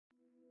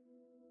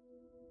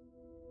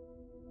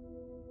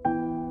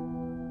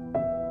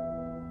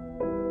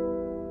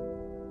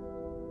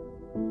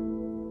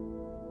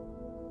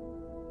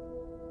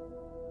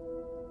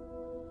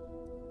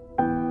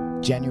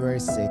January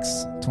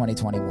 6,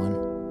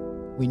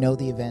 2021. We know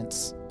the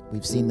events.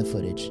 We've seen the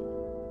footage.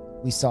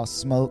 We saw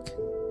smoke,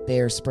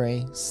 bear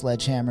spray,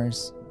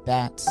 sledgehammers,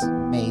 bats,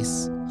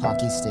 mace,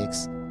 hockey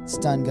sticks,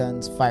 stun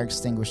guns, fire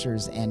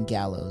extinguishers, and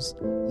gallows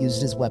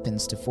used as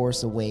weapons to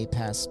force a way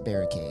past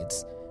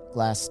barricades,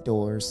 glass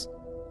doors,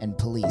 and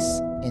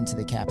police into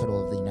the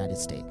capital of the United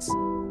States.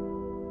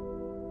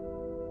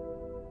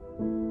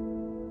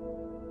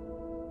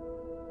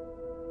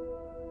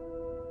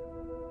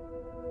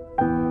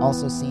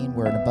 Also seen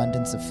were an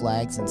abundance of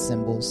flags and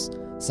symbols,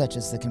 such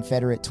as the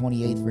Confederate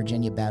 28th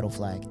Virginia battle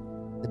flag,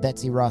 the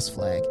Betsy Ross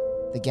flag,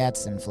 the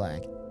Gadsden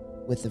flag,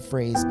 with the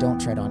phrase, "Don't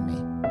tread on me,"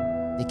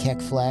 the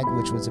Keck flag,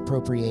 which was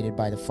appropriated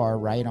by the far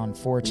right on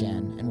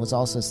 4chan and was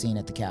also seen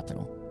at the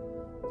Capitol.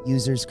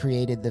 Users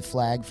created the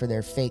flag for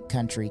their fake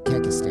country,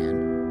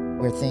 Kekistan,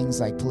 where things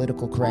like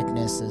political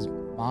correctness is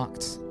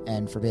mocked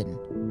and forbidden.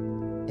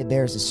 It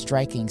bears a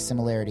striking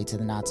similarity to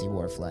the Nazi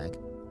war flag.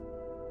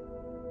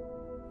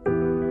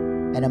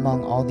 And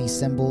among all these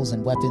symbols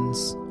and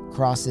weapons,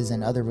 crosses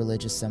and other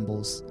religious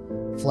symbols,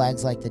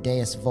 flags like the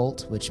Deus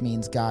Vult, which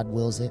means God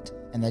wills it,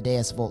 and the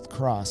Deus Vult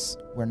cross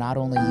were not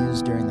only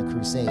used during the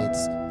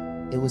Crusades,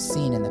 it was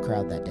seen in the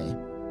crowd that day.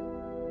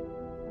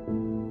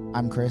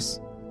 I'm Chris.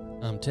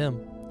 I'm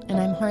Tim. And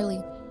I'm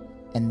Harley.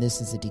 And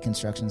this is the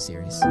Deconstruction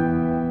series.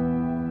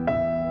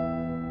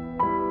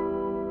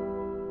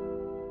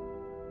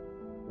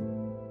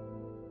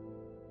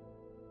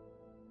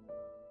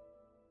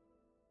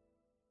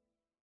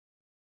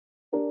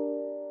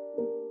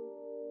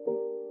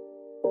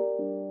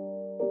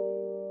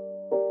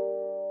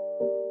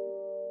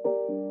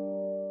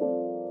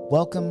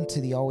 Welcome to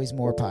the Always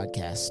More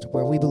podcast,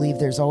 where we believe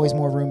there's always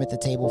more room at the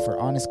table for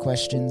honest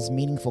questions,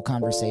 meaningful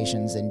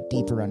conversations, and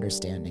deeper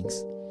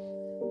understandings.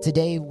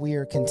 Today, we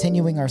are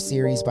continuing our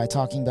series by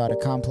talking about a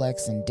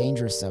complex and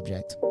dangerous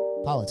subject,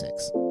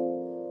 politics.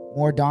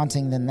 More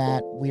daunting than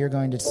that, we are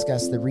going to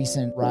discuss the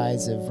recent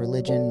rise of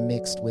religion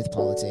mixed with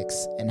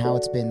politics and how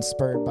it's been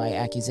spurred by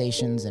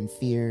accusations and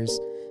fears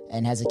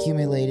and has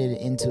accumulated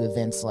into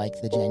events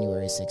like the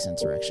January 6th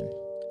insurrection.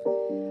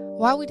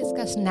 While we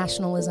discussed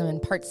nationalism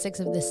in part 6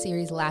 of this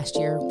series last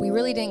year, we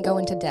really didn't go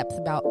into depth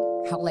about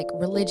how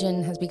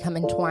religion has become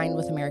entwined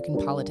with American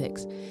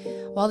politics.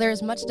 While there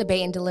is much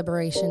debate and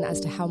deliberation as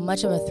to how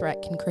much of a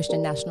threat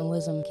Christian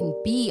nationalism can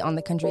be on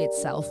the country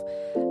itself,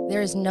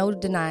 there is no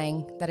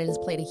denying that it has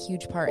played a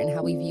huge part in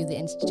how we view the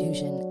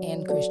institution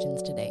and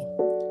Christians today.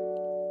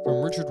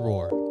 From Richard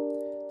Rohr,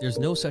 there's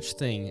no such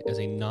thing as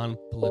a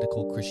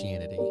non-political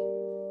Christianity.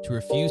 To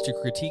refuse to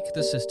critique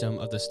the system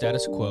of the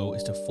status quo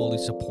is to fully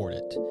support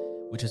it,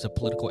 which is a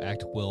political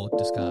act well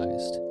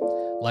disguised.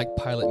 Like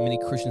Pilate, many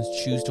Christians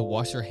choose to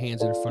wash their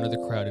hands in front of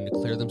the crowd and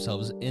declare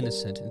themselves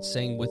innocent and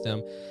saying with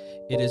them,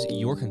 "It is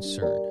your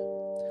concern."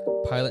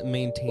 Pilate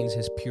maintains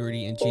his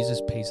purity and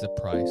Jesus pays the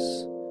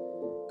price.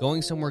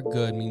 Going somewhere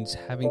good means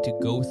having to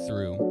go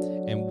through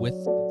and with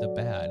the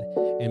bad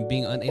and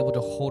being unable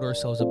to hold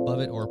ourselves above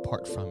it or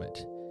apart from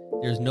it.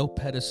 There is no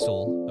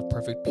pedestal of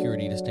perfect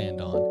purity to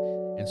stand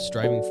on, and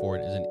striving for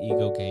it is an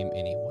ego game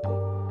anyway.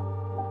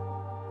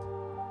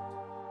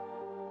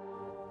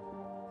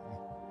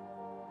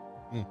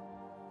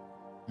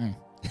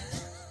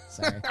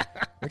 Sorry.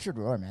 Richard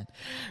Rohr, man.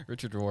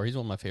 Richard Rohr, he's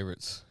one of my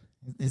favorites.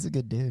 He's a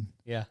good dude.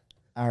 Yeah.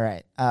 All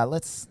right.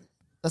 Let's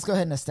go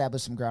ahead and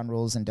establish some ground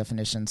rules and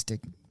definitions to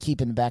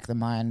keep in the back of the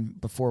mind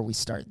before we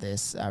start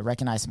this.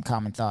 Recognize some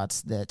common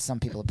thoughts that some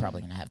people are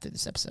probably going to have through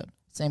this episode.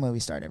 Same way we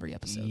start every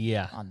episode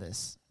on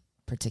this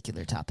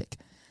particular topic.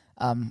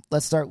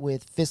 Let's start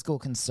with fiscal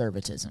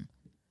conservatism.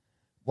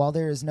 While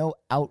there is no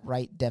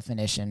outright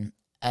definition,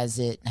 as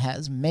it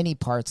has many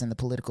parts in the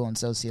political and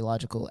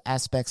sociological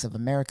aspects of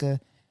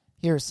America,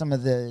 here are some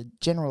of the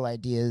general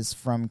ideas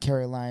from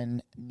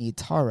Caroline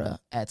Nitara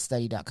at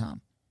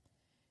study.com.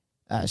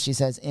 She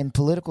says, in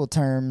political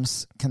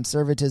terms,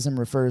 conservatism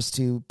refers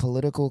to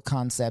political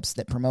concepts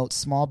that promote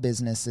small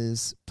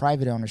businesses,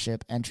 private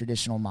ownership, and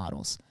traditional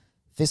models.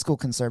 Fiscal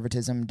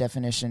conservatism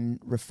definition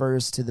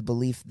refers to the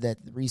belief that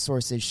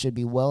resources should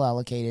be well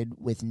allocated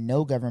with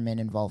no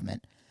government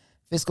involvement.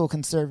 Fiscal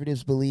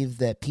conservatives believe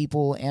that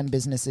people and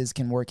businesses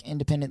can work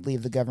independently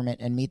of the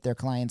government and meet their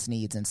clients'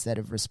 needs instead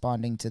of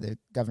responding to the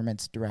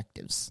government's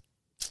directives.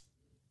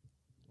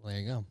 Well,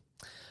 there you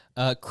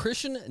go.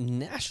 Christian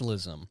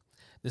nationalism.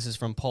 This is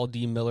from Paul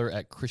D. Miller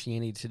at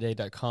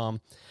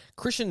ChristianityToday.com.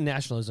 Christian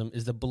nationalism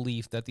is the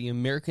belief that the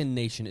American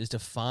nation is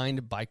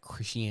defined by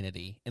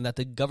Christianity and that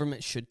the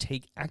government should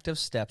take active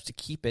steps to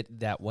keep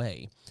it that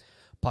way.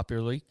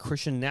 Popularly,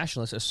 Christian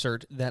nationalists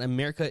assert that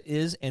America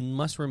is and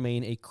must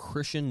remain a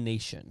Christian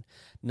nation,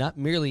 not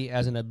merely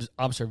as an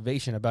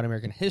observation about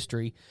American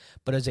history,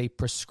 but as a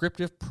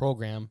prescriptive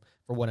program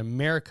for what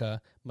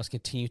America must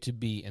continue to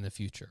be in the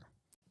future.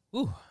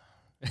 Ooh.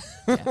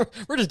 Yeah.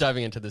 We're just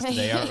diving into this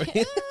today, aren't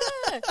we?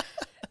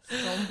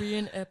 It's going to be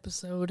an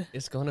episode.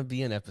 It's going to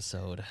be an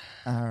episode.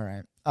 All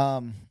right.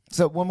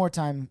 So one more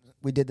time,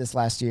 we did this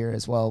last year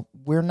as well.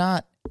 We're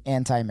not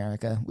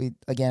anti-America. We,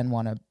 again,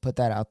 want to put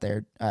that out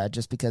there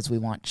just because we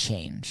want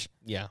change.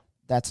 Yeah.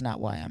 that's not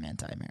why I'm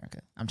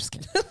anti-America. I'm just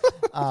kidding.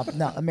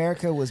 No,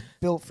 America was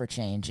built for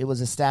change. It was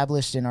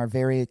established in our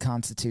very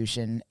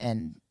Constitution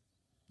and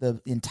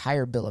the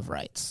entire Bill of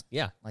Rights.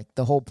 Yeah. Like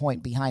the whole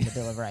point behind the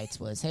Bill of Rights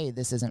was, hey,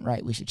 this isn't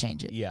right. We should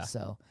change it. Yeah.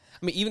 So,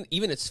 I mean,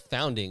 even its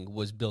founding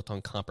was built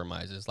on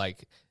compromises.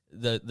 Like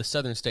the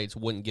southern states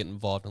wouldn't get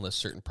involved unless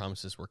certain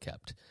promises were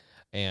kept,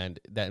 and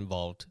that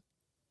involved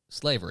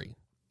slavery.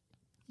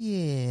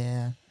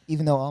 yeah.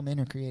 Even though all men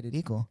are created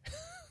equal.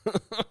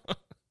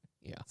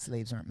 Yeah.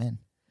 Slaves aren't men,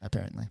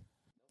 apparently.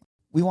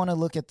 We want to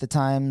look at the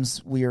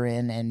times we are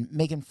in and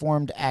make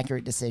informed,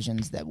 accurate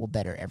decisions that will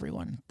better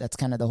everyone. That's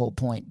kind of the whole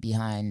point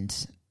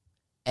behind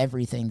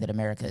everything that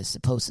America is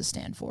supposed to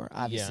stand for.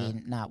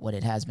 Obviously, not what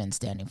it has been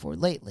standing for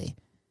lately.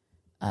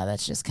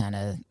 That's just kind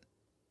of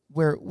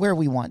where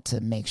we want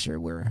to make sure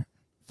we're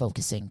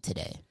focusing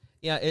today.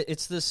 Yeah,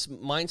 it's this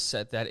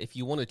mindset that if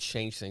you want to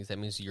change things, that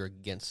means you're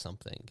against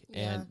something,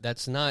 and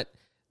that's not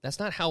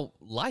how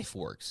life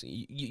works.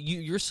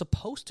 You're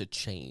supposed to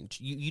change.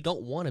 You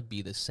don't want to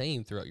be the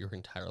same throughout your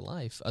entire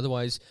life.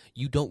 Otherwise,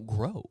 you don't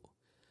grow.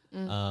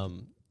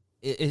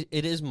 It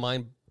is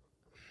mind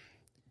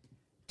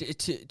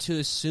to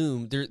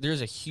assume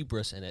there's a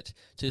hubris in it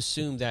to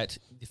assume that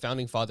the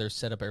founding fathers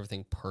set up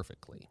everything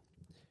perfectly.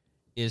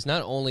 Is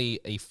not only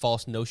a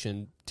false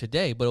notion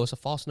today, but it was a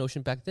false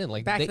notion back then.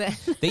 Like then.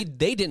 they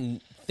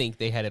didn't think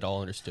they had it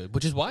all understood,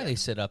 which is why they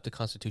set up the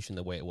Constitution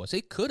the way it was.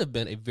 It could have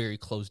been a very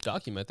closed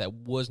document that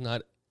was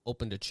not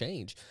open to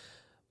change,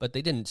 but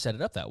they didn't set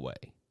it up that way.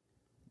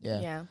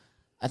 Yeah.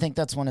 I think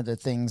that's one of the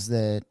things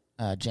that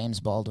James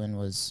Baldwin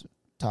was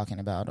talking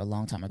about a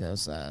long time ago.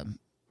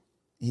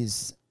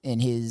 He's in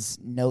his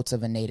Notes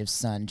of a Native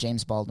Son,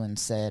 James Baldwin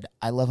said,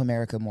 "I love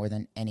America more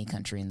than any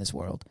country in this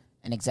world.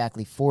 And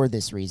exactly for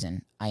this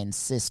reason, I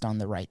insist on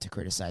the right to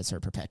criticize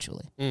her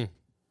perpetually."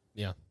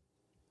 Yeah.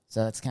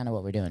 So that's kind of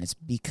what we're doing. It's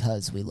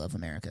because we love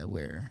America.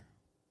 We're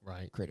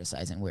right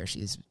criticizing where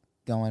she's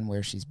going,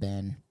 where she's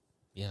been.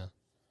 Yeah.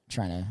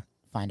 Trying to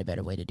find a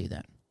better way to do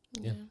that.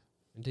 Yeah.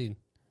 Indeed.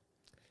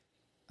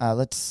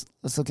 Let's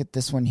look at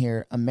this one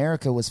here.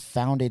 America was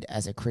founded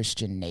as a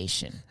Christian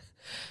nation.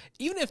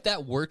 Even if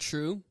that were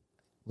true,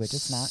 which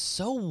it's not.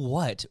 So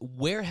what?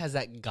 Where has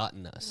that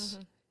gotten us?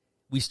 Mm-hmm.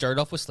 We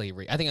started off with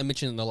slavery. I think I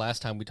mentioned the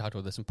last time we talked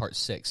about this in part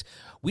 6.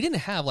 We didn't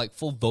have like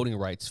full voting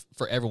rights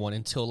for everyone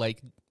until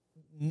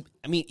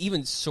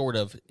even sort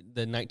of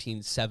the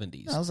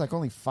 1970s. That was like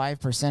only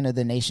 5% of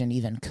the nation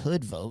even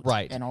could vote.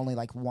 Right. And only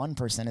like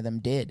 1% of them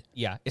did.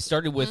 Yeah. It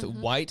started with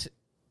white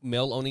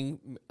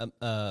male-owning...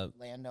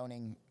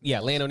 land-owning...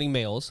 Yeah, land-owning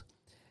males.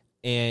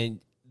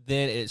 And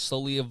then it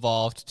slowly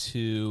evolved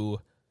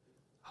to...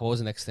 What was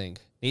the next thing?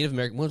 Native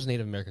American... What was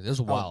Native Americans? It was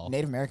a while.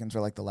 Native Americans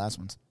were like the last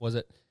ones. Was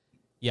it?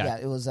 Yeah,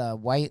 it was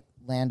white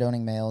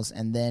landowning males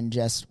and then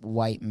just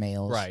white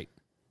males. Right.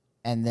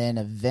 And then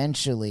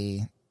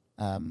eventually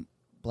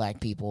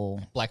black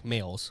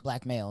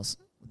males,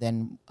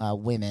 then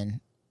women,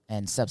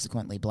 and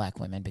subsequently black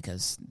women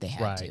because they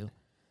had to.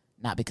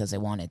 Not because they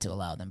wanted to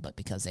allow them, but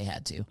because they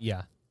had to.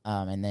 Yeah.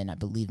 And then I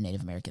believe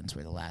Native Americans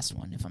were the last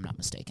one, if I'm not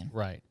mistaken.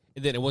 Right.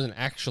 And then it wasn't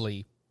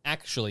actually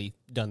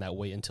done that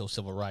way until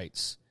civil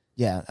rights.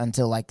 Yeah,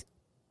 until like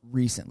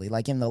recently,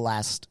 like in the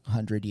last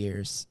 100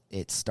 years,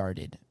 it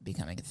started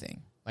becoming a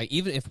thing. Like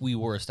even if we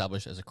were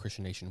established as a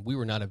Christian nation, we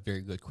were not a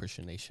very good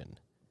Christian nation.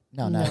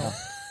 No. Not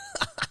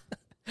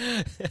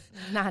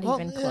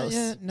even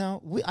close.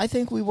 I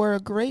think we were a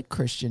great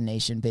Christian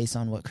nation based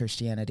on what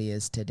Christianity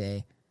is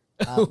today.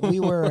 We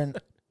were an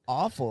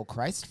awful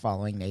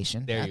Christ-following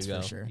nation. That's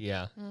for sure.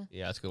 Yeah,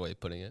 yeah, that's a good way of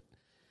putting it.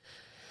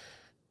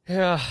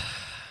 Yeah.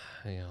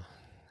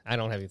 I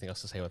don't have anything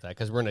else to say with that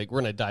because we're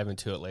gonna dive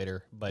into it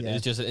later. But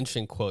it's just an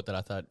interesting quote that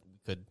I thought we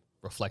could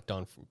reflect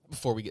on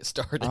before we get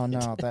started. Oh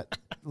no,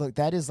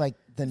 that is like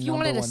the number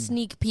one. You wanted a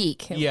sneak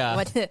peek. Yeah,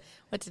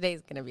 what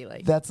today's gonna be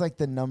like. That's like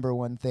the number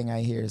one thing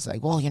I hear is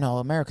like, well,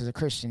 America's a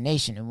Christian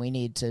nation, and we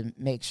need to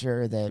make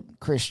sure that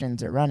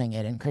Christians are running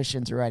it, and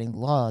Christians are writing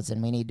laws,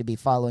 and we need to be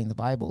following the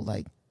Bible.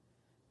 Like,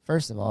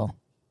 first of all,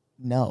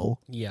 no.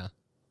 Yeah.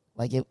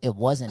 Like, it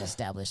wasn't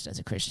established as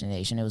a Christian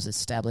nation. It was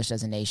established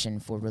as a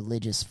nation for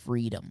religious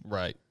freedom.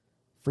 Right.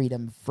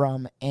 Freedom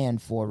from and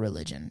for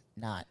religion,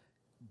 not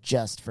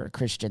just for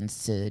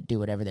Christians to do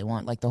whatever they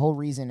want. Like, the whole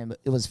reason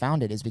it was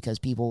founded is because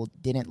people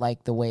didn't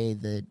like the way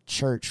the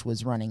church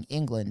was running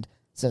England,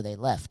 so they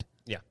left.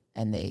 Yeah.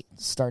 And they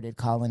started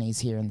colonies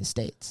here in the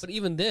States. But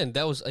even then,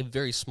 that was a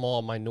very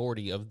small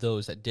minority of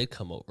those that did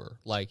come over.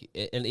 Like,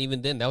 and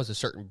even then, that was a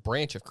certain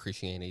branch of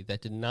Christianity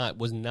that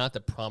was not the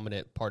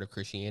prominent part of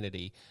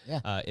Christianity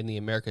in the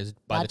Americas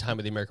by the time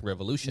of the American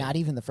Revolution. Not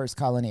even the first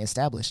colony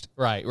established.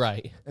 Right.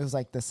 It was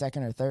like the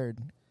second or third,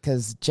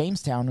 because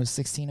Jamestown was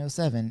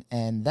 1607,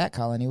 and that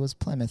colony was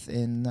Plymouth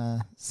in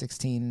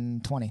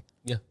 1620.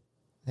 Yeah.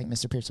 I think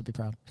Mr. Pierce will be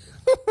proud.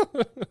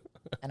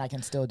 And I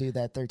can still do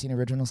that 13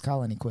 Originals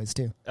Colony quiz,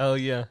 too. Oh,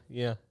 yeah.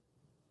 Can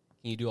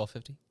you do all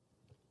 50?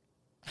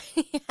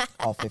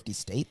 All 50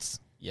 states?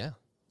 Yeah.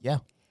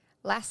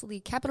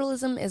 Lastly,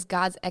 capitalism is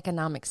God's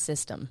economic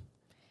system.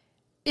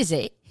 Is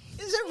it?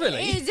 Is it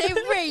really? Is it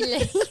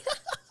really?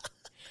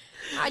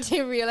 I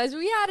didn't realize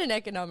we had an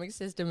economic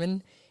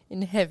system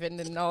in heaven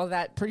and all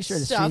that. Pretty sure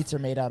the stuff. streets are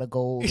made out of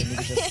gold and you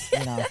just,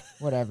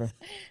 whatever.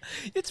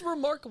 It's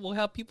remarkable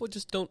how people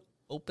just don't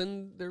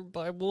open their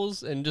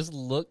Bibles and just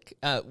look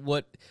at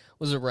what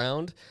was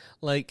around.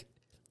 Like,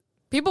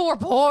 People were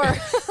poor.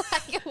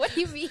 Like, what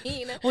do you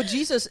mean? well,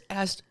 Jesus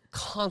asked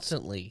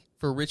constantly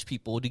for rich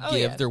people to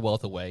give their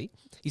wealth away.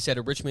 He said,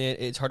 a rich man,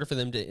 it's harder for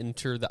them to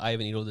enter the eye of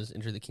a needle than to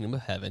enter the kingdom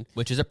of heaven,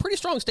 which is a pretty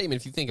strong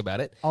statement if you think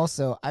about it.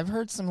 Also, I've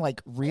heard some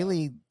like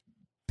really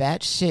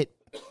batshit,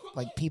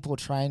 like people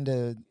trying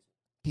to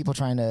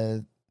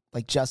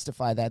like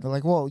justify that. They're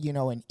like, well,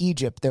 in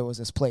Egypt there was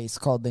this place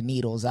called the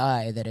Needle's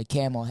Eye that a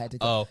camel had to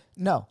go. Oh.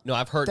 No,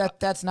 I've heard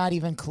that's not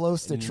even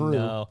close to true.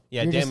 No.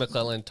 Yeah, You're Dan just-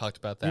 McClellan talked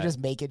about that. You're just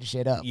making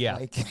shit up. Yeah.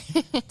 Like,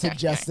 to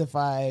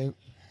justify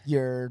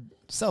your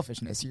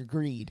selfishness, your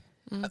greed.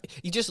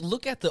 You just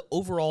look at the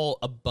overall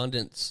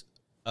abundant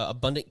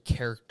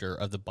character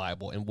of the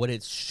Bible and what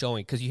it's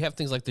showing, because you have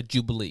things like the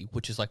Jubilee,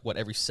 which is like what,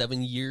 every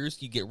 7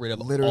 years you get rid of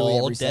Literally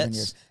all every 7 debts.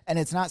 years. And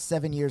it's not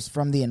 7 years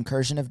from the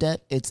incursion of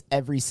debt. It's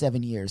every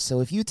 7 years. So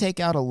if you take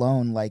out a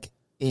loan like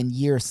in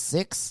year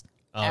 6,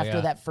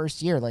 after that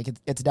first year, like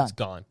it's done. It's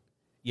gone.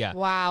 Yeah.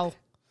 Wow.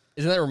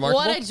 Isn't that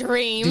remarkable? What a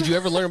dream. Did you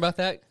ever learn about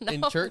that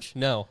in church?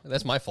 No.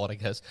 That's my fault, I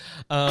guess.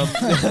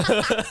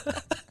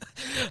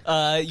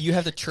 You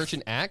have the church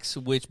in Acts,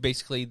 which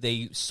basically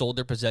they sold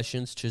their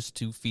possessions just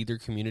to feed their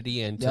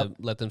community and to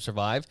let them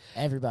survive.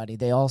 Everybody,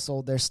 they all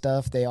sold their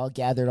stuff. They all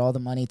gathered all the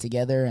money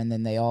together, and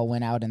then they all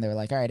went out and they were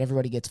like, all right,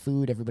 everybody gets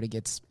food. Everybody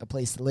gets a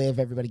place to live.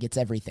 Everybody gets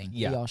everything.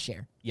 Yeah. We all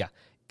share. Yeah.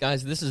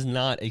 Guys, this is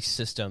not a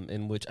system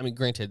in which, I mean,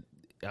 granted,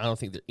 I don't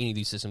think that any of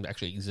these systems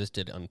actually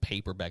existed on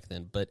paper back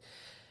then, but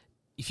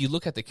if you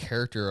look at the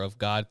character of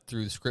God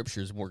through the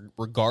scriptures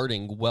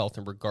regarding wealth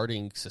and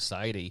regarding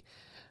society,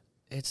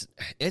 it's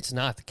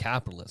not the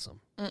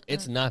capitalism.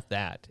 It's not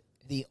that.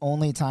 The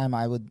only time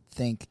I would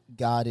think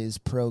God is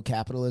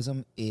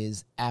pro-capitalism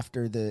is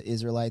after the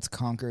Israelites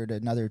conquered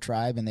another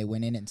tribe and they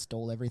went in and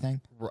stole everything.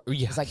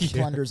 Yeah, It's like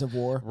plunders of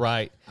war.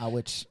 Right.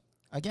 Which,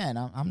 again,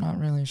 I'm not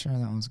really sure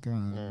that was good.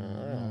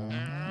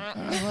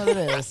 What it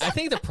is. I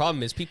think the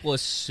problem is people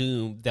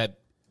assume that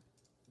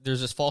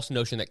there's this false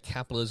notion that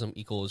capitalism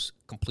equals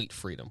complete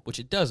freedom, which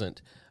it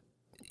doesn't.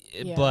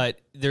 Yeah.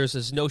 But there's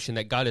this notion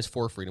that God is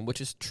for freedom,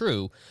 which is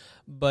true.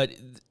 But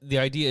the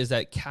idea is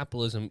that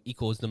capitalism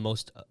equals the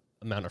most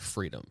amount of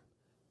freedom.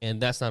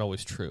 And that's not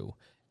always true,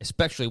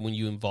 especially when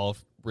you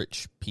involve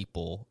rich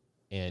people.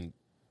 And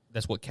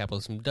that's what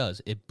capitalism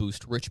does. It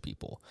boosts rich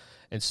people.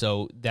 And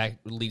so that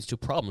leads to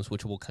problems,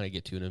 which we'll kind of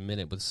get to in a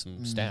minute with some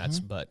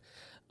stats. But,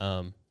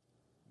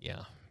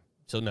 yeah.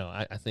 So no,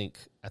 I think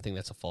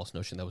that's a false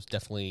notion that was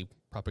definitely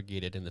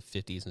propagated in the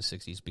 50s and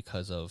 60s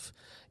because of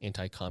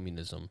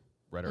anti-communism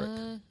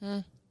rhetoric.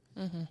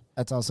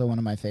 That's also one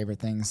of my favorite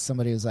things.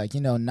 Somebody was like,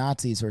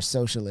 Nazis were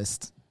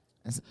socialists.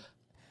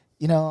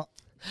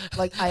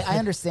 Like I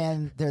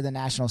understand they're the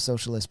National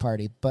Socialist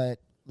Party, but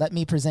let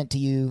me present to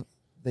you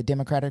the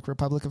Democratic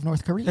Republic of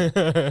North Korea.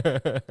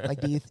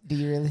 Like, do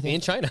you really think?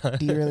 And China.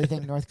 Do you really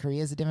think North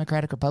Korea is a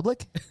democratic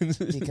republic?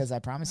 Because I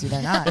promise you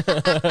they're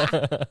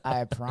not.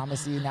 I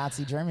promise you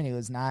Nazi Germany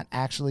was not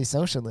actually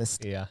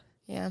socialist. Yeah.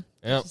 Yeah.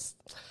 Yep. Just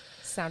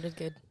sounded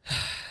good.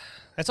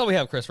 That's all we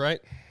have, Chris, right?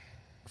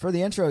 For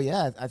the intro,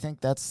 yeah, I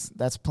think that's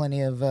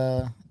plenty of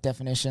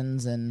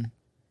definitions and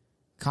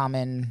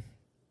common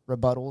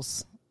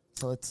rebuttals.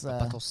 So let's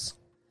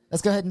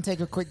go ahead and take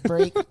a quick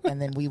break, and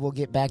then we will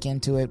get back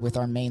into it with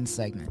our main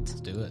segment.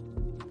 Let's do it.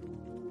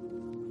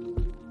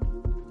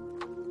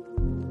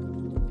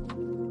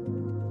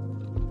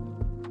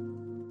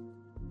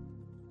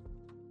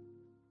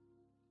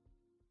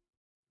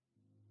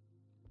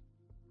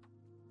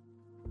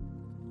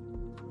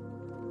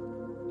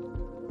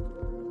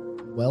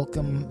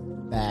 Welcome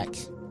back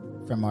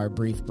from our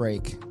brief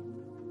break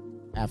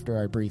after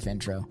our brief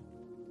intro.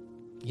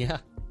 Yeah.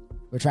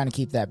 We're trying to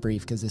keep that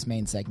brief because this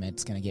main segment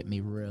is going to get me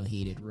real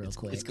heated real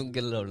quick. It's going to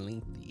get a little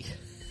lengthy.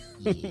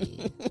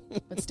 Yeah.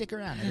 But stick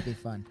around. It'll be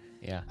fun.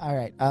 Yeah. All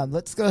right.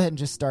 Let's go ahead and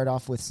just start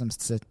off with some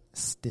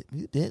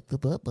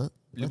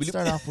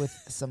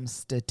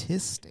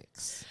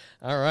statistics.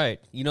 All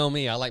right. You know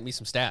me. I like me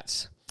some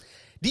stats.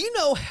 Do you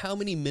know how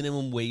many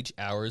minimum wage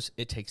hours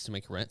it takes to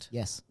make rent?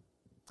 Yes.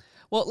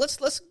 Well, let's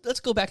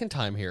go back in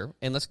time here,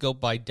 and let's go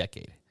by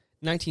decade.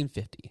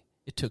 1950.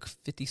 It took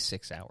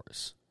 56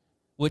 hours.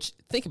 Which,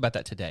 think about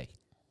that today.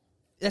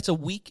 That's a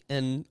week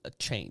and a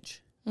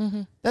change.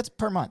 Mm-hmm. That's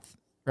per month,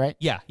 right?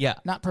 Yeah.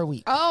 Not per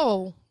week.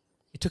 Oh.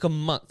 It took a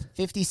month.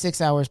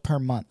 56 hours per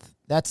month.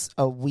 That's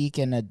a week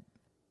and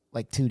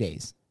 2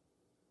 days.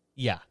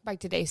 Yeah. By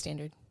today's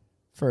standard.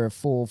 For a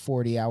full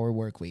 40-hour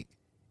work week.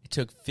 It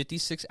took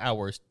 56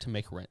 hours to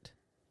make rent.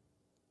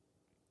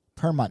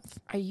 Per month.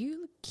 Are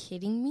you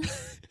kidding me?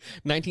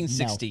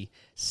 1960,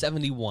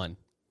 71.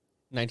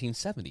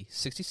 1970,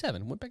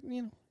 67. Went back,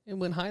 it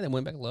went high, then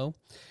went back low.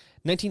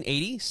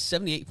 1980,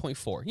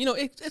 78.4.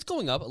 It's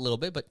going up a little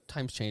bit, but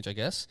times change, I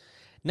guess.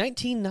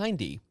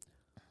 1990,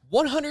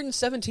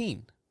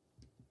 117.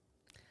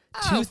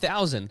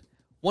 2000,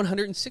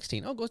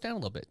 116. Oh, it goes down a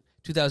little bit.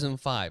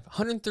 2005,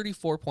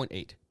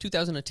 134.8.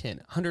 2010,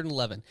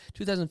 111.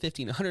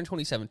 2015,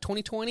 127.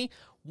 2020,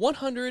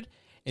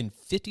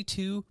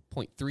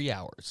 152.3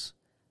 hours.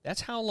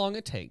 That's how long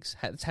it takes.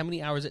 That's how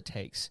many hours it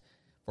takes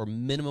for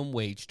minimum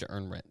wage to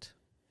earn rent.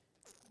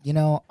 You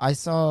know, I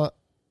saw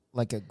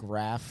like a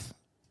graph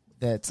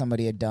that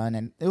somebody had done,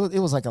 and it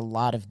was like a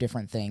lot of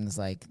different things,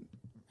 like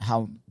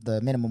how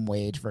the minimum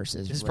wage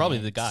versus This is probably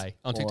the guy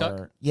on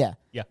TikTok? Yeah.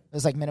 Yeah. It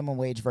was like minimum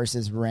wage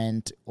versus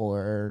rent,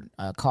 or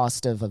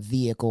cost of a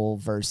vehicle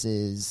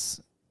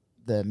versus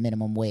the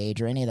minimum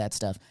wage, or any of that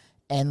stuff.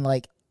 And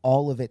like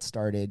all of it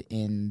started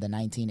in the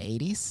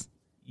 1980s.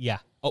 Yeah.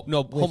 Oh,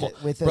 no,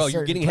 with bro, a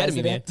you're getting ahead of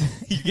me, man.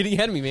 president. You're getting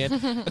ahead of me,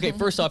 man. Okay,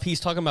 first off,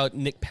 he's talking about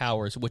Nick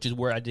Powers, which is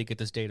where I did get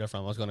this data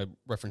from. I was going to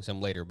reference him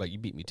later, but you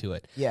beat me to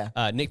it. Yeah.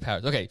 Nick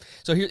Powers. Okay,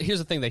 so here's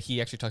the thing that he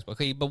actually talks about.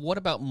 Okay, but what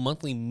about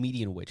monthly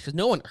median wage? Because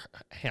no one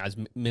has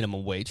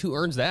minimum wage. Who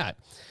earns that?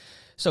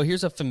 So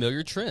here's a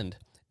familiar trend.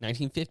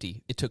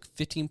 1950, it took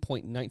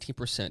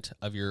 15.19%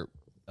 of your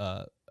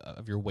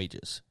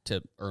wages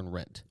to earn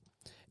rent.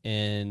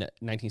 In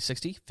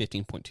 1960,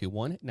 15.21,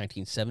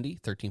 1970,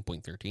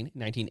 13.13,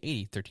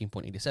 1980,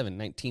 13.87,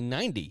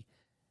 1990,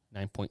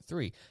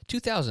 9.3,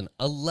 2000,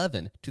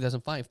 11,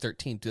 2005,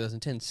 13,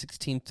 2010,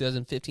 16,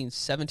 2015,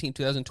 17,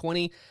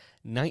 2020,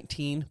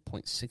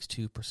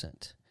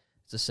 19.62%.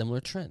 It's a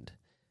similar trend.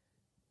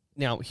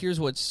 Now,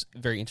 here's what's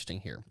very interesting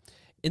here.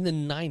 In the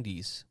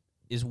 90s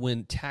is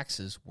when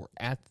taxes were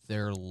at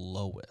their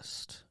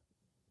lowest.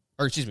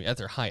 Or, excuse me, at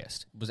their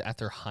highest. It was at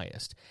their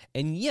highest.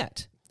 And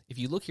yet, if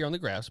you look here on the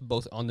graphs,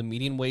 both on the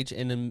median wage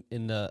and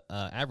in the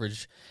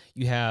average,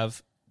 you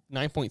have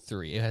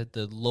 9.3. It had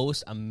the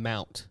lowest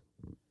amount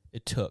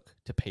it took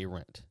to pay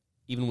rent,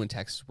 even when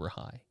taxes were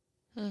high.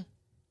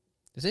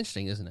 It's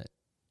interesting, isn't it?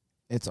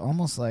 It's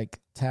almost like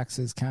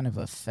taxes kind of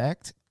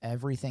affect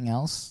everything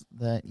else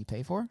that you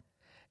pay for.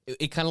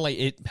 It kind of like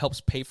it helps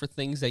pay for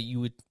things that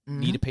you would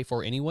need to pay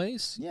for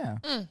anyways. Yeah.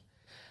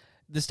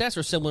 The stats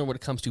are similar when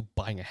it comes to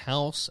buying a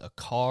house, a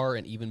car,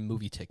 and even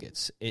movie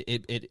tickets.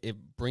 It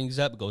brings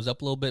up, goes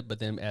up a little bit, but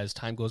then as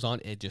time goes on,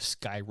 it just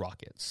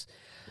skyrockets.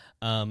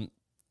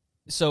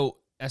 So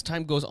as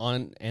time goes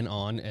on,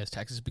 as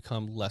taxes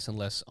become less and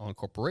less on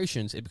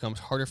corporations, it becomes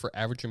harder for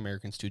average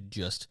Americans to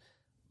just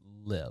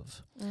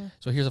live.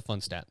 So here's a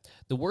fun stat.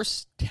 The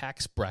worst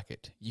tax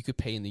bracket you could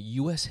pay in the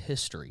U.S.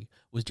 history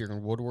was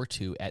during World War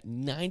II at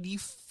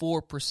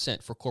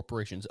 94% for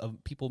corporations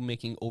of people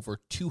making over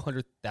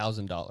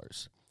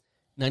 $200,000.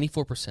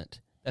 94%.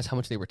 That's how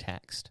much they were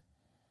taxed.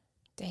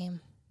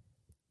 Damn.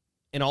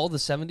 In all the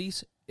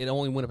 70s, it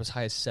only went up as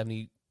high as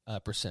 70%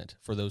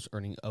 for those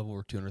earning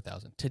over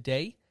 $200,000.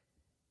 Today,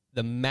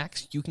 the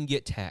max you can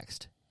get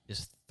taxed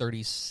is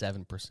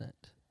 37%.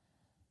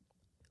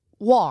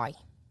 Why?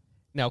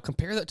 Now,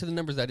 compare that to the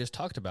numbers that I just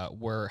talked about,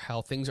 where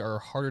how things are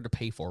harder to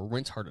pay for,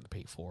 rent's harder to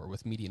pay for,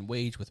 with median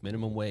wage, with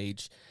minimum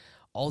wage,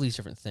 all these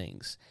different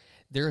things.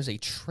 There is a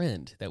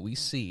trend that we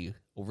see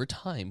over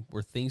time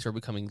where things are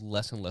becoming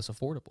less and less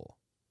affordable.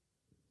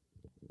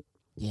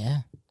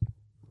 Yeah.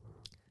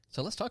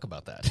 So let's talk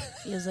about that.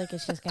 Feels like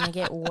it's just going to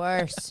get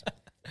worse.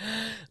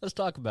 Let's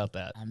talk about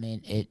that. I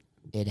mean, it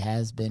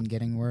has been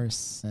getting worse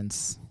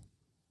since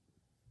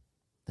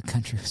the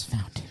country was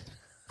founded.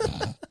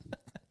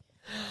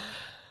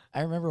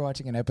 I remember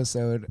watching an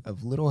episode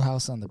of Little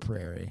House on the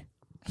Prairie.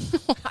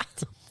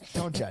 What?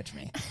 Don't judge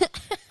me.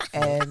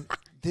 And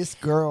this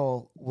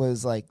girl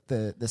was like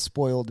the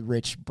spoiled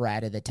rich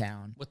brat of the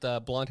town. With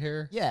the blonde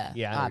hair? Yeah,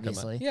 Yeah, I know what you're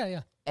obviously. talking about.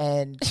 Yeah.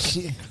 And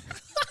she...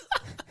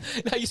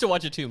 I used to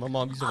watch it too. My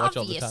mom used to watch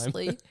all the time.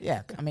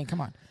 Yeah, I mean, come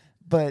on.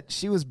 But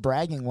she was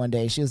bragging one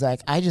day. She was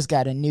like, I just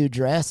got a new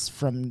dress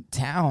from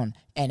town,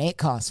 and it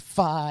cost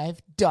 $5.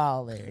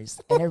 And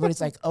everybody's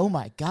like, oh,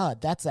 my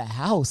God, that's a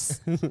house.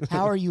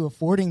 How are you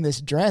affording this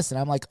dress? And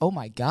I'm like, oh,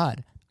 my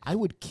God, I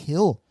would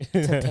kill to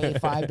pay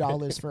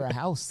 $5 for a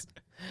house.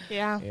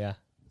 Yeah. Yeah.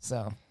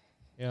 So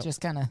Yep.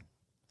 just kind of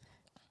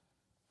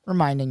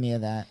reminding me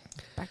of that.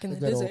 Back in the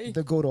good day.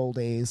 the good old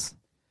days.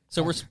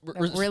 So we're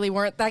Really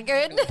weren't that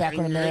good. Back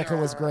when America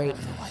was great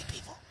for white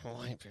people.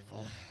 White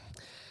people.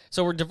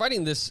 So we're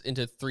dividing this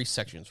into 3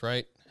 sections,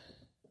 right?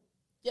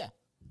 Yeah.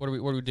 What are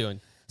we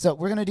doing? So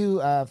we're going to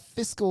do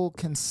fiscal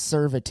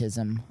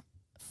conservatism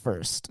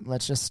first.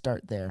 Let's just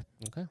start there.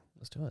 Okay,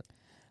 let's do it.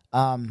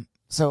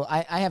 So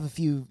I have a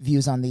few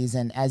views on these,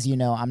 and as you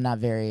know, I'm not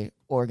very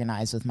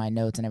organized with my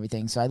notes and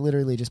everything, so I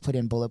literally just put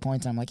in bullet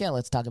points, and I'm like, yeah,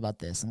 let's talk about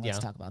this, and let's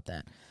talk about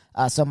that.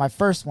 So my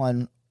first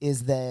one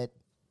is that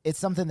it's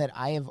something that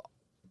I have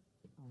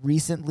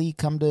recently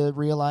come to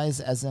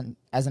realize as an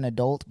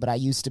adult, but I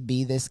used to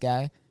be this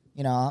guy.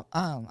 You know,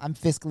 I'm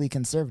fiscally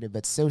conservative,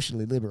 but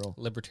socially liberal.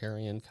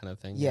 Libertarian kind of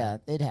thing. Yeah,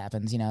 it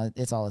happens. You know,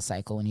 it's all a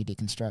cycle when you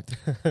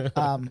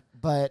deconstruct.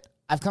 But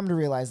I've come to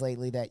realize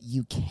lately that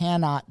you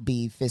cannot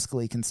be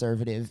fiscally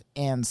conservative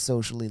and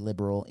socially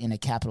liberal in a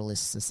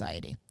capitalist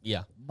society.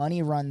 Yeah.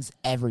 Money runs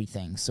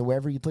everything. So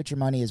wherever you put your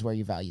money is where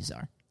your values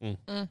are.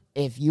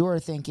 If you are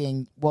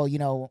thinking, well, you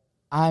know,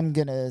 I'm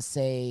going to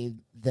say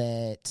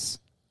that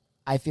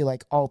I feel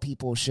like all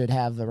people should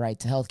have the right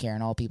to healthcare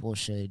and all people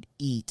should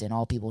eat and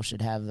all people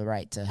should have the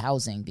right to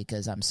housing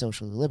because I'm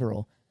socially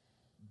liberal.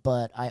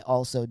 But I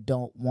also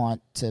don't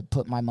want to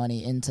put my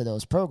money into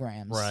those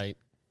programs. Right.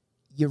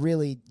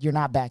 You're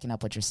not backing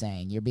up what you're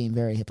saying. You're being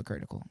very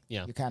hypocritical.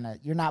 Yeah.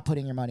 You're not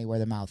putting your money where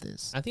the mouth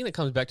is. I think that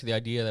comes back to the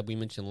idea that we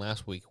mentioned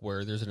last week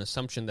where there's an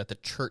assumption that the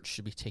church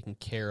should be taking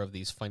care of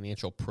these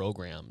financial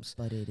programs.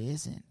 But it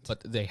isn't.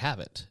 But they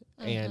haven't.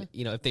 And,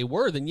 if they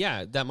were, then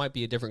yeah, that might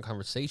be a different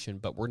conversation,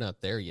 but we're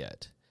not there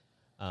yet.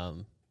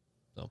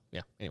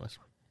 Anyways.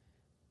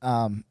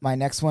 My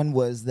next one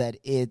was that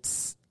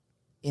it's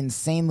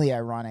insanely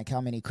ironic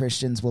how many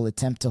Christians will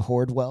attempt to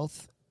hoard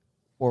wealth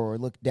or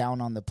look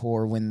down on the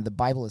poor when the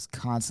Bible is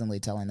constantly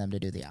telling them to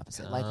do the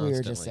opposite. Like we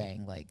were just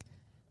saying, like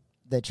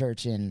the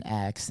church in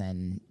Acts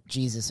and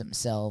Jesus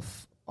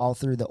himself, all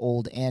through the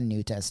Old and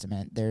New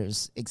Testament,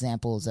 there's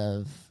examples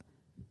of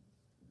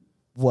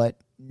what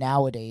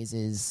nowadays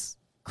is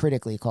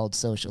critically called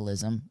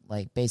socialism,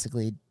 like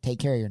basically take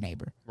care of your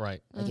neighbor.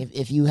 Right. Like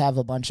if you have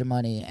a bunch of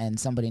money and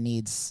somebody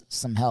needs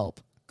some help,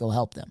 go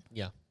help them.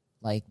 Yeah.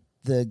 Like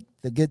the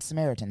Good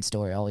Samaritan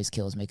story always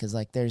kills me because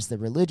like there's the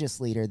religious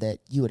leader that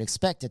you would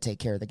expect to take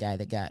care of the guy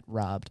that got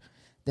robbed.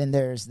 Then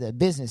there's the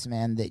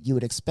businessman that you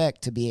would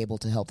expect to be able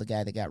to help the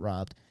guy that got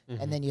robbed.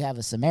 Mm-hmm. And then you have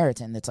a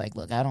Samaritan that's like,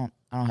 look, I don't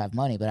have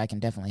money, but I can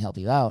definitely help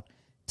you out.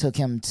 Took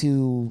him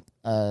to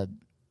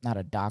not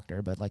a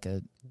doctor, but like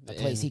a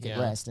place he could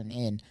rest, an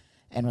inn,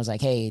 and was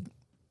like, hey,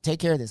 take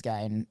care of this guy,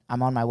 and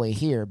I'm on my way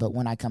here, but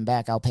when I come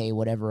back, I'll pay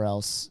whatever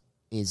else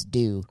is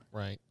due.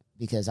 Right.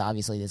 Because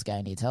obviously this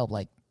guy needs help.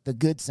 Like, the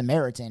Good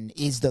Samaritan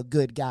is the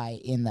good guy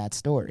in that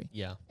story.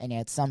 Yeah. And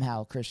yet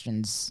somehow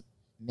Christians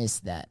miss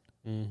that.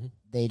 Mm-hmm.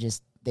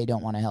 They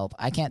don't want to help.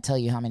 I can't tell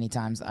you how many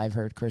times I've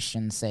heard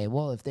Christians say,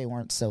 well, if they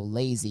weren't so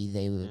lazy,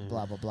 they would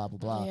blah, blah, blah, blah,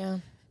 blah. Yeah.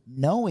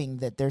 Knowing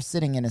that they're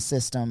sitting in a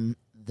system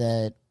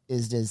that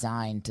is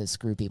designed to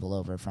screw people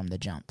over from the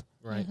jump.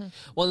 Right. Mm-hmm.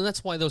 Well, and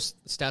that's why those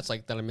stats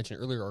like that I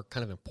mentioned earlier are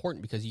kind of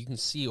important because you can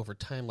see over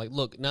time, like,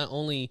 look, not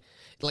only,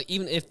 like,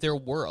 even if there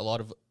were a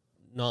lot of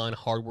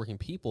non-hardworking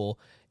people,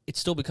 it's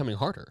still becoming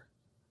harder.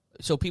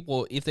 So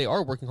people, if they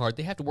are working hard,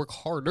 they have to work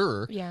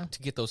harder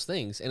to get those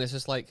things. And it's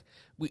just like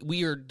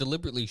we are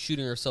deliberately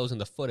shooting ourselves in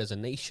the foot as a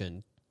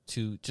nation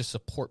to just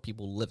support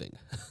people living.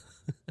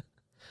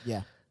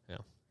 Yeah.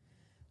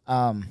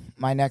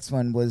 My next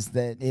one was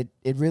that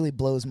it really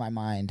blows my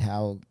mind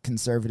how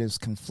conservatives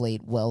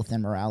conflate wealth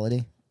and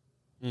morality.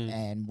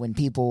 And when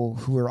people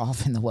who are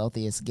often the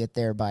wealthiest get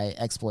there by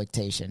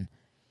exploitation,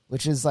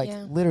 which is like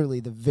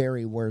literally the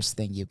very worst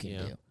thing you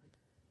can do.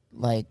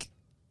 Like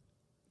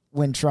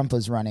when Trump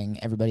was running,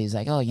 everybody's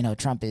like, oh,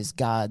 Trump is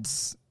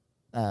God's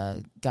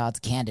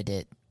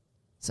candidate.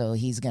 So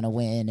he's going to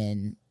win.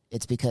 And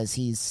it's because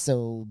he's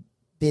so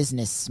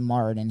business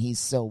smart and he's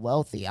so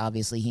wealthy.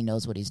 Obviously, he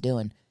knows what he's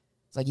doing.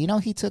 It's like,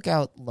 he took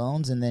out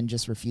loans and then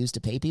just refused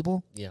to pay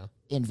people. Yeah.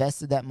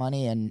 Invested that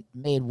money and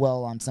made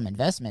well on some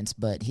investments,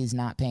 but he's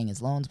not paying his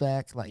loans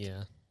back. Like,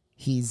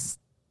 he's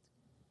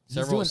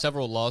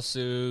several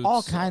lawsuits.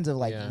 All kinds of,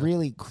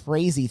 really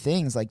crazy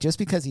things. Like, just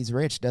because he's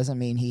rich doesn't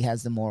mean he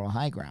has the moral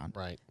high ground.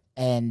 Right.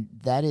 And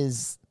that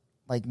is,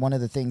 like, one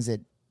of the things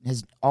that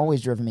has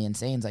always driven me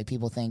insane. Is like,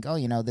 people think, oh,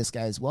 this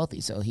guy is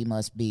wealthy, so he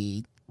must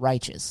be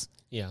righteous.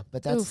 Yeah.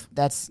 But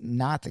that's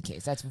not the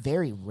case. That's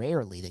very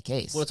rarely the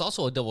case. Well, it's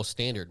also a double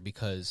standard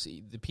because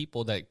the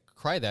people that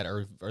cry that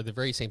are the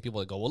very same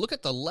people that go, well, look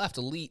at the left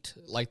elite,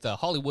 like the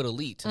Hollywood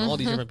elite, and all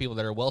these different people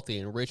that are wealthy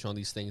and rich and all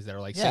these things that are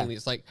like saying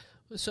it's like,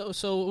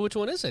 so which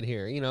one is it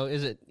here?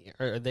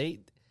 Are they,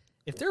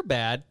 if they're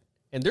bad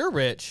and they're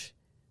rich,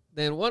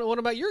 then what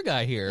about your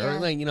guy here? Yeah. Or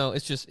like,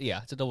 it's just,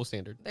 it's a double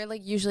standard. They're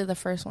like usually the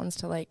first ones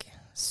to like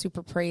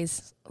super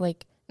praise,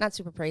 like not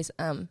super praise,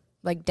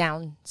 like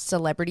down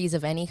celebrities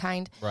of any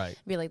kind. Right.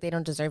 Be like, they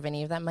don't deserve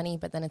any of that money,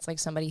 but then it's like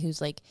somebody who's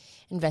like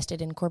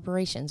invested in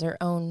corporations or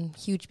own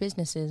huge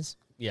businesses.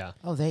 Yeah.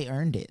 Oh, they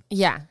earned it.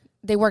 Yeah.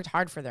 They worked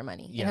hard for their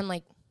money. Yeah. And I'm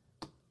like,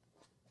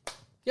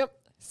 yep.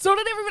 So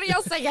did everybody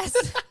else, I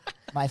guess.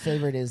 My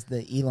favorite is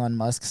the Elon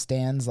Musk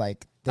stands.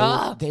 Like,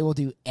 they will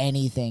do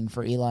anything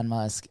for Elon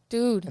Musk.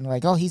 Dude. And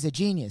like, oh, he's a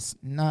genius.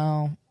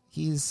 No,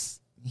 he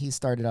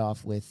started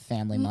off with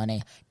family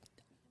money.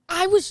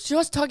 I was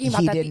just talking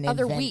about that the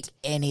other week. He didn't invent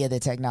any of the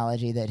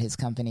technology that his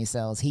company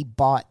sells. He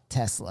bought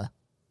Tesla.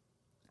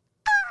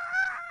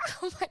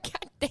 Oh my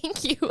God,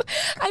 thank you.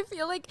 I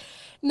feel like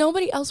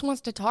nobody else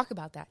wants to talk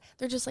about that.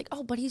 They're just like,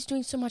 oh, but he's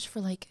doing so much for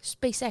like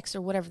SpaceX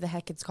or whatever the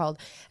heck it's called.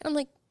 And I'm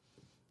like,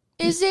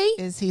 is he?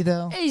 Is he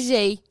though? Is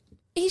he?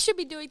 He should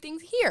be doing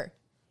things here.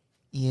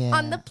 Yeah.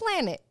 On the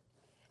planet.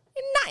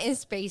 And not in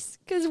space.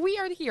 Because we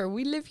are here.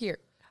 We live here.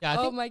 Yeah,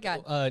 oh my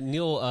God.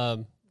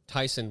 Neil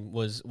Tyson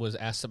was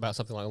asked about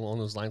something along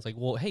those lines, like,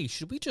 well, hey,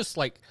 should we just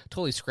like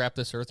totally scrap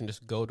this Earth and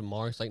just go to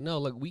Mars? Like, no,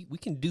 like we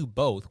can do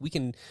both. We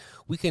can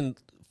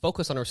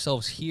focus on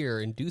ourselves here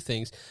and do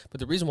things, but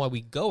the reason why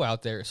we go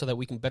out there is so that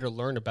we can better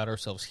learn about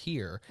ourselves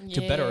here,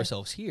 to better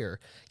ourselves here.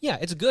 Yeah,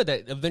 it's good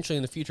that eventually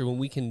in the future when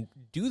we can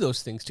do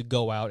those things to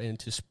go out and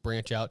to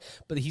branch out,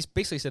 but he's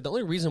basically said the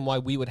only reason why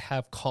we would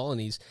have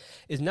colonies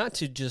is not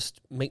to just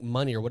make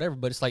money or whatever,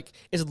 but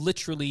it's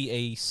literally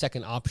a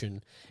second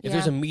option. If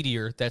there's a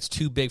meteor that's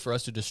too big for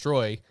us to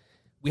destroy,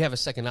 we have a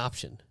second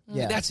option.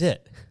 Yeah. That's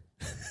it.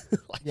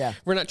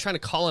 We're not trying to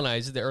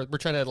colonize there. We're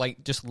trying to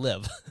just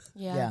live.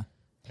 Yeah.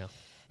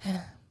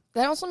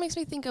 That also makes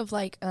me think of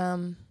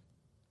the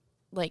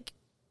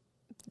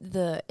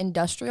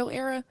industrial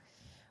era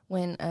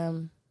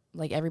when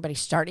everybody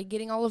started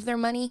getting all of their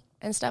money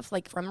and stuff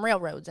from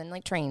railroads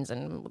and trains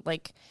and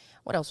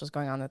what else was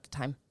going on at the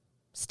time?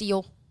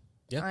 Steel,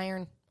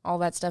 iron, all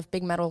that stuff,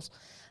 big metals,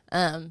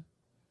 and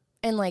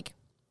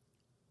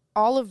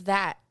all of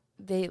that.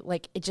 They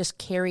it just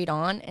carried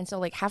on, and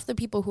so half the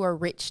people who are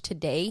rich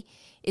today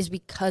is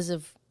because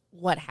of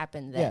what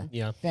happened then.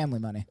 Yeah, family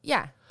money.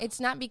 Yeah, it's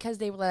not because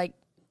they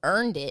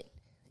earned it.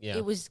 Yeah,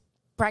 it was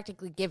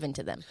practically given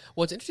to them.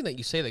 Well, it's interesting that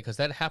you say that because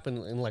that happened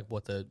in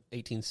the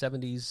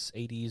 1870s,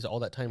 80s, all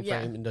that time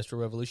frame,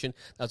 Industrial Revolution.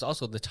 That's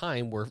also the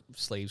time where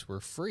slaves were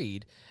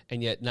freed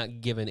and yet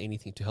not given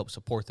anything to help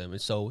support them, and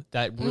so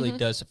that really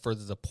does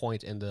further the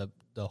point and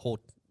the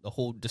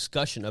whole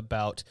discussion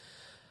about.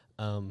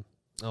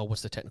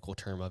 What's the technical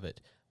term of it?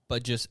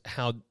 But just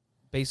how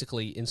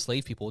basically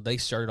enslaved people, they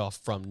started off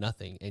from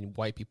nothing, and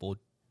white people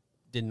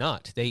did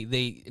not.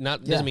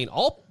 Doesn't mean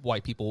all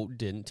white people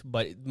didn't,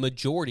 but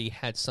majority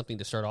had something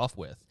to start off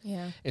with.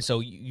 Yeah. And so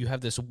you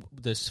have this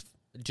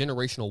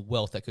generational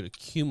wealth that could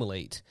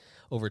accumulate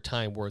over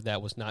time where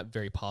that was not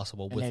very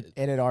possible. And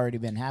it had already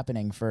been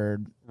happening for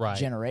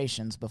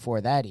generations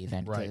before that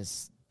even.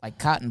 Because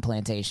cotton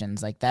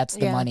plantations, that's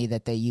the money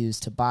that they use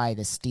to buy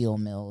the steel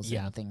mills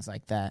and things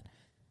like that.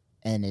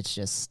 And it's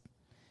just...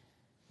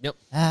 Yep.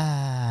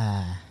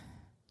 And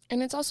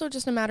it's also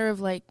just a matter of,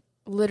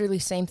 literally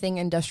same thing,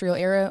 industrial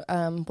era,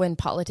 when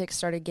politics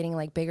started getting,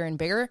 bigger and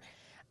bigger.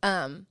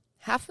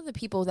 Half of the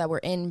people that were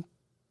in,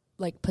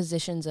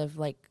 positions of,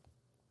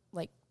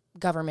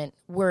 government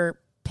were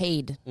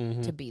paid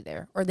to be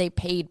there. Or they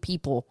paid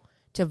people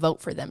to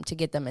vote for them to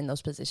get them in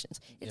those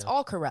positions. It's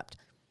all corrupt.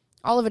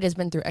 All of it has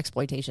been through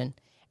exploitation.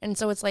 And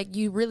so it's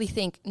you really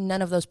think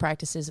none of those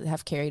practices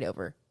have carried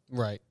over.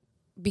 Right.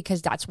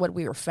 Because that's what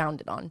we were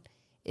founded on,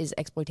 is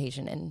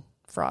exploitation and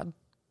fraud.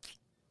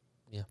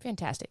 Yeah.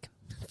 Fantastic.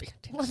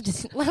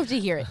 Love to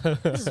hear it.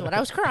 This is what I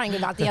was crying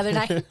about the other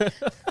night.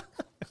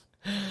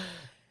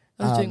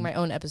 I was doing my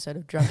own episode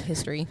of Drunk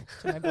History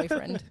to my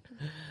boyfriend.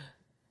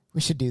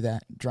 We should do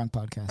that. Drunk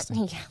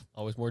podcasting. Yeah.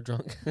 Always more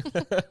drunk.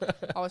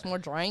 Always more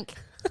drunk.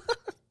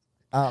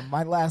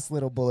 My last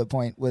little bullet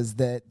point was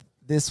that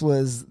this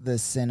was the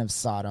sin of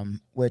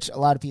Sodom, which a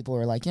lot of people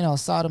are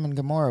Sodom and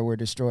Gomorrah were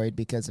destroyed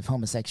because of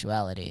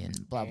homosexuality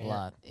and blah,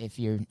 blah. If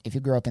you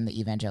grew up in the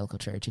evangelical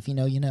church, if you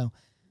know, you know.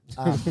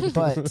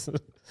 But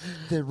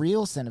the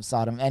real sin of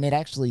Sodom, and it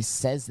actually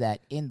says that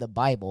in the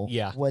Bible,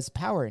 was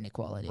power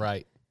inequality.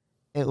 Right.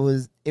 It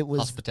was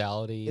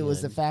hospitality. It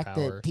was the fact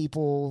that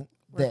people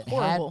that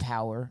had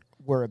power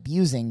were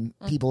abusing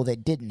people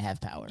that didn't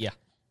have power. Yeah.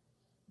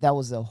 That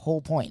was the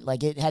whole point.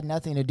 It had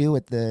nothing to do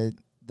with the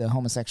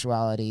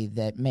homosexuality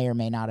that may or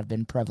may not have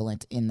been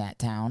prevalent in that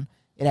town.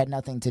 It had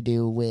nothing to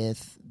do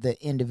with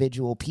the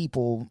individual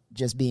people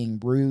just being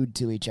rude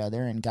to each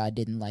other, and God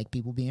didn't like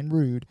people being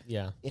rude.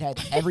 Yeah. It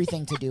had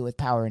everything to do with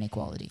power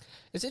inequality.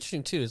 It's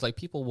interesting, too, is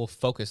people will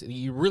focus.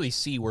 You really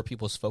see where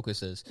people's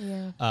focus is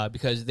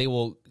because they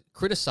will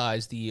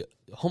criticize the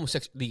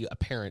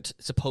apparent,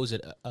 supposed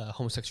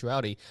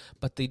homosexuality,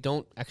 but they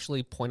don't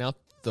actually point out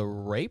the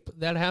rape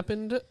that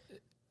happened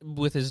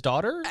with his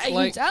daughter.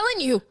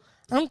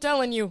 I'm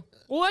telling you,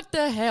 what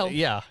the hell?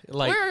 Yeah,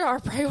 where are our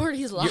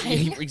priorities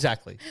lying?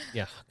 Exactly.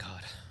 Yeah,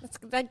 God.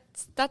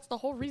 That's the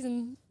whole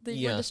reason they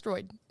were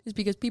destroyed, is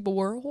because people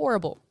were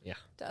horrible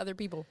to other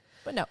people.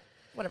 But no,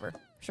 whatever.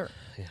 Sure.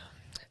 Yeah.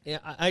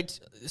 Yeah,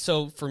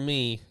 so for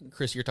me,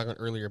 Chris, you're talking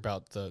earlier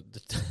about the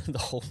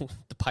whole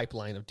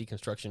pipeline of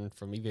deconstruction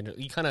from even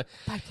you kind of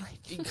pipeline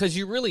because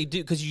you really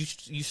do because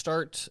you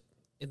start.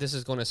 This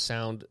is going to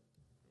sound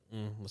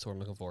what's the word I'm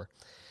looking for.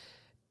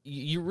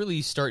 You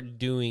really start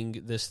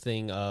doing this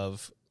thing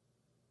of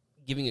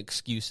giving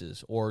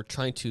excuses or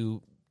trying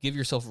to give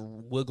yourself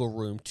wiggle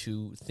room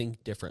to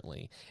think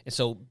differently. And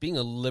so being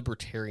a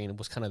libertarian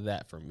was kind of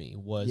that for me,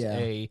 was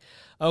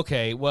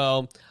okay,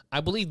 well,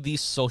 I believe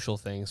these social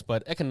things,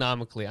 but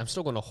economically, I'm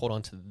still going to hold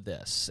on to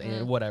this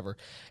and whatever.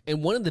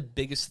 And one of the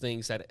biggest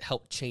things that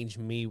helped change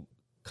me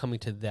coming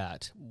to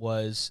that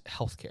was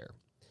healthcare.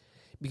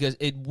 Because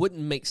it wouldn't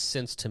make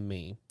sense to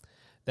me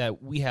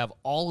that we have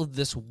all of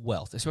this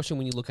wealth, especially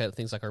when you look at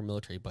things like our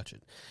military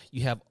budget.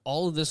 You have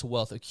all of this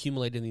wealth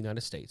accumulated in the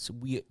United States.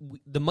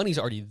 The money's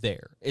already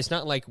there. It's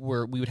not like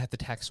we would have to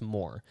tax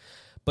more.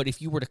 But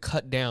if you were to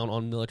cut down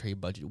on military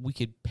budget, we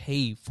could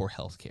pay for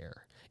health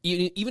care.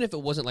 Even if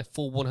it wasn't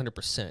full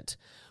 100%,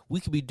 we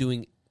could be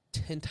doing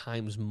 10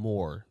 times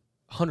more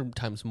 100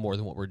 times more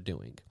than what we're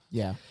doing.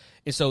 Yeah.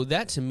 And so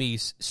that to me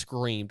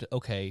screamed,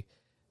 okay,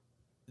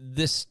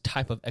 this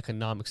type of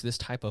economics, this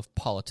type of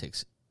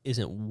politics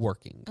isn't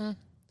working.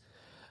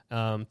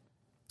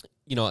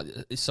 You know,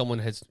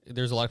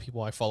 there's a lot of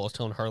people I follow. I was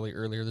telling Harley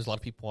earlier, there's a lot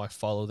of people I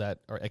follow that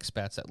are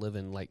expats that live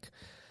in like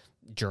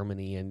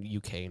Germany and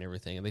UK and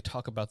everything. And they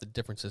talk about the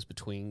differences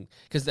between,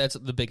 because that's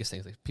the biggest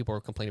thing. Like, people are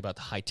complaining about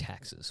the high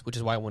taxes, which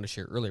is why I wanted to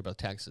share earlier about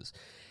taxes.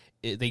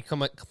 They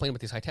complain about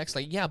these high taxes.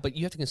 Like, yeah, but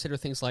you have to consider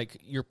things like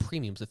your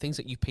premiums, the things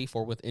that you pay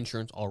for with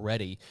insurance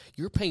already.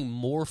 You're paying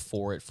more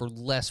for it for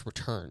less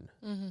return.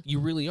 You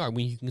really are.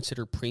 When you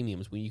consider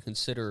premiums, when you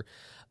consider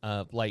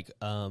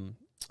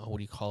what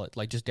do you call it?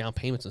 Like just down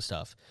payments and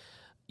stuff.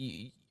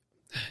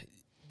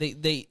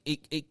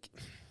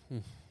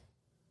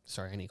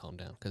 Sorry, I need to calm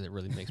down because it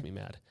really makes me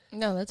mad.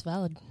 No, that's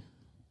valid.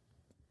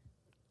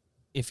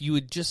 If you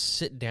would just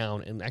sit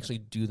down and actually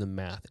do the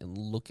math and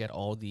look at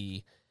all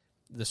the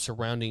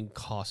surrounding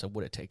costs of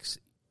what it takes,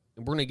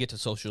 and we're going to get to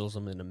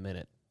socialism in a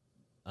minute.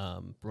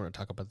 We're going to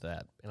talk about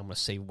that, and I'm going to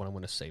save what I'm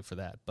going to say for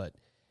that. But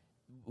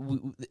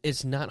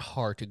it's not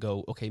hard to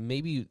go, okay,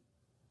 maybe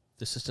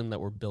the system that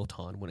we're built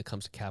on when it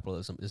comes to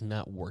capitalism is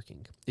not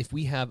working. If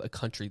we have a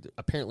country,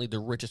 apparently the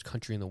richest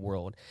country in the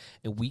world,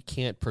 and we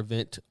can't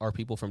prevent our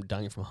people from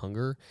dying from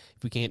hunger,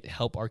 if we can't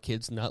help our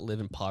kids not live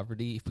in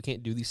poverty, if we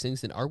can't do these things,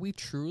 then are we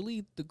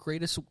truly the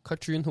greatest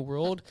country in the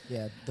world?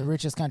 Yeah, the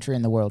richest country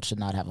in the world should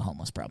not have a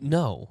homeless problem.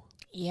 No.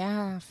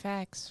 Yeah,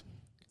 facts.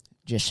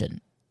 Just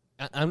shouldn't.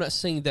 I'm not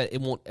saying that it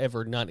won't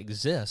ever not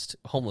exist,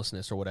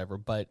 homelessness or whatever,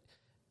 but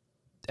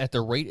at the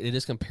rate it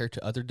is compared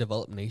to other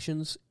developed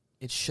nations,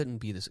 it shouldn't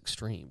be this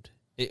extreme.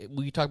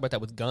 We talk about that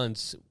with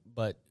guns,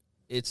 but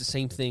it's the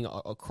same thing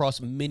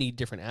across many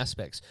different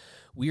aspects.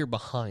 We are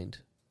behind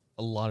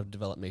a lot of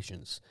developed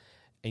nations,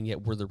 and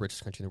yet we're the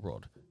richest country in the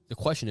world. The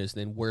question is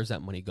then, where's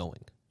that money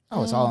going?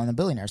 Oh, it's all in the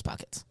billionaires'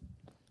 pockets.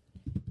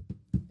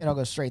 It all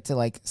goes straight to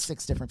like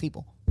 6 different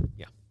people.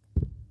 Yeah.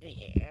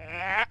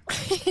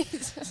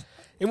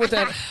 And with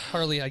that,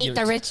 Harley, I give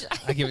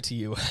it to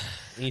you.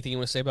 Anything you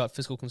want to say about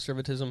fiscal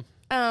conservatism?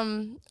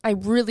 I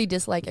really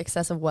dislike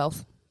excessive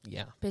wealth.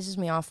 Yeah. Pisses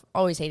me off.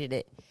 Always hated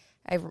it.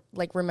 I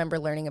remember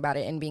learning about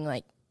it and being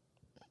like,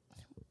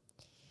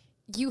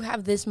 you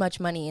have this much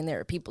money and there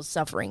are people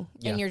suffering.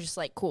 Yeah. And you're just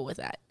like cool with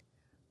that.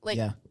 Like,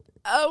 Yeah.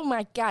 oh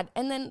my God.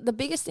 And then the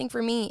biggest thing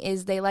for me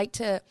is they like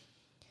to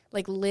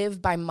like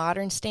live by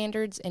modern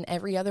standards in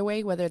every other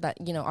way, whether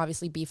that, you know,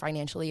 obviously be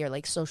financially or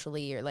like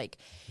socially or like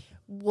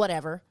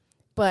whatever.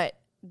 But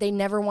they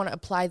never want to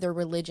apply their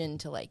religion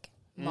to like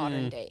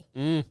modern day.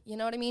 You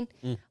know what I mean?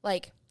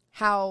 Like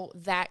how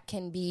that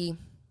can be,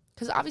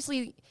 because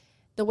obviously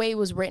the way it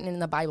was written in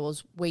the Bible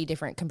is way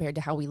different compared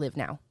to how we live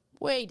now.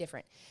 Way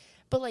different.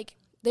 But like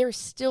there's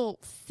still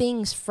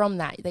things from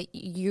that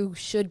you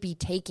should be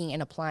taking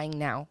and applying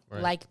now,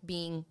 right. like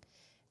being,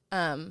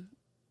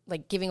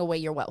 like giving away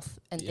your wealth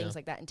and things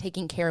like that and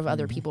taking care of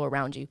other people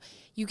around you.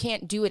 You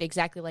can't do it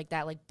exactly like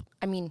that. Like,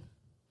 I mean,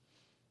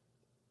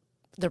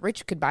 the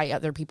rich could buy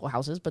other people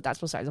houses, but that's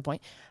besides the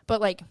point. But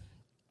like,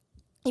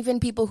 even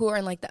people who are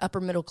in like the upper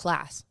middle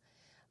class,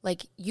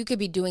 like you could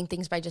be doing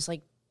things by just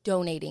like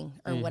donating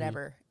or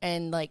whatever.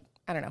 And like,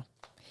 I don't know.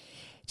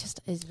 It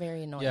just is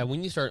very annoying. Yeah,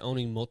 when you start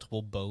owning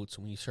multiple boats,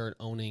 when you start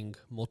owning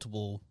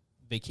multiple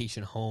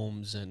vacation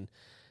homes and,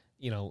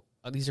 you know,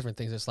 these different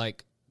things, it's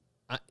like,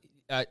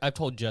 I've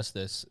told Jess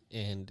this,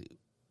 and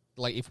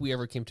like if we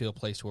ever came to a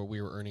place where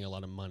we were earning a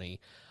lot of money,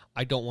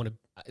 I don't want to,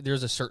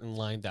 there's a certain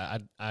line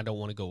that I don't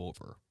want to go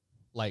over.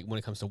 Like when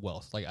it comes to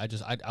wealth, like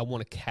I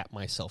want to cap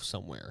myself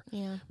somewhere.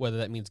 Yeah. Whether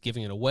that means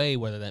giving it away,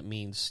 whether that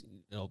means,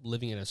 you know,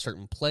 living in a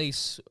certain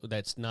place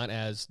that's not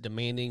as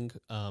demanding.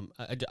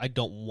 I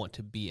don't want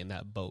to be in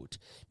that boat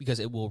because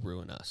it will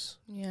ruin us.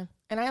 Yeah.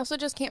 And I also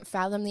just can't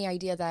fathom the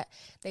idea that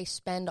they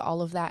spend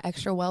all of that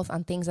extra wealth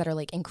on things that are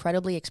like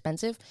incredibly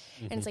expensive.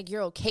 And it's like,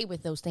 you're okay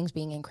with those things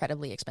being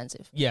incredibly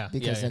expensive. Yeah.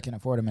 Because they can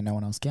afford them and no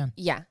one else can.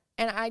 Yeah.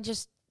 And I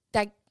just,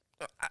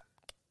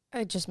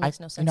 it just makes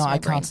no sense. You know, to my I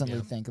brain. constantly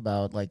think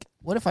about like,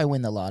 what if I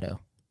win the lotto?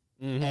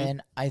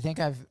 And I think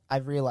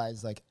I've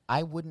realized like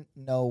I wouldn't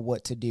know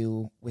what to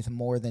do with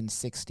more than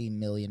 $60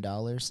 million,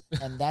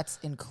 and that's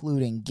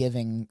including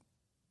giving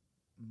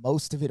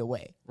most of it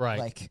away. Right.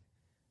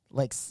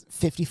 Like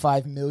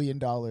 $55 million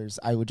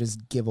I would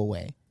just give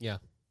away. Yeah.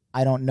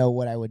 I don't know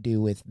what I would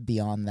do with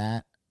beyond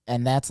that,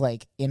 and that's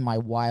like in my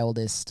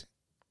wildest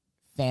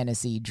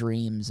fantasy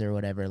dreams or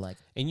whatever. Like,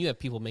 and you have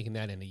people making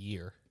that in a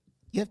year.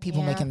 You have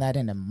people making that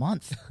in a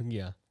month.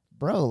 Yeah.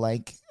 Bro,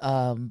 like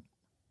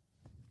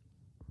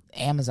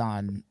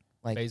Amazon,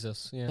 like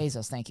Bezos, yeah.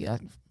 Bezos, thank you.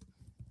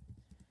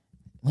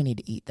 We need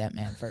to eat that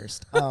man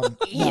first.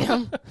 Eat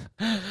him.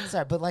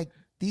 Sorry, but like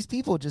these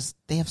people just,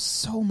 they have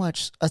so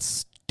much, a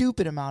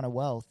stupid amount of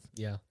wealth.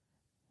 Yeah.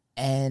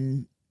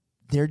 And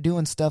they're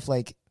doing stuff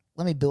like,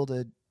 let me build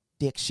a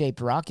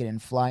dick-shaped rocket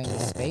and fly into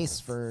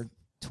space for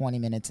 20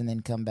 minutes and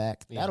then come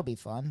back. Yeah. That'll be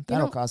fun.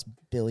 That'll cost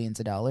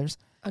billions of dollars.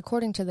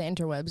 According to the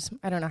interwebs,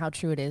 I don't know how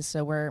true it is,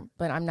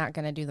 but I'm not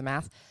going to do the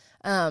math.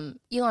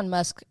 Elon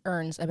Musk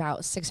earns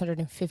about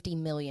 $650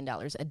 million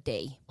a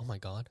day. Oh my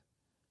God.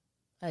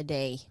 A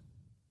day.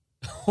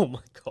 Oh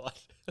my God.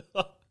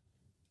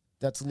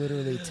 That's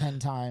literally 10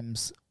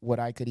 times what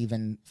I could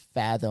even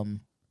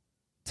fathom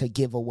to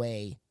give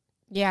away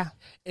Yeah.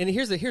 And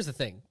here's the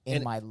thing.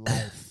 in my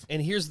life.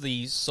 And here's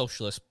the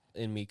socialist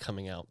in me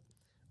coming out,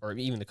 or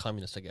even the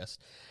communist, I guess.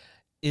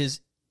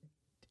 Is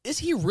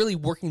he really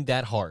working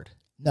that hard?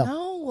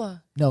 No,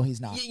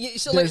 he's not.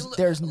 So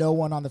there's no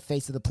one on the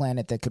face of the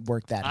planet that could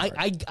work that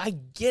hard. I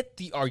get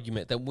the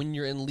argument that when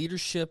you're in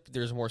leadership,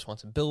 there's more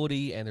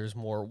responsibility and there's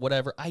more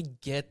whatever. I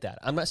get that.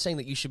 I'm not saying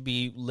that you should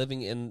be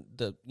living in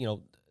the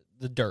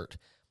dirt.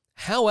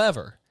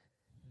 However,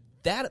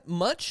 that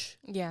much?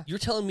 Yeah. You're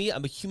telling me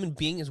I'm a human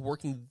being is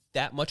working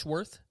that much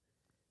worth?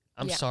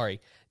 I'm Yeah.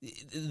 sorry.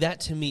 That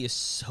to me is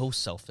so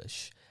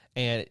selfish.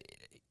 And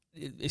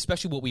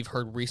especially what we've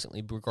heard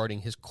recently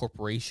regarding his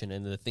corporation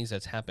and the things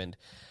that's happened.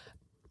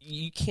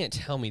 You can't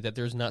tell me that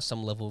there's not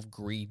some level of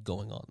greed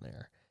going on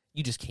there.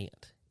 You just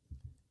can't.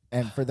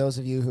 And for those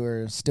of you who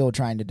are still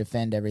trying to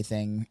defend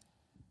everything,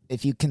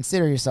 if you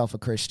consider yourself a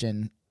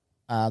Christian,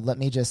 let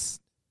me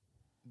just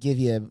give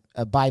you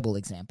a Bible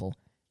example.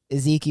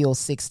 Ezekiel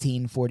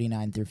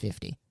 16:49 through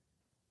 50.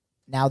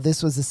 Now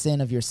this was the sin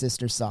of your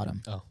sister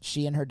Sodom. Oh.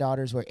 She and her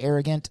daughters were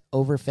arrogant,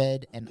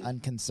 overfed, and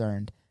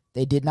unconcerned.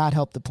 They did not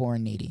help the poor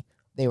and needy.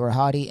 They were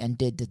haughty and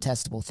did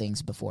detestable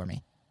things before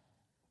me.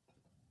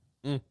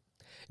 It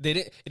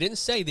didn't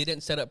say they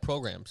didn't set up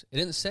programs. It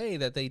didn't say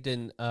that they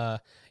didn't,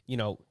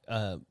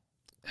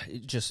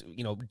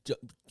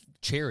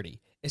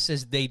 charity. It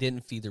says they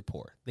didn't feed their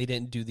poor. They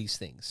didn't do these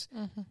things.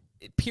 Mm-hmm.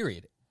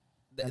 Period.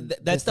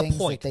 That's the things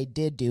point. That they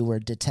did do were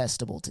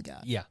detestable to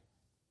God. Yeah.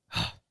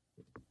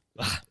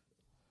 Let's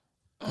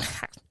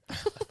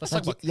Like,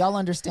 talk about y'all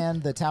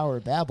understand the Tower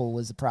of Babel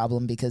was a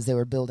problem because they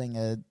were building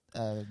a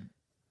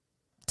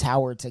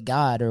tower to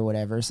God or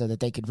whatever so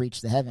that they could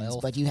reach the heavens. Well,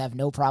 but you have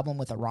no problem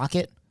with a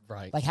rocket?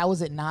 right. Like, how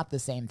is it not the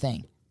same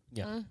thing?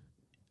 Yeah.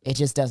 It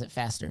just does it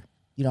faster.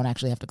 You don't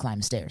actually have to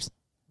climb stairs.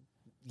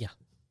 Yeah.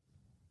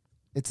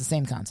 It's the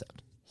same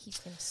concept. He's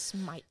going to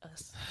smite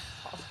us.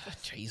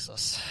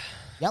 Jesus.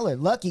 Y'all are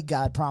lucky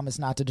God promised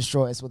not to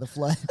destroy us with a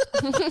flood.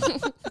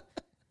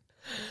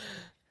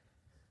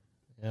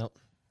 Yep.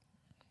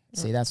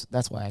 See,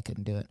 that's why I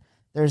couldn't do it.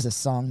 There's a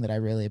song that I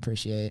really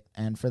appreciate,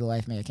 and for the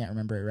life of me, I can't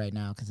remember it right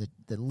now because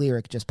the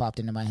lyric just popped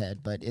into my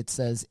head, but it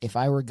says, if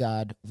I were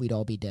God, we'd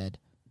all be dead,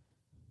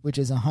 which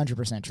is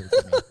 100% true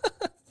for me.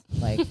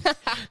 Like,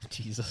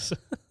 Jesus.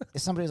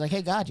 if somebody's like,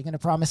 hey, God, you going to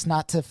promise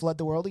not to flood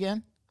the world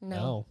again?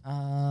 No.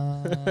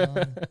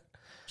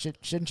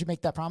 Shouldn't you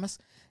make that promise?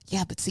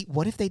 Yeah, but see,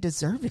 what if they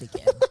deserve it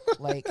again?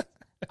 Like,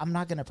 I'm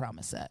not going to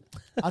promise that.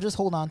 I'll just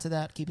hold on to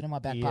that, keep it in my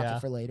back pocket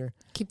for later.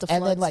 Keep the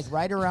And floods. then, like,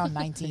 right around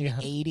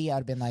 1980, I'd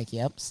have been like,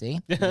 yep, see,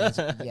 you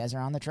guys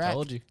are on the track.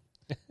 Told you.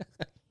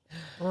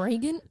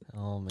 Reagan.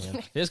 Oh,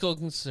 man. Fiscal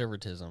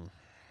conservatism.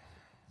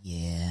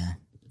 Yeah.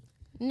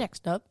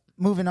 Next up.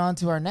 Moving on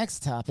to our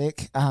next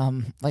topic.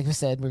 Like we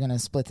said, we're going to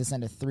split this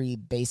into 3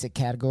 basic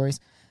categories.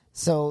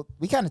 So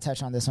we kind of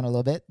touched on this one a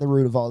little bit. The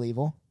root of all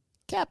evil,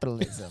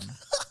 capitalism.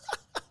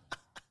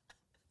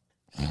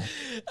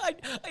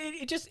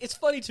 It's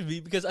funny to me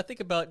because I think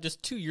about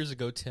just 2 years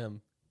ago,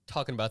 Tim,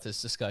 talking about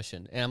this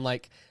discussion. And I'm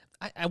like,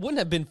 I wouldn't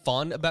have been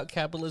fond about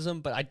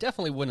capitalism, but I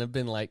definitely wouldn't have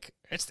been like,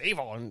 it's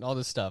evil and all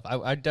this stuff.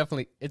 I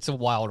definitely, it's a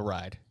wild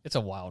ride. It's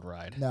a wild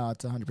ride. No,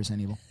 it's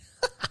 100% evil.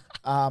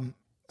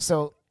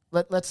 So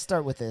let's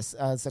start with this.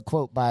 It's a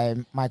quote by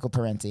Michael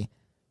Parenti.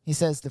 He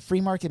says, the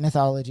free market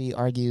mythology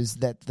argues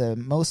that the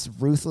most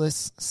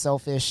ruthless,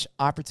 selfish,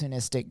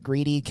 opportunistic,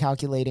 greedy,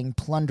 calculating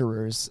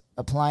plunderers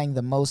applying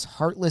the most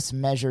heartless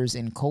measures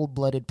in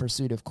cold-blooded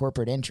pursuit of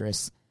corporate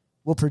interests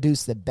will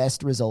produce the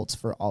best results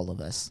for all of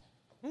us.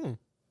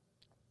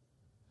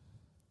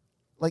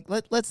 Like,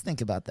 let's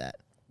think about that.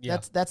 Yeah.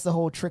 That's the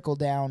whole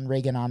trickle-down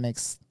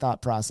Reaganomics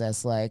thought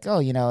process. Like,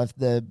 oh, if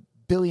the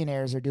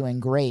billionaires are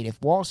doing great,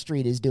 if Wall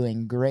Street is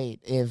doing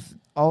great, if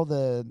all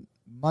the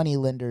money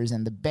lenders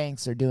and the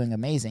banks are doing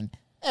amazing,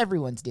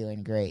 everyone's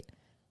doing great.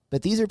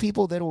 But these are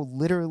people that will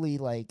literally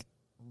like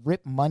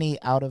rip money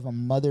out of a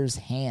mother's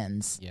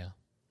hands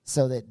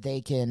so that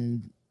they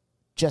can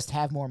just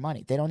have more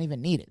money. They don't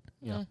even need it.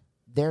 Yeah.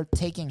 They're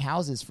taking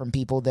houses from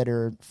people that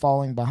are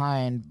falling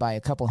behind by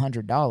a couple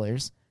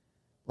 $100.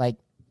 Like,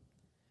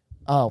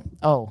 oh,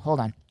 hold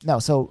on. No,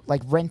 so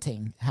like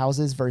renting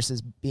houses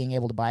versus being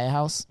able to buy a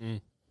house.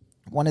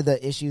 One of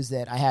the issues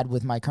that I had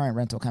with my current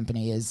rental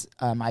company is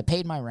I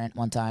paid my rent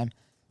one time,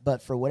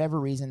 but for whatever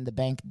reason, the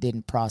bank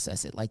didn't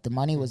process it. Like, the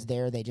money was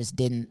there. They just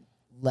didn't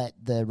let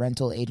the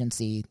rental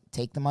agency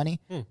take the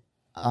money.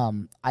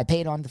 I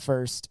paid on the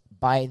 1st.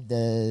 By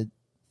the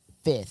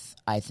 5th,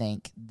 I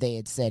think, they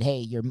had said, hey,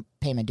 your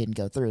payment didn't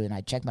go through. And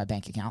I checked my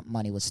bank account.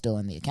 Money was still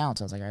in the account.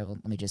 So I was like, all right, well,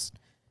 let me just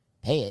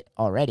pay it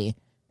already.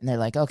 And they're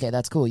like, okay,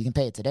 that's cool. You can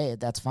pay it today.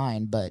 That's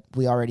fine. But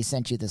we already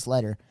sent you this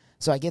letter.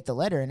 So I get the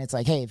letter, and it's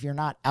like, hey, if you're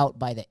not out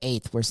by the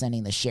 8th, we're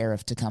sending the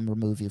sheriff to come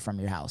remove you from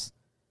your house.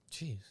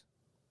 Jeez.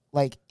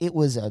 Like, it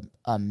was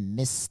a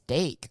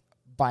mistake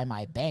by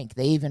my bank.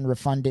 They even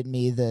refunded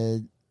me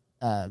the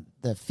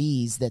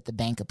fees that the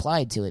bank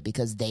applied to it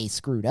because they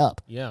screwed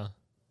up. Yeah.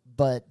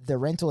 But the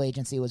rental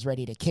agency was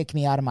ready to kick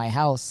me out of my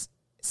house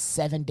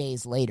 7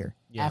 days later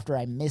after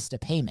I missed a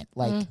payment.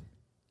 Like,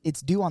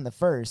 it's due on the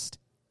 1st.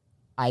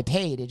 I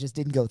paid. It just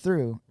didn't go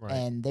through. Right.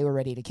 And they were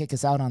ready to kick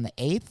us out on the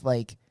 8th.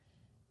 Like,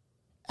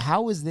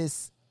 how is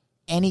this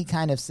any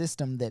kind of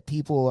system that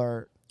people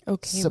are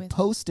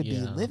supposed to be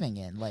living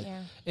in? Like,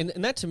 and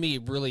that to me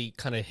really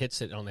kind of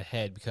hits it on the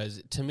head,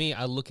 because to me,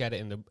 I look at it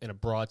in a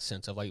broad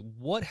sense of like,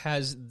 what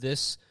has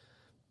this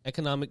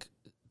economic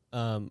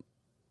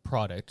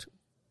product,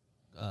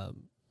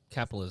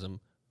 capitalism,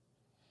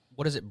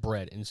 what has it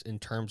bred in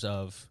terms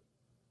of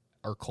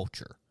our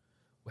culture?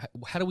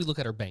 How do we look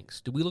at our banks?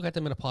 Do we look at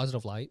them in a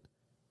positive light?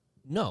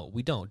 No,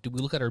 we don't. Do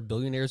we look at our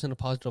billionaires in a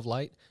positive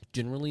light?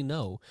 Generally,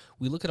 no.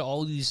 We look at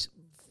all these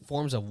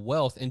forms of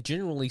wealth, and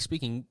generally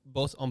speaking,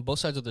 on both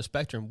sides of the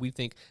spectrum, we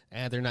think,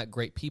 they're not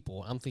great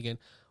people. I'm thinking,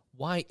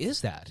 why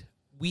is that?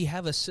 We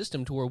have a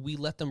system to where we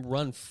let them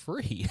run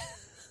free,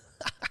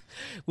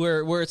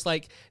 where it's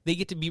like they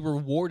get to be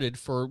rewarded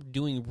for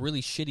doing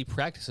really shitty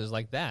practices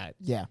like that.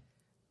 Yeah.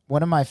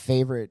 One of my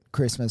favorite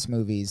Christmas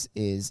movies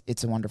is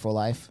It's a Wonderful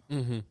Life,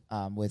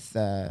 with,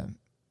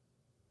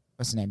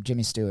 what's his name,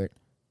 Jimmy Stewart.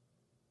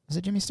 Was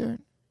it Jimmy Stewart?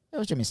 It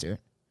was Jimmy Stewart.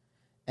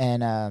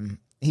 And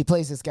he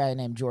plays this guy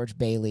named George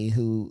Bailey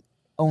who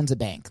owns a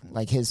bank.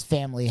 Like, his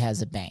family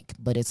has a bank,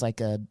 but it's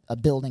like a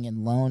building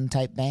and loan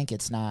type bank.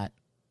 It's not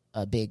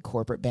a big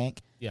corporate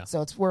bank. Yeah.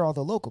 So it's where all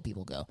the local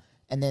people go.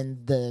 And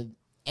then the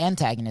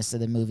antagonist of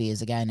the movie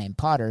is a guy named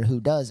Potter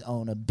who does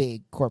own a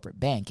big corporate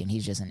bank, and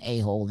he's just an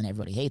a-hole and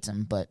everybody hates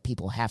him, but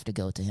people have to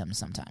go to him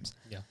sometimes.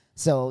 Yeah.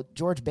 So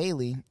George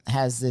Bailey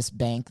has this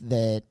bank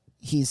that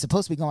he's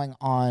supposed to be going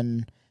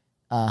on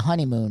a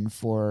honeymoon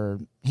for.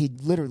 He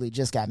literally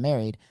just got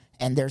married,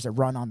 and there's a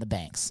run on the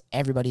banks.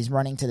 Everybody's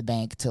running to the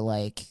bank to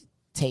like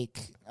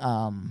take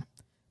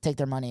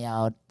their money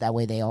out. That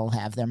way they all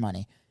have their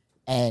money.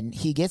 And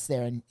he gets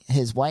there, and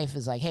his wife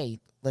is like, hey,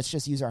 let's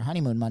just use our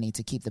honeymoon money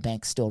to keep the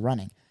bank still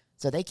running.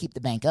 So they keep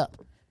the bank up.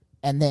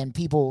 And then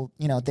people,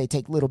 they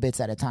take little bits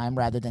at a time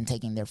rather than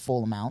taking their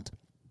full amount.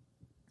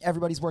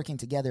 Everybody's working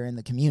together in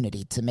the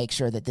community to make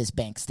sure that this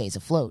bank stays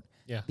afloat.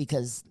 Yeah.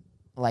 Because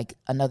like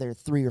another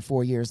 3 or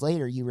 4 years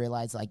later, you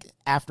realize like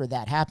after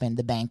that happened,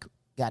 the bank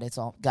got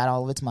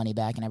all of its money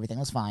back and everything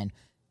was fine.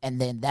 And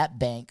then that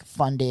bank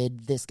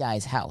funded this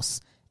guy's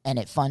house, and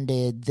it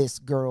funded this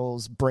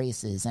girl's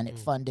braces, and it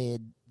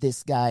funded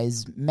this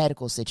guy's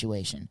medical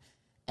situation.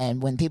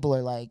 And when people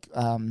are like,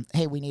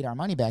 hey, we need our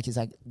money back, he's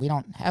like, we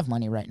don't have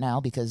money right now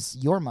because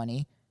your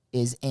money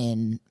is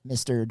in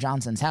Mr.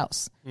 Johnson's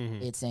house.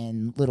 It's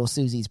in little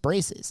Susie's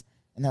braces.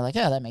 And they're like,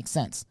 yeah, that makes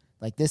sense.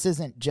 Like, this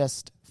isn't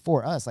just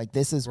for us. Like,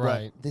 this is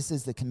this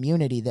is the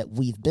community that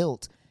we've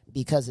built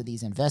because of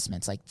these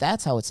investments. Like,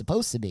 that's how it's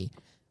supposed to be.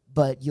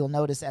 But you'll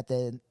notice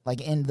in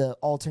the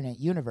alternate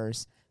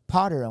universe,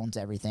 Potter owns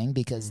everything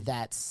because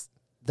that's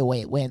the way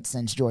it went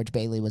since George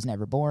Bailey was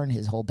never born.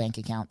 His whole bank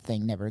account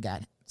thing never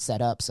got set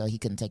up, so he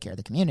couldn't take care of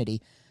the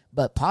community.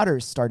 But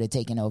Potter started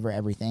taking over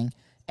everything,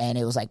 and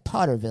it was like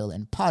Potterville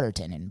and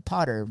Potterton and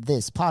Potter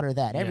this, Potter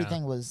that.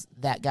 Everything was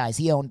that guy's.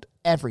 He owned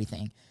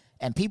everything,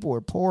 and people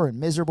were poor and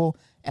miserable.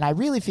 And I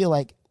really feel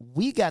like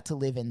we got to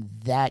live in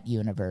that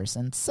universe,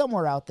 and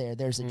somewhere out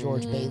there's a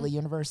George Bailey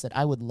universe that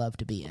I would love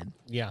to be in.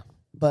 Yeah.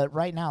 But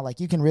right now, like,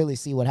 you can really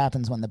see what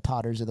happens when the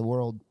Potters of the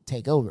world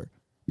take over,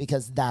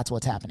 because that's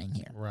what's happening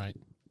here. Right.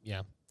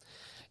 Yeah.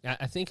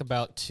 I think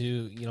about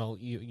too,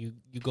 you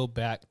go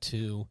back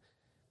to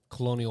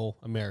colonial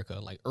America,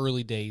 like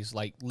early days,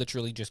 like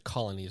literally just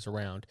colonies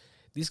around.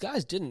 These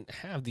guys didn't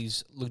have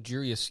these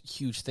luxurious,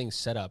 huge things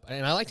set up.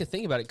 And I like to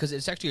think about it because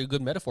it's actually a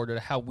good metaphor to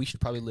how we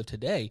should probably live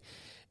today,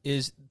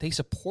 is they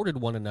supported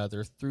one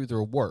another through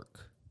their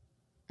work.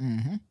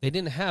 They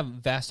didn't have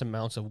vast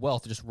amounts of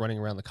wealth just running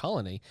around the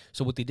colony.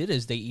 So what they did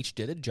is they each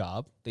did a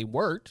job. They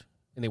worked,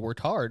 and they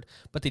worked hard,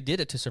 but they did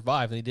it to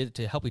survive, and they did it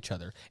to help each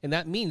other. And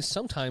that means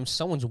sometimes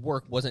someone's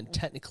work wasn't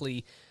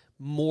technically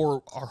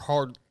more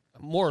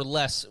or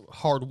less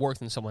hard work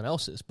than someone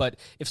else's. But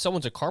if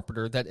someone's a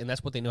carpenter and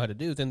that's what they know how to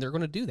do, then they're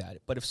going to do that.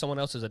 But if someone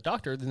else is a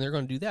doctor, then they're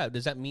going to do that.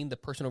 Does that mean the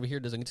person over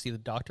here doesn't get to see the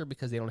doctor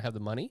because they don't have the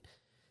money?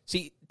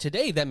 See,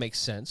 today that makes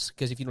sense,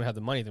 because if you don't have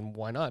the money, then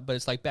why not? But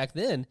it's like back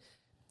then,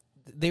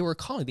 they were a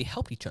colony. They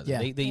helped each other. Yeah.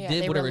 They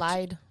did whatever. They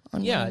relied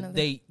on one another.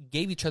 They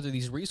gave each other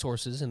these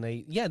resources, and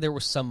there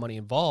was some money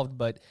involved,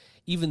 but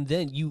even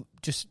then, you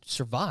just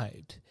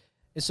survived.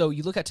 And so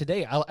you look at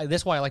today,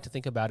 that's why I like to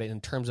think about it in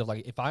terms of,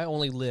 like, if I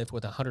only lived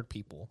with 100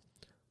 people,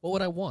 what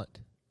would I want?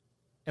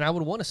 And I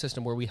would want a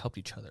system where we helped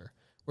each other,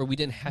 where we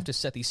didn't have to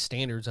set these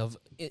standards of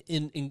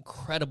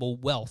incredible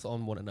wealth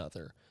on one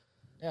another.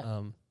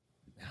 Yeah.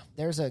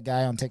 There's a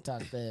guy on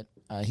TikTok that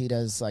he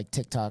does like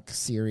TikTok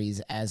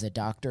series as a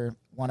doctor.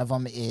 One of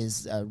them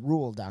is a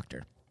rural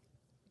doctor.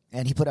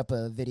 And he put up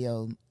a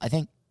video, I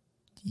think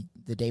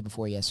the day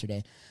before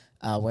yesterday,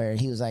 where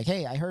he was like,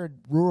 hey, I heard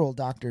rural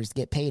doctors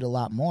get paid a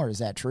lot more. Is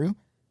that true?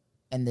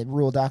 And the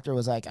rural doctor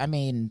was like, I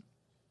mean,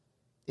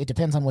 it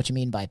depends on what you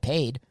mean by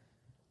paid.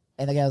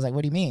 And the guy was like,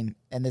 what do you mean?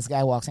 And this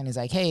guy walks in, he's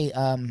like, hey,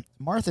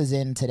 Martha's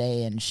in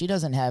today, and she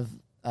doesn't have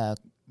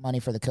money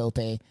for the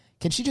copay.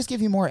 Can she just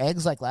give you more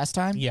eggs like last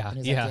time? Yeah, and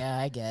he's yeah. like, yeah,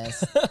 I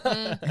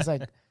guess. He's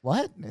like,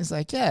 what? It's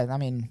like, yeah, I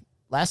mean,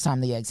 last time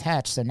the eggs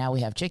hatched, so now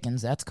we have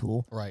chickens. That's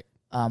cool. Right.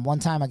 One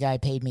time a guy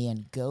paid me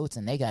in goats,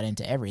 and they got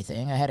into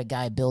everything. I had a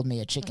guy build me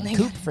a chicken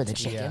coop for the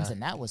chickens,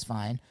 and that was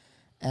fine.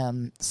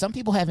 Some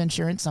people have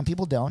insurance, some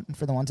people don't. And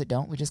for the ones that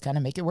don't, we just kind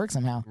of make it work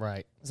somehow.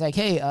 Right. It's like,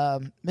 hey,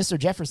 Mr.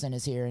 Jefferson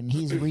is here, and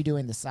he's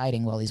redoing the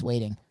siding while he's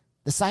waiting.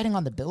 The siding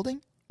on the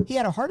building? He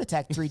had a heart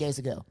attack 3 days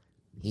ago.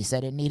 He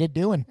said it needed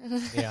doing.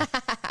 Yeah.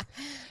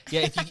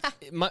 Yeah.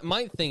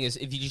 My thing is,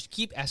 if you just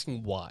keep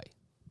asking why,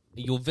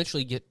 you'll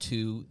eventually get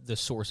to the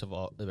source of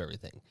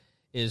everything.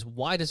 Is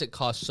why does it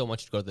cost so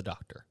much to go to the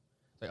doctor?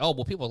 Like, oh,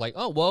 well, people are like,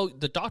 oh, well,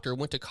 the doctor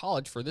went to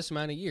college for this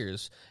amount of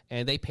years,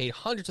 and they paid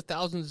hundreds of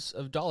thousands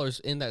of dollars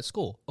in that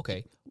school.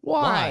 Okay.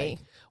 Why?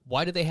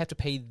 Why do they have to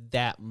pay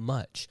that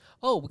much?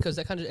 Oh, because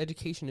that kind of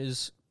education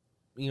is,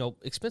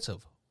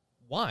 expensive.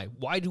 Why?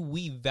 Why do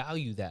we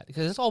value that?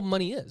 Because that's all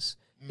money is.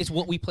 It's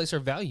what we place our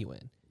value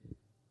in.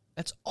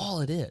 That's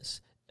all it is.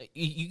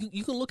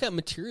 You can look at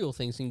material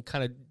things and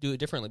kind of do it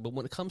differently, but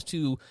when it comes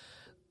to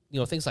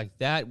things like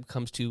that, it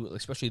comes to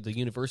especially the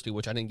university,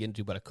 which I didn't get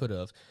into, but I could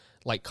have,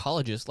 like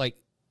colleges, like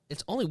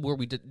it's only where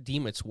we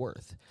deem its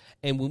worth.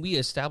 And when we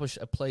establish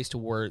a place to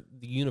where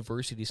the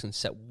universities can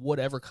set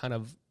whatever kind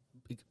of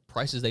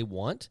prices they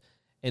want,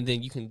 and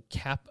then you can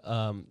cap,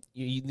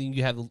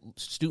 you have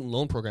student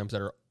loan programs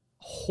that are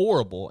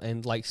horrible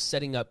and like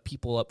setting up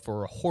people up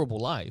for a horrible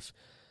life.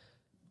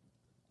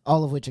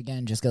 All of which,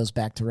 again, just goes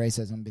back to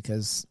racism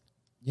because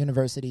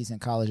universities and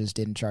colleges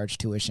didn't charge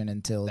tuition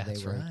until they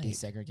were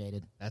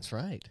desegregated. That's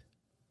right.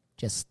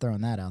 Just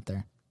throwing that out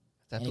there.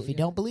 And if you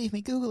don't believe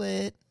me, Google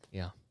it.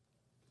 Yeah.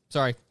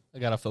 Sorry, I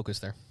got off focus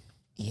there.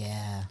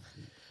 Yeah.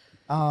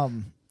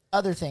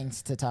 Other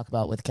things to talk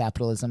about with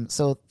capitalism.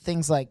 So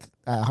things like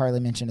Harley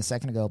mentioned a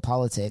second ago,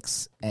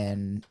 politics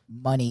and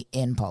money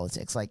in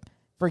politics. Like,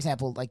 for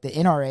example, like the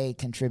NRA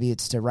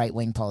contributes to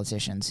right-wing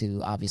politicians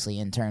who obviously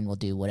in turn will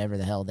do whatever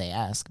the hell they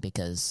ask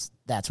because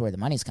that's where the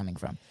money's coming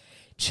from.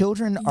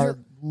 Children are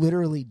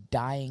literally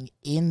dying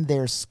in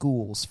their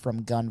schools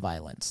from gun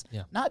violence.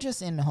 Yeah. Not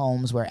just in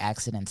homes where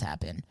accidents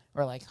happen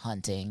or like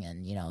hunting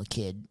and, a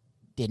kid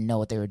didn't know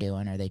what they were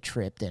doing or they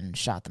tripped and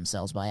shot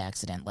themselves by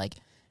accident. Like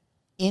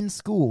in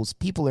schools,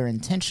 people are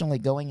intentionally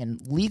going and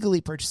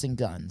legally purchasing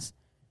guns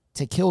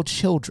to kill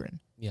children.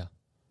 Yeah.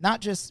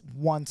 Not just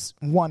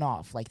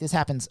one-off. Like this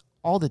happens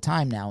all the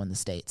time now in the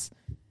States.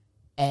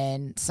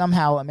 And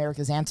somehow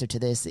America's answer to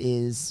this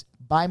is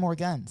buy more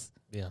guns.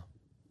 Yeah.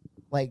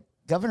 Like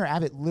Governor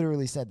Abbott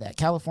literally said that.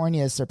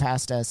 California has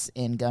surpassed us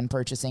in gun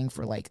purchasing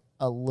for like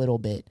a little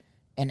bit.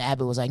 And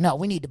Abbott was like, no,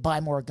 we need to buy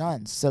more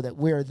guns so that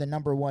we're the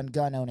number one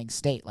gun-owning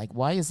state. Like,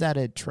 why is that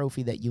a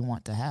trophy that you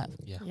want to have?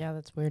 Yeah,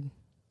 that's weird.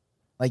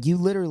 Like, you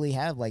literally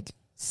have like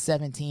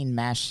 17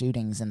 mass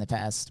shootings in the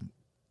past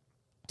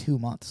 2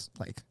 months.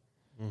 Like,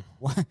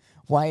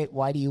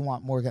 why do you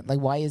want more guns? Like,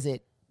 why is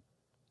it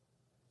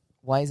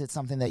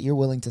something that you're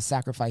willing to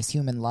sacrifice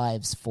human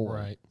lives for?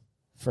 Right.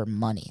 For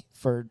money,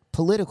 for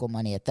political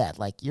money at that.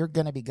 Like, you're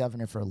going to be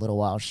governor for a little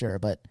while, sure,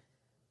 but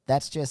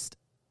that's just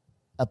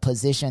a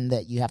position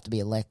that you have to be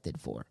elected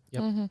for.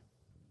 Yep. Mm-hmm.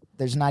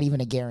 There's not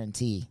even a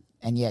guarantee,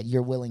 and yet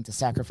you're willing to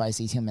sacrifice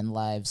these human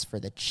lives for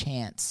the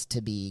chance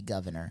to be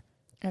governor.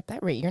 At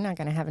that rate, you're not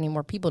going to have any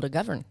more people to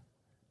govern.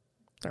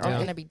 They're all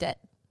going to be dead.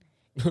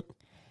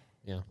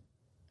 Yeah.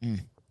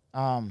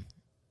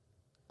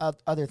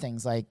 Other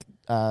things like,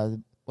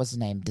 what's his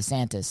name?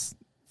 DeSantis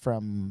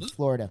from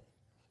Florida.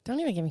 Don't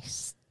even get me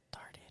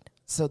started.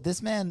 So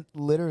this man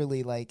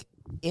literally, like,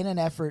 in an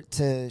effort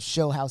to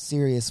show how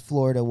serious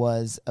Florida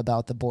was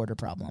about the border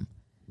problem,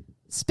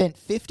 spent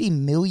 $50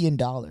 million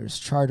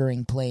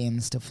chartering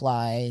planes to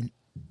fly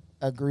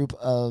a group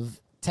of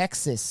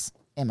Texas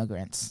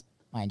immigrants,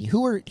 mind you,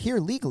 who are here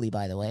legally,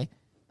 by the way,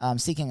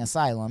 seeking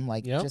asylum,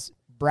 like just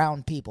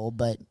brown people,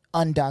 but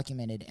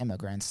undocumented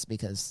immigrants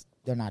because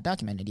they're not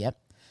documented yet.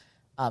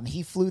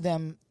 He flew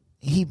them.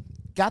 He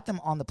got them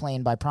on the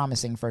plane by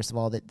promising, first of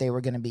all, that they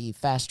were going to be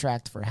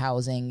fast-tracked for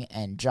housing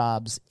and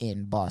jobs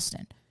in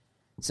Boston.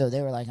 So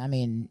they were like, I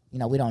mean,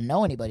 we don't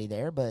know anybody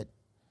there, but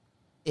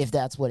if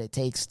that's what it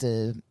takes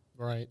to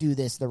do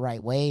this the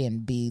right way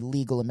and be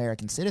legal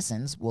American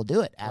citizens, we'll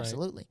do it.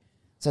 Absolutely. Right.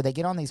 So they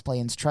get on these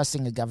planes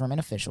trusting a government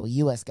official,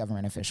 U.S.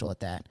 government official at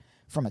that,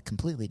 from a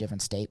completely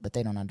different state, but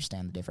they don't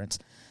understand the difference.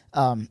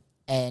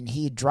 And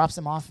he drops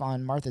them off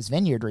on Martha's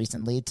Vineyard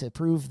recently to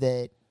prove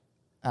that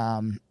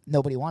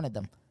nobody wanted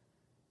them.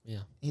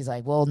 Yeah. He's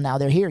like, well, now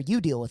they're here. You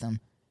deal with them.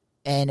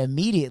 And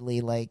immediately,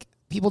 like,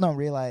 people don't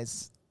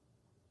realize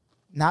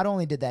not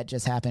only did that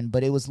just happen,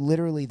 but it was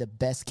literally the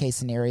best case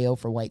scenario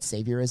for white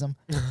saviorism.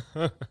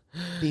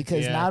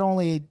 Because not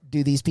only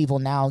do these people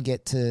now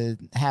get to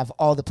have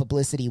all the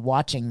publicity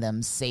watching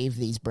them save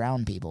these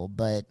brown people,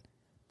 but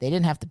they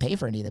didn't have to pay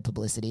for any of the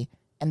publicity.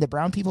 And the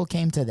brown people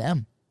came to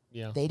them.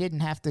 Yeah. They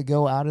didn't have to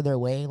go out of their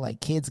way. Like,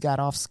 kids got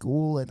off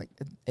school. And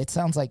it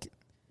sounds like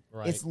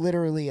it's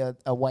literally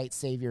a white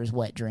savior's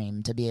wet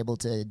dream to be able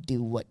to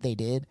do what they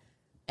did.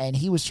 And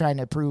he was trying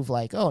to prove,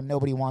 like, oh,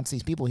 nobody wants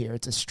these people here.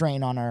 It's a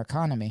strain on our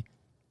economy.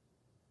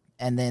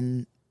 And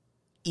then,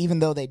 even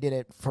though they did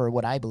it for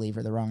what I believe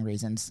are the wrong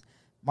reasons,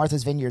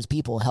 Martha's Vineyard's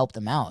people helped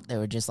them out. They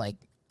were just like,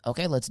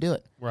 okay, let's do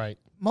it. Right.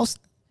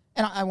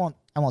 And I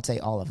won't say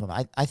all of them.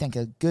 I think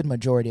a good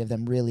majority of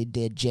them really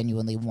did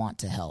genuinely want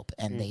to help,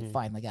 and they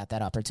finally got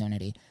that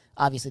opportunity.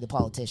 Obviously, the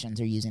politicians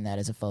are using that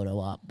as a photo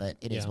op, but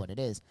it is what it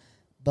is.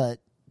 But,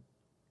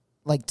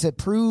 like, to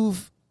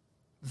prove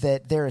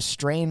that there is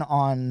strain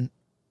on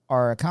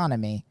our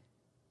economy,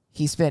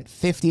 he spent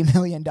 $50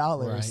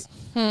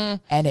 million,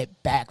 and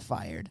it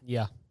backfired.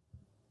 Yeah.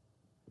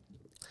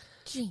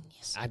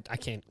 Genius. I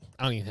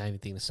don't even have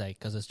anything to say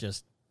because it's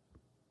just,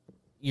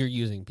 you're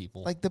using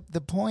people. Like,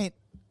 the point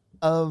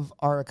of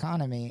our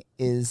economy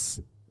is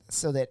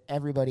so that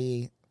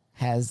everybody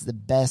has the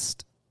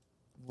best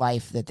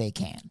life that they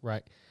can.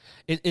 Right.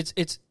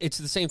 It's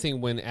the same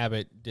thing when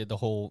Abbott did the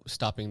whole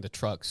stopping the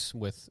trucks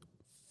with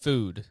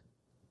food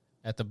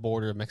at the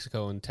border of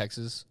Mexico and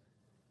Texas.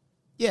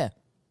 Yeah.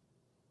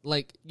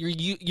 Like,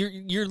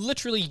 you're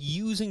literally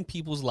using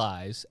people's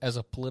lives as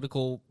a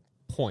political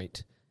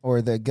point.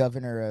 Or the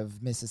governor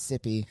of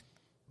Mississippi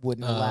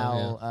wouldn't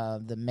allow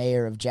the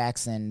mayor of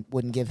Jackson,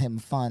 wouldn't give him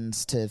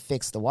funds to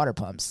fix the water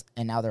pumps,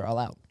 and now they're all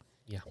out.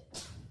 Yeah.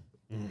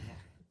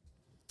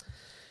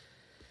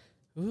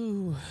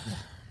 Ooh.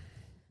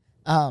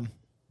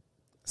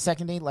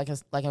 Secondly, like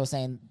I was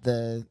saying,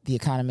 the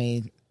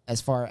economy as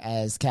far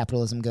as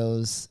capitalism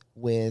goes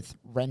with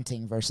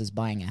renting versus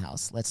buying a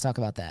house. Let's talk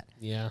about that.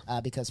 Yeah.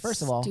 Because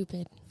first of all,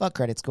 Stupid. fuck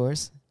credit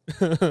scores.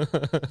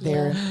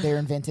 They're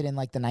invented in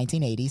like the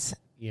 1980s.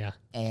 Yeah.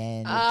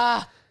 And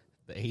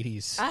the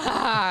 80s.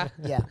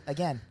 yeah,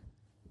 again.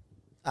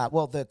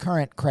 Well, the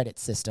current credit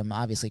system,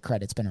 obviously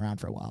credit's been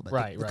around for a while,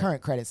 but the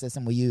current credit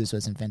system we use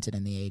was invented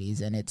in the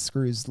 80s, and it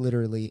screws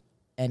literally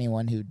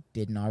anyone who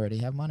didn't already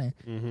have money.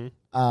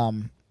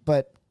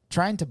 But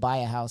trying to buy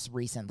a house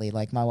recently,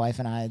 like my wife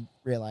and I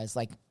realized,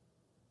 like,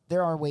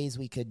 there are ways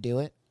we could do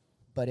it,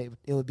 but it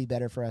would be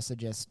better for us to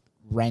just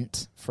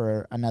rent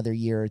for another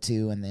year or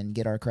two and then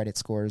get our credit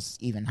scores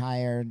even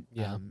higher,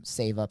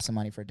 save up some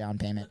money for down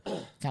payment,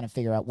 kind of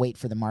figure out, wait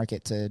for the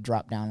market to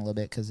drop down a little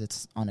bit because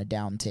it's on a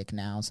down tick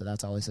now, so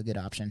that's always a good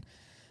option.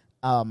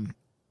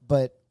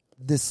 But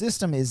the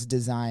system is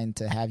designed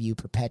to have you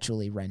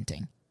perpetually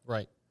renting.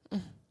 Right.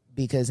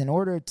 Because in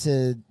order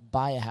to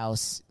buy a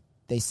house,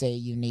 they say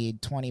you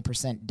need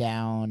 20%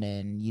 down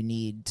and you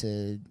need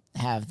to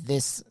have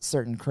this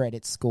certain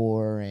credit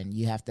score and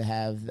you have to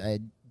have a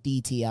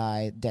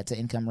DTI, debt to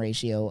income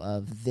ratio,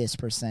 of this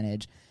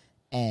percentage.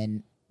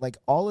 And like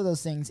all of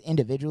those things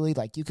individually,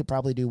 like you could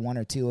probably do one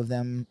or two of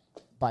them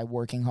by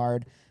working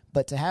hard,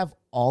 but to have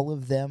all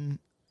of them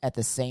at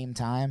the same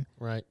time,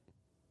 right?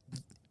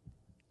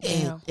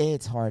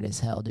 It's hard as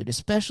hell, dude,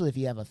 especially if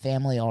you have a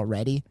family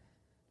already.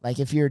 Like,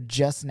 if you're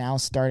just now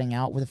starting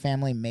out with a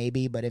family,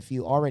 maybe, but if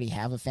you already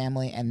have a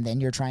family and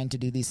then you're trying to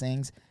do these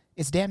things,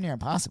 it's damn near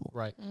impossible.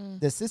 Right.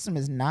 The system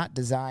is not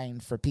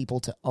designed for people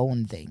to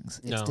own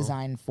things. It's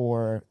designed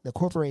for the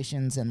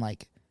corporations and,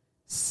 like,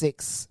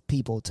 6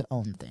 people to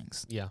own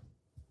things. Yeah.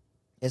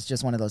 It's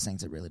just one of those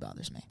things that really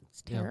bothers me.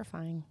 It's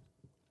terrifying.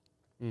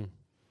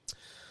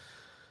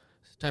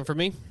 Time for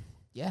me?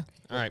 Yeah.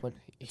 All right.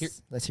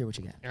 Let's hear what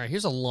you got. All right.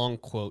 Here's a long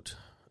quote.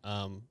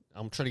 I'm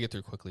trying to get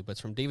through quickly, but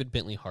it's from David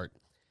Bentley Hart.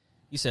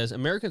 He says,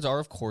 Americans are,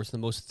 of course, the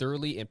most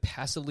thoroughly and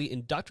passively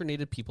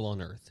indoctrinated people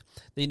on earth.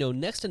 They know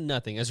next to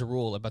nothing, as a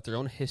rule, about their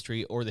own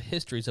history or the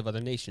histories of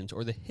other nations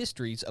or the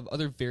histories of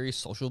other various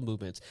social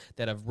movements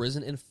that have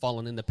risen and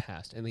fallen in the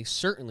past, and they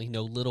certainly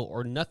know little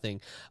or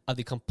nothing of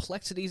the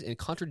complexities and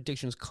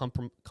contradictions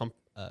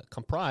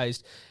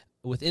comprised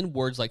within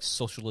words like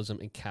socialism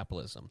and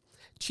capitalism.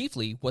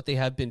 Chiefly, what they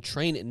have been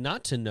trained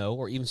not to know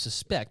or even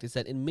suspect is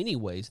that in many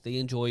ways they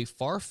enjoy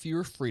far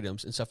fewer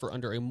freedoms and suffer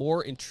under a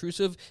more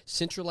intrusive,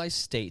 centralized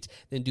state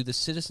than do the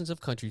citizens of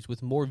countries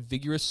with more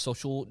vigorous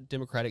social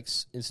democratic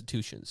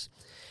institutions.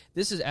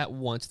 This is at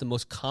once the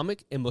most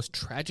comic and most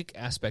tragic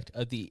aspect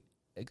of the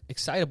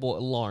excitable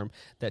alarm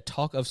that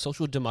talk of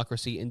social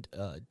democracy and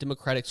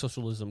democratic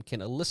socialism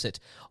can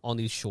elicit on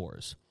these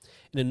shores.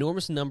 An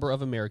enormous number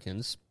of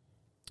Americans...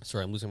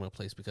 Sorry, I'm losing my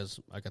place because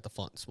I got the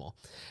font small.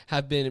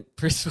 Have been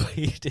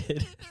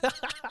persuaded.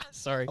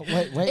 Sorry.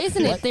 Wait,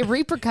 Isn't it the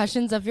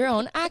repercussions of your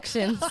own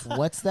actions?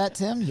 What's that,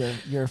 Tim?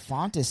 Your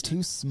font is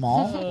too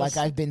small, like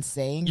I've been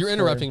saying. You're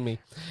interrupting me.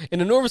 An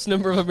enormous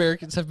number of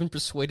Americans have been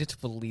persuaded to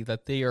believe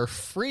that they are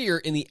freer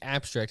in the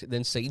abstract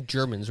than, say,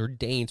 Germans or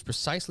Danes,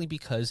 precisely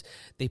because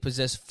they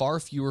possess far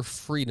fewer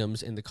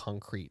freedoms in the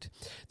concrete.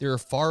 They are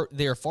far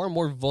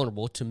more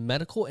vulnerable to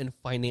medical and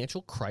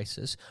financial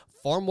crisis,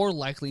 far more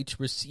likely to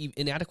receive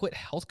inadequate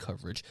health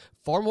coverage,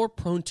 far more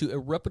prone to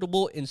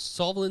irreparable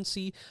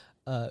insolvency,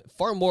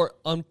 far more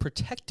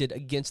unprotected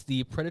against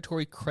the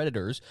predatory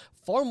creditors,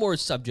 far more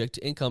subject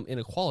to income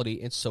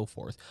inequality, and so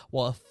forth,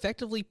 while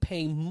effectively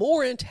paying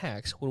more in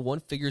tax when one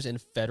figures in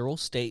federal,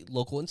 state,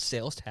 local, and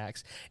sales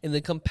tax, and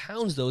then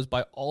compounds those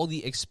by all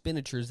the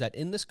expenditures that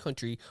in this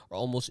country or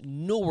almost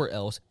nowhere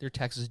else their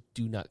taxes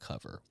do not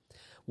cover.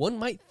 One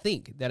might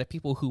think that a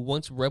people who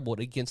once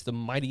rebelled against the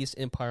mightiest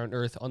empire on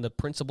earth on the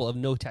principle of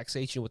no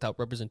taxation without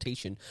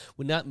representation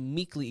would not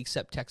meekly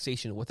accept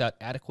taxation without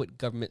adequate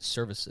government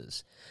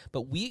services.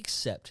 But we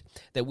accept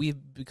that we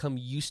have become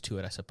used to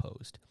it, I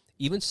suppose.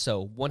 Even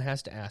so, one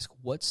has to ask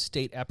what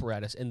state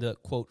apparatus in the,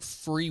 quote,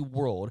 free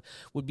world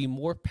would be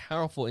more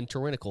powerful and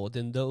tyrannical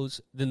than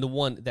the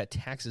one that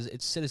taxes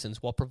its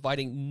citizens while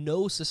providing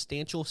no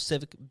substantial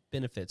civic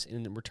benefits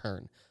in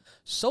return,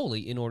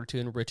 solely in order to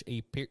enrich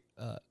a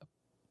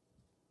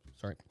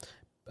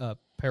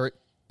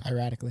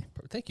Piratically.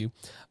 Thank you.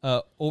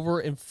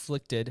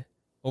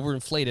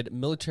 Overinflated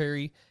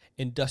military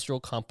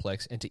industrial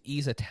complex and to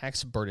ease the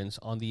tax burdens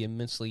on the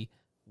immensely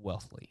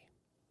wealthy.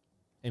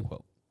 End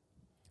quote.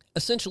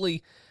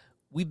 Essentially,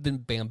 we've been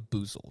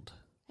bamboozled.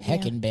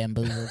 Heckin'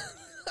 bamboozled.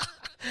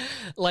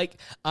 Like,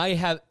 I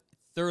have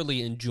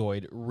thoroughly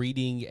enjoyed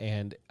reading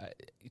and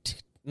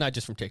not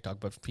just from TikTok,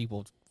 but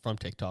people from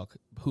TikTok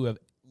who have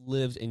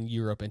lived in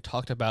Europe and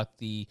talked about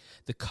the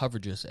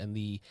coverages and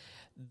the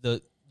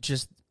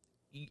just,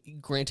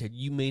 granted,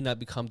 you may not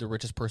become the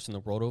richest person in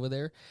the world over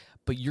there,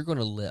 but you're going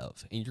to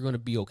live and you're going to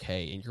be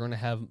okay and you're going to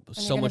have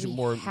so much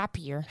more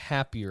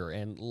happier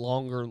and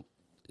longer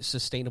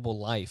sustainable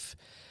life.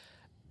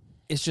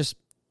 It's just,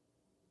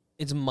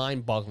 it's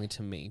mind-boggling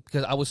to me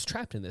because I was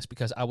trapped in this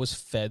because I was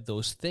fed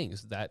those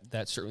things,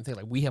 that certain thing.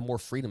 Like, we have more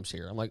freedoms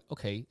here. I'm like,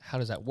 okay, how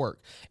does that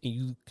work? And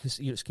you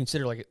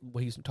consider, like,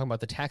 what he's talking about,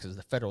 the taxes,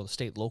 the federal, the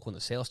state, local, and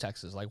the sales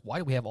taxes. Like, why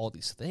do we have all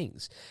these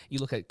things? You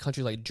look at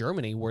countries like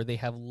Germany where they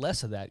have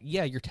less of that.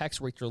 Yeah, your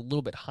tax rates are a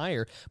little bit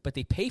higher, but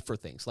they pay for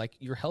things like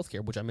your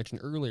healthcare, which I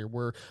mentioned earlier,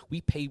 where we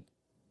pay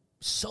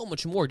so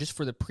much more just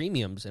for the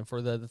premiums and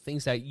for the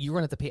things that you're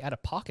going to have to pay out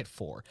of pocket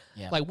for.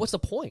 Yeah. Like, what's the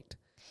point?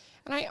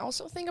 And I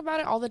also think about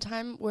it all the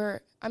time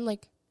where I'm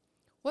like,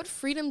 what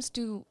freedoms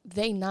do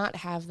they not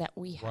have that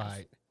we have?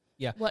 Right.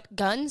 Yeah. What,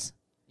 guns?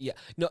 Yeah.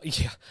 No,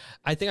 yeah.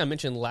 I think I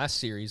mentioned last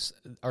series,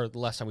 or the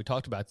last time we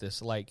talked about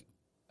this, like,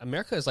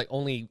 America is like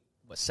only,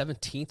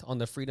 17th on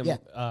the freedom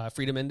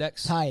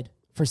index? Tied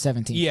for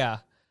 17th. Yeah.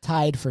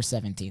 Tied for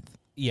 17th.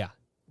 Yeah.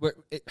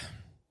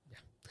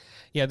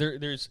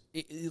 There's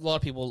a lot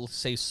of people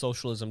say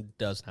socialism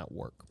does not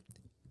work.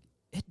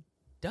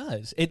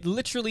 Does. It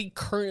literally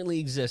currently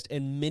exists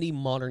in many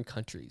modern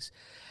countries.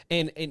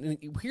 And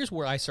here's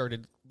where I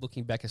started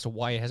looking back as to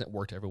why it hasn't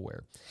worked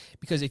everywhere.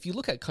 Because if you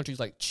look at countries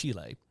like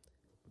Chile,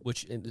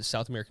 which in the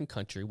South American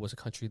country was a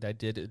country that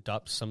did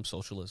adopt some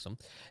socialism,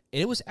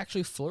 it was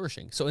actually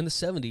flourishing. So in the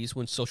 70s,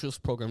 when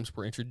socialist programs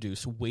were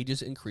introduced,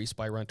 wages increased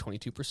by around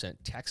 22%,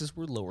 taxes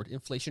were lowered,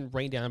 inflation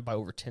rained down by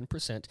over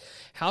 10%,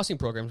 housing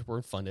programs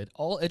were funded,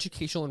 all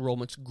educational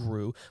enrollments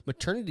grew,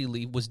 maternity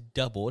leave was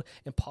doubled,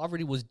 and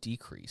poverty was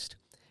decreased.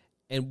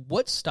 And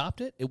what stopped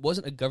it? It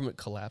wasn't a government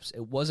collapse.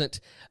 It wasn't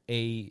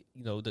the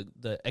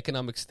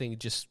economics thing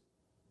just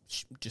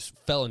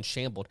fell and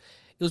shambled.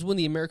 It was when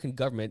the American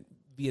government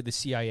via the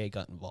CIA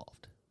got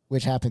involved.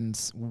 Which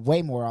happens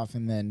way more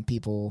often than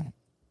people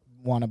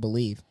want to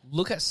believe.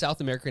 Look at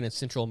South American and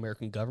Central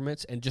American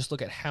governments and just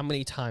look at how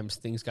many times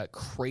things got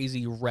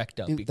crazy wrecked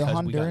up because the we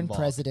got Honduran involved.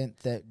 president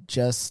that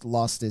just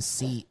lost his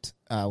seat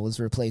was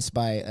replaced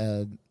by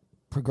a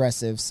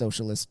progressive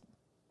socialist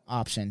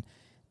option.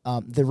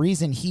 The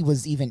reason he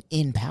was even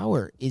in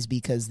power is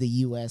because the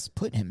U.S.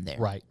 put him there.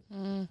 Right.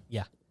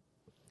 Yeah.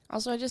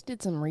 Also, I just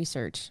did some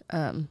research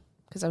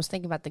because I was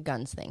thinking about the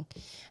guns thing.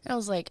 And I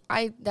was like,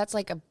 that's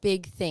like a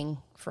big thing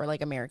for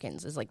like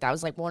Americans. Is like that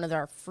was like one of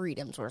our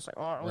freedoms where it's like,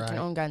 oh, we can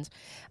own guns.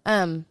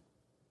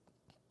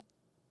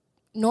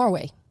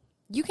 Norway,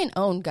 you can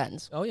own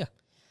guns. Oh, yeah.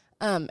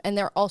 And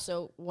they're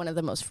also one of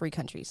the most free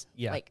countries.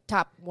 Yeah. Like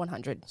top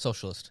 100.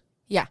 Socialist.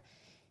 Yeah.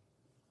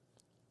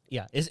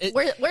 Yeah,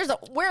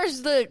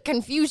 where's the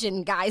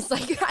confusion, guys?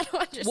 Like, I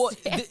don't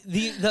understand.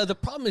 Well, the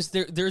problem is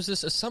there's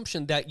this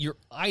assumption that you're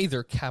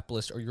either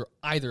capitalist or you're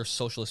either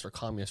socialist or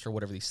communist or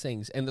whatever these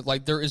things, and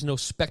like there is no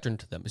spectrum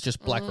to them. It's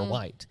just black or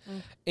white,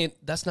 and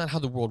that's not how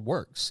the world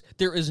works.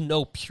 There is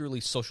no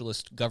purely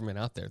socialist government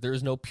out there. There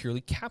is no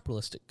purely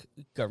capitalistic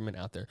government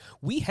out there.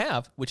 We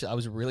have, which I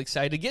was really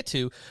excited to get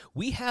to,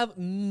 we have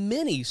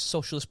many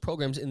socialist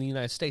programs in the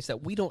United States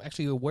that we don't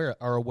actually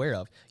are aware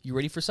of. You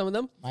ready for some of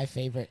them? My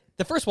favorite.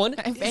 The first one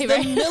is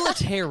the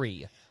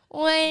military.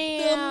 Wow.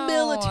 The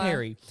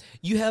military.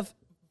 You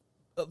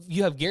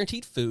have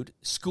guaranteed food,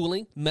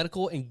 schooling,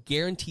 medical, and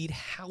guaranteed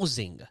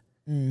housing.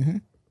 Mm-hmm.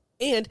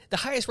 And the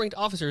highest ranked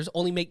officers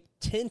only make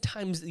 10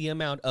 times the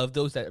amount of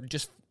those that are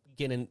just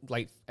getting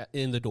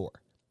in the door.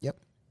 Yep.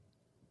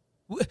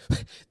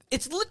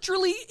 It's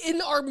literally in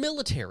our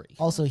military.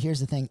 Also, here's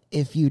the thing.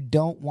 If you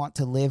don't want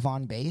to live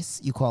on base,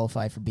 you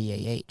qualify for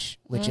BAH,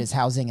 which is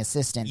housing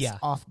assistance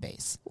off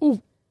base.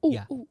 Ooh.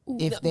 Yeah.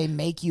 If they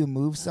make you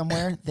move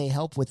somewhere, they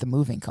help with the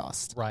moving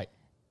cost. Right.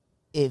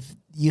 If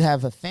you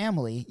have a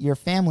family, your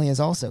family is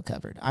also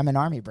covered. I'm an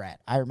Army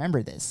brat. I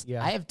remember this.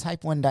 Yeah. I have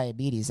type 1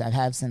 diabetes. I've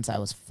had since I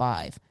was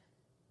 5.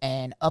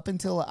 And up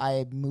until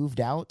I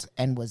moved out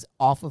and was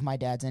off of my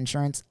dad's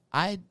insurance,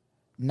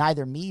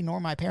 neither me nor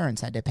my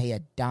parents had to pay a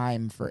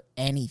dime for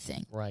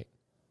anything. Right.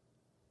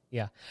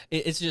 Yeah.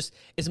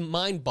 It's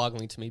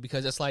mind-boggling to me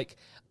because it's like,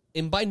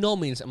 and by no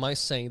means am I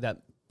saying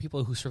that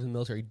people who serve in the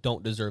military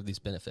don't deserve these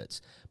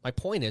benefits. My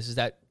point is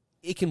that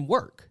it can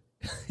work.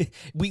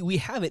 we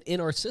have it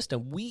in our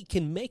system. We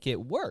can make it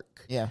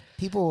work. Yeah.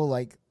 People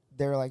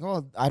they're like,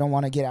 oh, I don't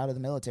want to get out of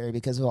the military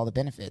because of all the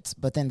benefits.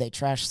 But then they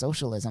trash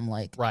socialism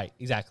like, right,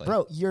 exactly.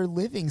 Bro, you're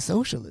living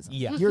socialism.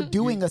 Yeah. You're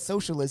doing a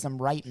socialism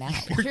right now.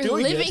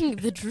 You're living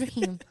the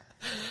dream.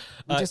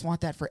 We just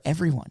want that for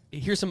everyone.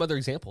 Here's some other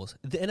examples.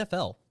 The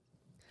NFL.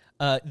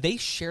 They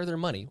share their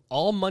money.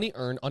 All money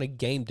earned on a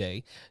game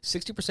day,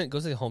 60%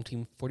 goes to the home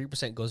team,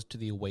 40% goes to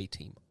the away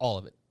team. All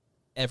of it.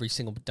 Every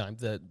single dime.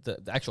 The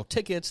actual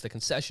tickets, the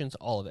concessions,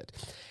 all of it.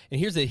 And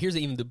here's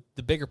even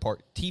the bigger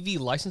part. TV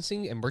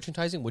licensing and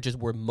merchandising, which is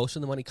where most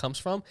of the money comes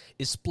from,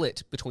 is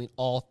split between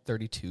all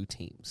 32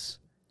 teams.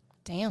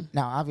 Damn.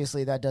 Now,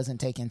 obviously, that doesn't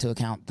take into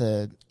account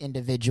the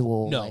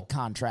individual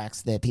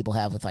contracts that people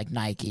have with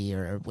Nike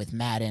or with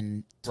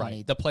Madden.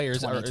 Right. The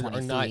players are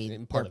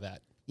not part of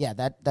that. Yeah,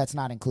 that's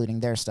not including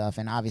their stuff.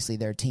 And obviously,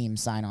 their team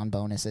sign-on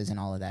bonuses and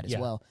all of that as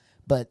well.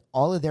 But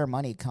all of their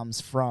money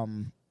comes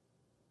from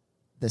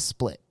the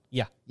split.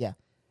 Yeah. Yeah.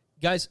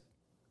 Guys,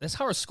 that's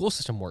how our school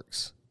system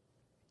works.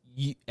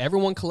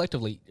 Everyone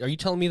collectively, are you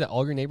telling me that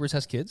all your neighbors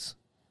has kids?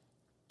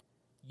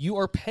 You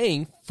are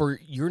paying for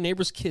your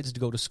neighbor's kids to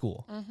go to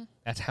school. Mm-hmm.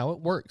 That's how it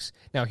works.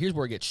 Now, here's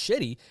where it gets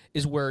shitty,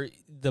 is where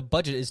the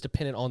budget is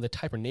dependent on the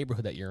type of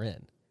neighborhood that you're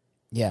in.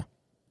 Yeah.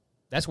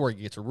 That's where it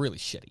gets really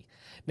shitty.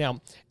 Now,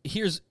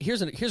 here's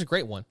a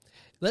great one.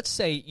 Let's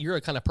say you're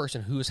a kind of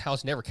person whose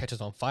house never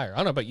catches on fire. I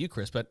don't know about you,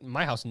 Chris, but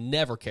my house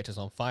never catches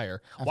on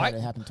fire. I've had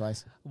it happen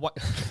twice. Why?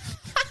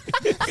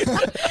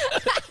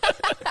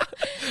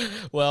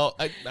 Well,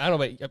 I don't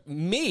know about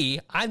me.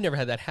 I've never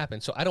had that happen,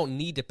 so I don't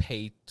need to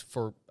pay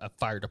for a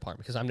fire department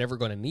because I'm never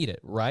going to need it,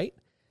 right?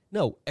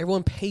 No,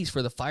 everyone pays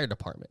for the fire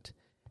department.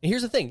 And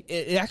here's the thing.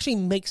 It actually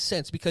makes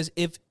sense because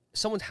if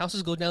someone's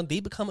houses go down,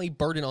 they become a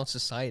burden on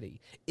society.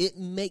 It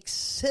makes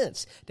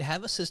sense to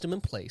have a system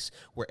in place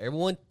where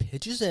everyone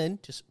pitches in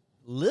just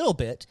a little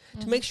bit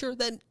to make sure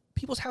that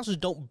people's houses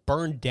don't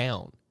burn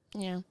down.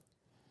 Yeah.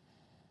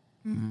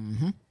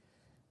 Mm-hmm.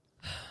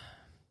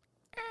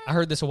 I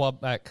heard this a while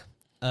back.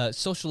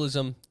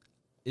 Socialism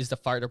is the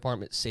fire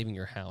department saving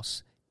your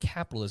house.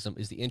 Capitalism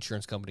is the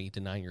insurance company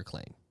denying your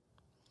claim.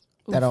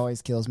 That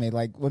always kills me.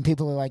 Like when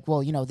people are like,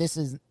 well, this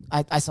is,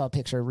 I saw a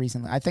picture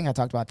recently. I think I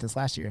talked about this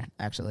last year,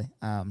 actually.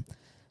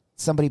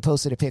 Somebody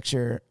posted a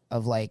picture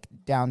of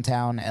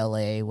downtown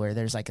LA where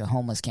there's a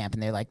homeless camp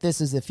and they're like,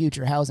 this is the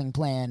future housing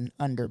plan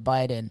under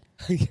Biden.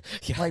 Yeah.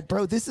 Like,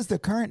 bro, this is the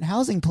current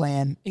housing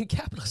plan in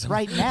capitalism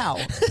right now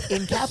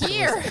in capitalism.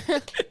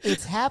 Here.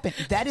 It's happened.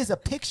 That is a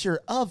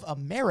picture of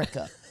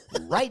America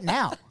right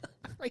now.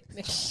 right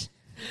now.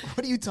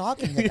 What are you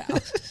talking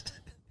about?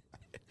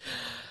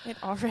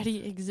 It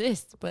already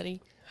exists,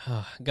 buddy.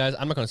 Guys,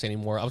 I'm not going to say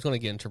anymore. I was going to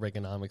get into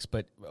Reaganomics,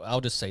 but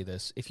I'll just say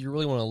this. If you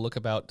really want to look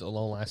about the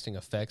long-lasting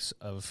effects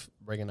of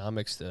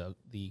Reaganomics,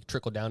 the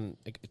trickle-down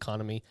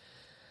economy,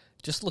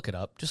 just look it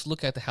up. Just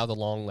look at how the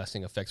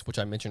long-lasting effects, which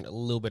I mentioned a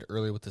little bit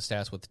earlier with the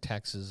stats, with the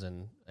taxes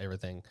and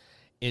everything.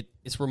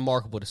 It's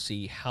remarkable to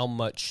see how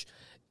much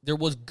there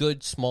was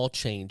good small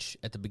change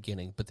at the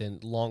beginning, but then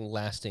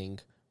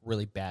long-lasting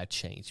really bad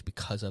change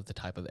because of the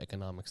type of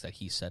economics that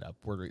he set up,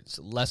 where it's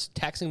less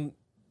taxing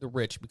the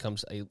rich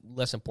becomes a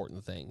less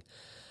important thing.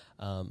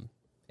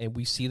 And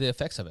we see the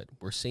effects of it.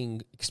 We're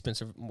seeing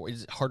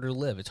it's harder to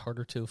live. It's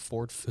harder to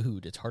afford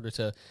food. It's harder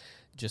to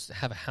just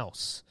have a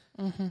house.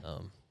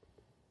 Mm-hmm.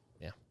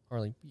 Yeah.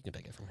 Harley, you can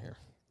take it from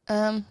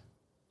here.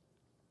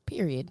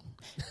 Period.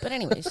 But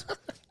anyways,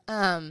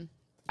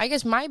 I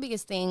guess my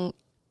biggest thing,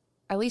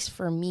 at least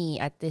for me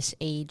at this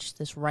age,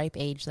 this ripe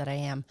age that I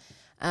am,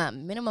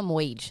 minimum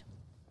wage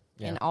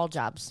in all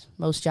jobs,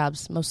 most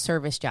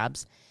service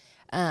jobs,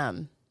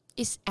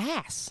 is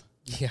ass.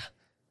 Yeah.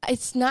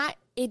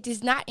 It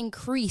is not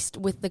increased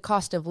with the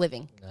cost of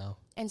living. No.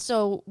 And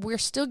so we're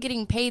still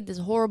getting paid this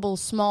horrible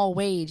small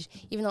wage,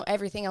 even though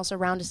everything else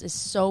around us is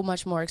so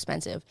much more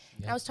expensive.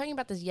 Yeah. And I was talking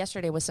about this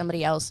yesterday with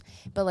somebody else,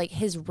 but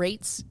his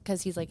rates,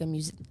 because he's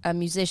a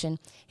musician,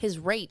 his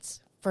rates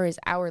for his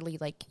hourly,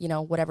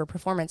 whatever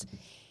performance,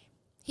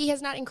 he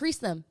has not increased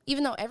them,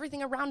 even though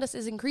everything around us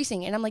is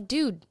increasing. And I'm like,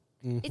 dude,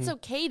 it's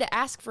okay to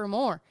ask for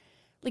more.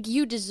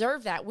 You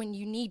deserve that when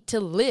you need to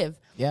live.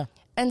 Yeah.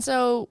 And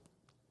so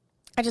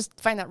I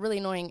just find that really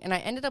annoying. And I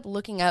ended up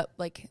looking up,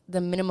 the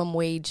minimum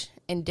wage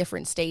in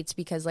different states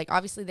because,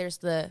 obviously there's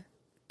the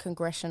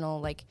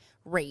congressional,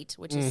 rate,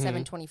 which is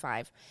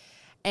 $7.25.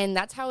 And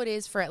that's how it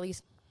is for at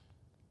least...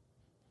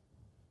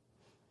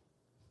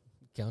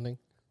 Counting?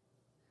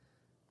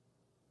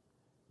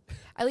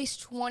 At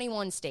least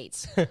 21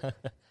 states.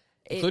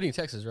 Including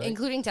Texas, right?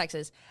 Including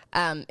Texas,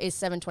 is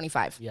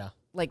 $7.25. Yeah.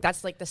 Like,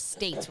 that's like the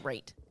state's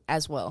rate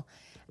as well.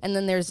 And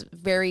then there's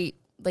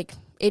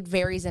it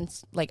varies in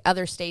like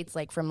other states,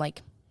 like from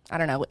like, I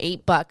don't know,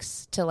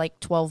 $8 to like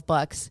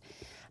 $12.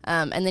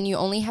 And then you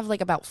only have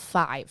like about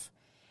 5,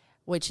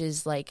 which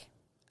is like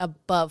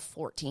above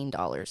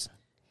 $14.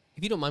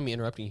 If you don't mind me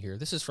interrupting here,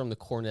 this is from the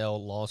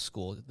Cornell Law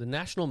School. The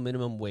national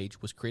minimum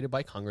wage was created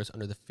by Congress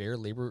under the Fair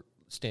Labor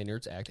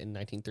Standards Act in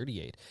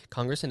 1938.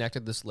 Congress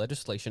enacted this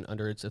legislation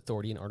under its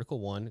authority in Article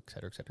 1, et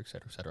cetera, et cetera, et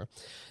cetera, et cetera.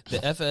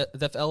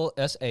 The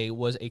FLSA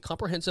was a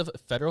comprehensive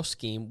federal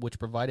scheme which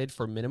provided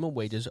for minimum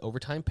wages,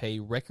 overtime pay,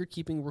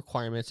 record-keeping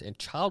requirements, and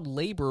child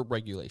labor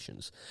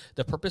regulations.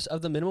 The purpose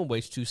of the minimum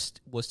wage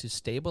was to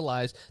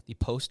stabilize the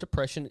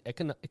post-depression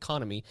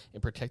economy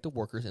and protect the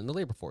workers in the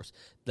labor force.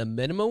 The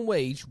minimum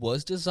wage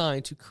was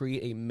designed to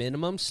create a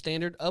minimum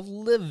standard of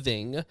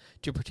living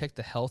to protect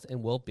the health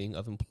and well-being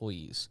of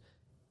employees.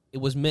 It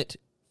was meant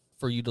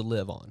for you to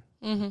live on.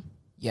 Mm-hmm.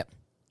 Yep.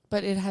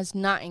 But it has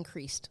not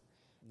increased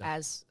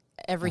as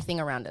everything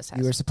around us has.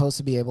 You were supposed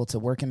to be able to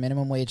work a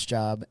minimum wage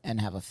job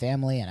and have a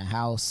family and a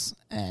house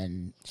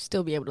and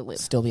still be able to live.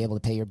 Still be able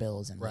to pay your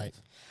bills and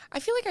live. I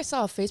feel like I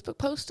saw a Facebook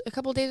post a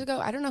couple of days ago.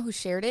 I don't know who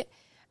shared it,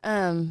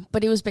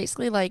 but it was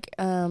basically like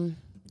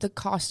the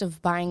cost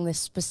of buying this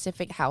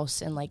specific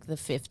house in like the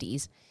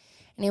 50s.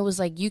 And it was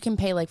like you can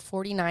pay like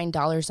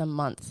 $49 a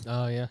month.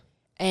 Oh, yeah.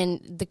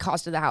 And the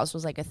cost of the house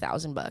was like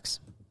 $1,000. I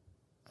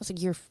was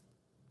like,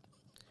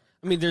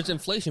 I mean, there's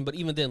inflation, but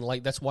even then,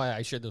 like, that's why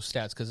I shared those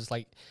stats, because it's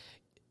like,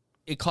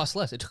 it costs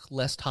less. It took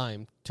less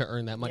time to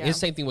earn that money. Yeah. It's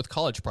the same thing with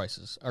college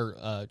prices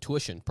or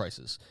tuition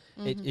prices.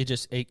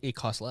 Mm-hmm. It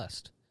costs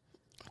less.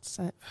 It's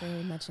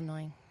very much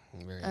annoying.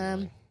 Very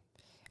annoying.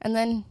 And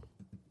then,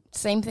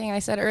 same thing I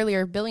said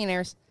earlier,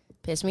 billionaires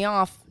piss me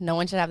off. No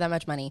one should have that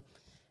much money.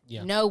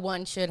 Yeah. No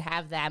one should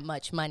have that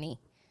much money.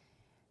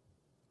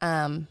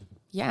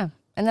 Yeah.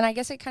 And then I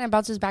guess it kind of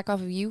bounces back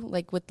off of you,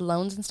 like with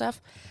loans and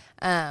stuff,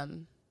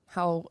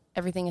 how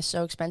everything is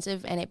so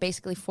expensive. And it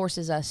basically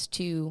forces us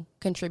to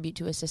contribute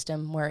to a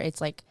system where it's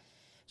like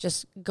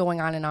just going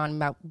on and on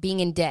about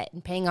being in debt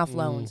and paying off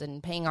loans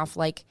and paying off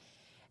like,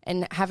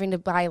 and having to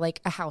buy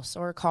like a house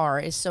or a car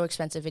is so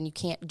expensive, and you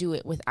can't do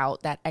it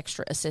without that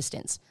extra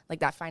assistance, like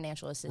that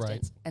financial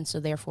assistance. Right. And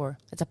so therefore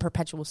it's a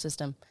perpetual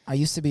system. I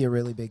used to be a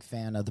really big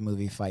fan of the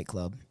movie Fight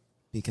Club,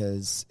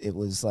 because it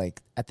was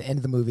like at the end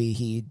of the movie,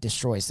 he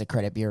destroys the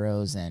credit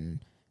bureaus,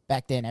 and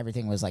back then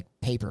everything was like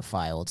paper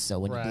filed. So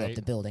when you blew up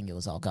the building, it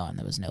was all gone.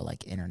 There was no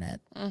like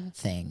internet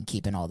thing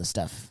keeping all the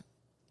stuff,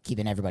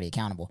 keeping everybody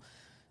accountable.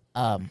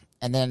 And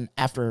then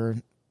after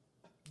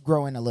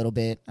growing a little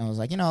bit, I was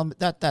like,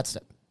 that's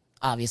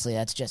obviously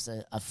that's just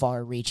a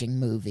far-reaching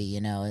movie.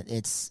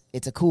 It's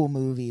a cool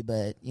movie,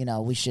 but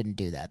we shouldn't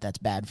do that. That's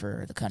bad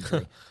for the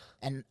country.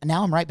 And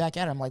now I'm right back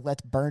at it. I'm like,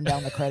 let's burn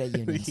down the credit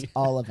unions,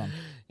 all of them.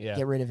 Yeah.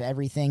 Get rid of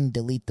everything,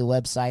 delete the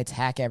websites,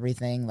 hack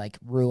everything, like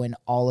ruin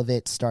all of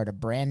it, start a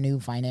brand new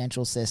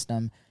financial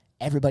system.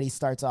 Everybody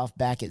starts off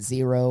back at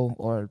zero,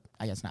 or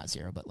I guess not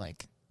zero, but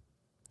like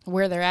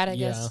where they're at, I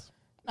guess.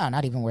 No,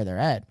 not even where they're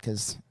at,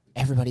 because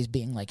everybody's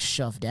being like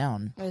shoved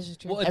down. That is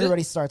true. Well,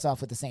 everybody starts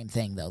off with the same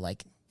thing, though,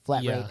 like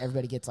flat rate.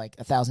 Everybody gets like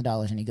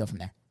 $1,000 and you go from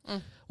there.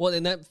 Well,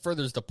 and that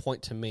furthers the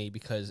point to me,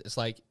 because it's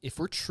like, if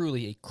we're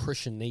truly a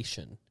Christian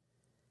nation,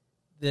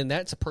 then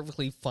that's a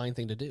perfectly fine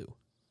thing to do.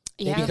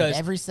 Yeah. Because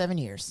every 7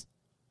 years.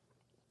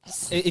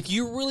 If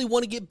you really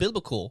want to get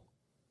biblical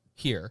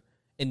here,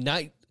 and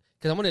not,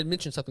 because I'm going to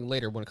mention something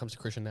later when it comes to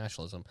Christian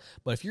nationalism,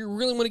 but if you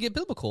really want to get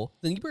biblical,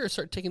 then you better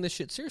start taking this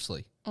shit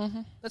seriously.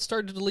 Let's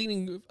start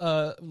deleting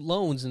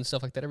loans and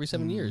stuff like that every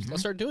 7 years.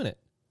 Let's start doing it.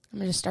 I'm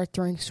going to start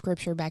throwing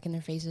scripture back in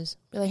their faces.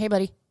 Be like, hey,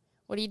 buddy,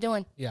 what are you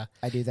doing? Yeah.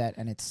 I do that,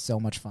 and it's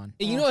so much fun.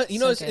 And you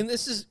know, and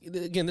this is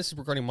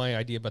regarding my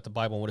idea about the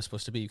Bible and what it's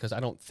supposed to be, because I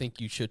don't think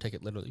you should take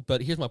it literally.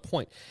 But here's my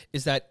point,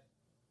 is that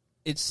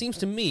it seems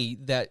to me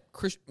that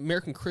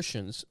American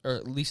Christians, or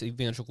at least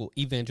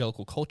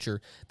evangelical culture,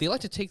 they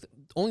like to take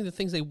only the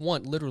things they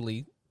want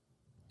literally,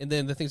 and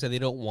then the things that they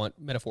don't want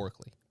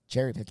metaphorically.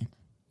 Cherry picking.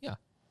 Yeah.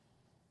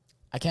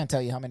 I can't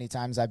tell you how many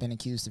times I've been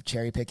accused of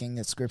cherry picking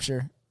the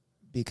scripture,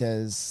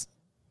 because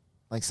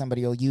like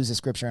somebody will use a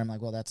scripture, and I'm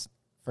like, well,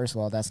 first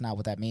of all, that's not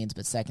what that means.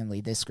 But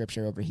secondly, this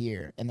scripture over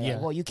here. And they're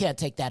like, well, you can't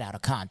take that out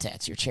of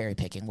context. You're cherry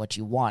picking what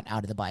you want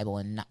out of the Bible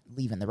and not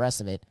leaving the rest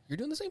of it. You're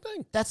doing the same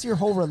thing. That's your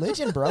whole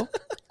religion, bro.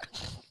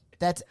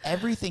 That's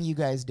everything you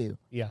guys do.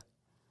 Yeah.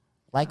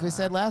 Like we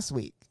said last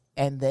week.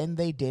 And then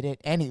they did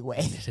it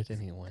anyway.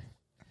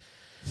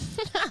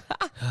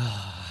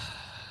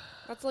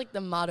 That's like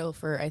the motto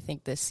for, I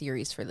think, this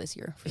series for this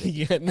year.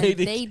 Yeah,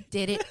 they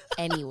did it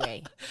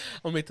anyway.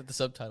 I'll make that the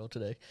subtitle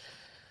today.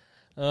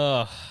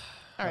 All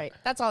right,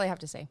 that's all I have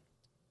to say.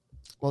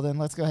 Well, then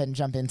let's go ahead and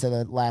jump into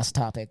the last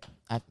topic.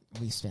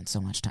 We spent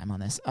so much time on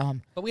this.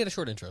 But we had a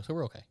short intro, so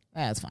we're okay.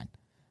 That's fine.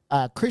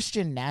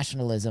 Christian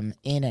nationalism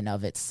in and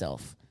of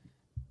itself.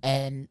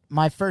 And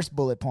my first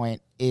bullet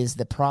point is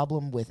the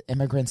problem with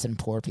immigrants and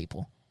poor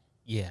people.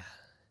 Yeah.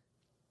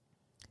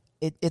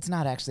 It's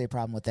not actually a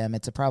problem with them.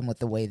 It's a problem with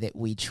the way that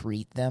we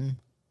treat them.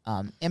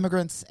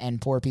 Immigrants and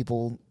poor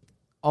people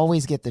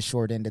always get the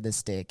short end of the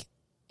stick.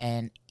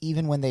 And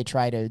even when they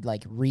try to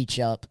like reach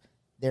up,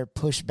 they're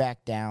pushed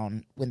back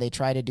down. When they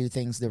try to do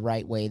things the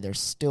right way, they're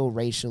still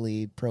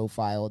racially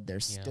profiled. They're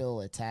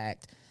still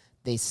attacked.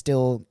 They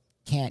still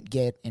can't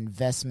get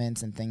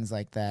investments and things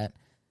like that.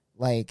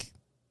 Like,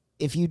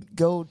 if you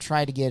go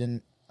try to get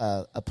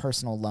a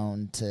personal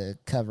loan to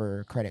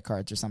cover credit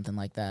cards or something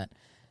like that,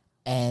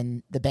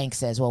 and the bank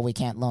says, well, we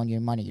can't loan you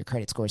money, your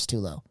credit score is too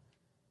low.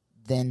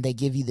 Then they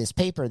give you this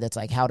paper that's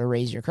like how to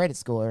raise your credit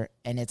score,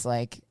 and it's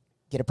like,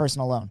 get a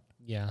personal loan.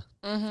 Yeah.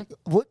 Mm-hmm.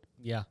 What?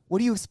 Yeah. What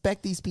do you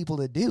expect these people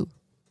to do?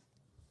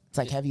 It's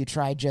like, have you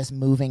tried just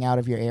moving out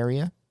of your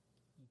area?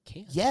 You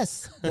can't.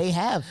 Yes, they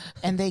have,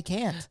 and they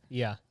can't.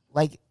 Yeah.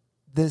 Like,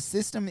 the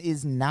system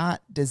is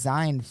not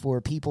designed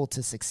for people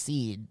to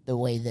succeed the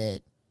way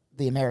that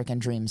the American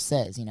dream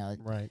says. You know,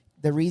 Right.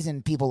 the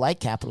reason people like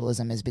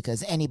capitalism is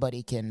because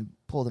anybody can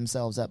pull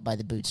themselves up by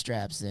the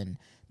bootstraps and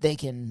they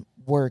can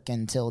work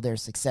until they're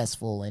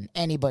successful and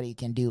anybody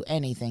can do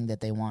anything that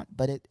they want.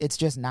 But it's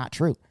just not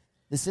true.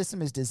 The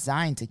system is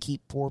designed to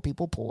keep poor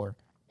people poor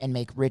and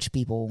make rich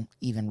people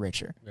even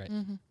richer. Right.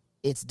 Mm-hmm.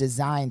 It's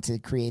designed to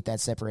create that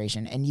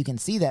separation. And you can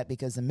see that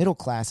because the middle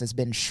class has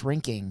been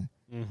shrinking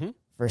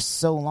for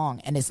so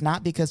long. And it's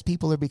not because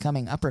people are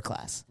becoming upper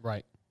class.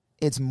 Right.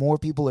 It's more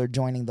people are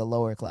joining the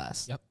lower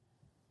class. Yep.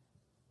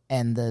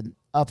 And the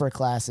upper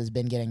class has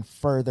been getting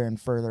further and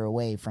further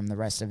away from the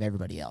rest of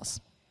everybody else.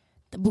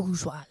 The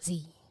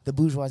bourgeoisie. The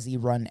bourgeoisie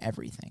run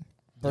everything.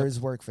 Birds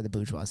work for the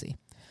bourgeoisie.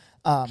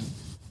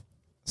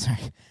 Sorry.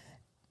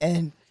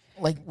 And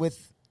like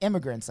with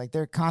immigrants, like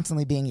they're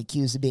constantly being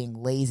accused of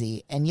being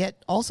lazy and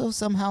yet also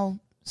somehow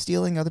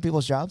stealing other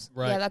people's jobs.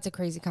 Right. Yeah, that's a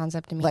crazy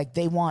concept to me. Like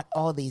they want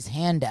all these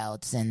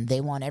handouts and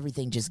they want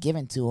everything just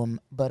given to them.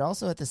 But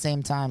also at the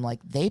same time, like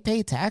they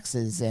pay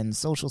taxes and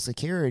Social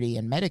Security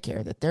and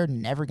Medicare that they're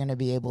never going to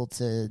be able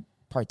to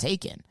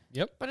partake in.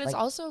 Yep. But it's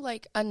like- also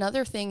like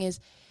another thing is,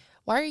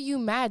 why are you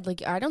mad?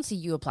 Like, I don't see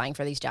you applying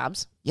for these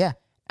jobs. Yeah.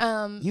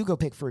 Um, You go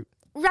pick fruit.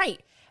 right.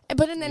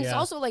 But then it's Yeah.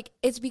 also like,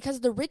 it's because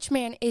the rich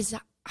man is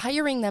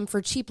hiring them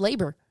for cheap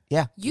labor.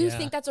 Yeah. You Yeah.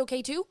 think that's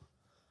okay too?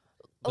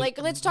 Like,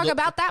 let's talk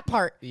about that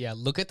part. Yeah,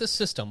 look at the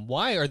system.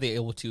 Why are they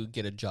able to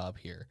get a job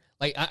here?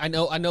 Like, I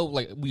know,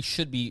 like we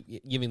should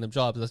be giving them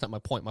jobs. That's not my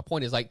point. My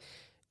point is like,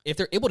 if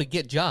they're able to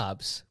get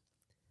jobs,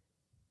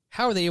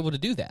 how are they able to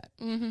do that?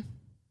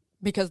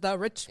 Because the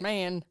rich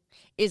man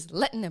is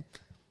letting them.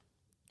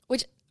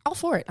 Which, all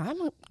for it. I'm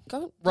going to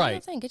go do your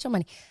thing, get your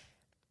money.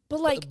 But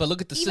like, But look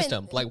at the even-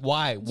 system. Like,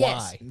 why?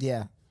 Yes. Why?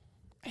 Yeah.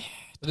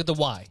 Look at the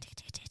why.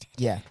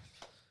 Yeah.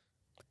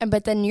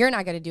 but then you're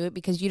not going to do it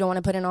because you don't want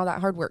to put in all that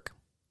hard work.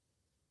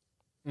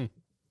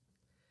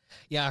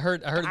 Yeah, I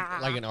heard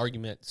like an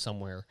argument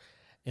somewhere,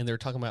 and they were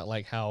talking about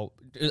like how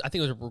I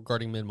think it was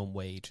regarding minimum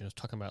wage, and it was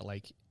talking about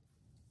like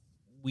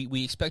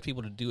we expect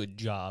people to do a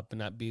job but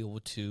not be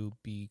able to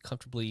be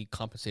comfortably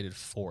compensated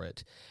for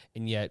it,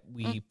 and yet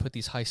we put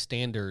these high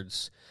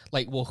standards.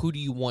 Like, well, who do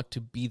you want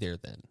to be there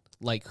then?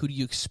 Like, who do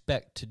you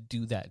expect to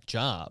do that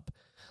job?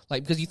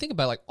 Like, because you think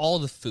about like all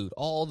the food,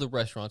 all the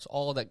restaurants,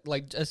 all that.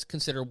 Like, just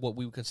consider what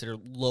we would consider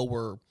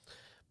lower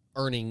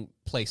earning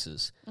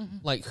places.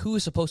 Like, who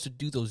is supposed to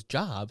do those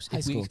jobs High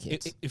school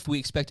kids. if we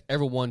expect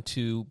everyone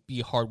to be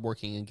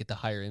hardworking and get the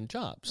higher end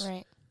jobs?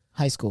 Right.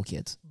 High school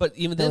kids. But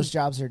even then, Those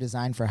jobs are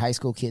designed for high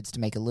school kids to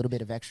make a little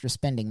bit of extra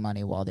spending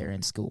money while they're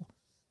in school.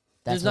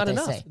 That's there's not what they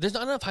enough. say. There's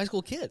not enough high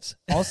school kids.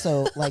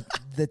 Also, like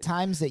the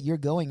times that you're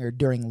going are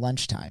during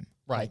lunchtime.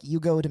 Right. Like you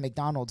go to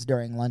McDonald's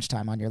during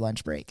lunchtime on your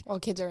lunch break. Well,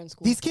 kids are in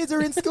school. These kids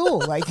are in school.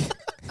 Like,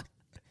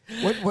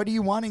 what are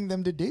you wanting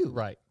them to do?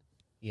 Right.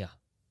 Yeah.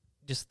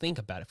 Just think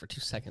about it for 2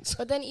 seconds.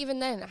 But then even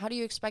then, how do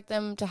you expect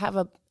them to have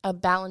a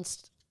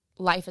balanced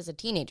life as a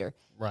teenager?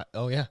 Right.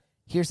 Oh, yeah.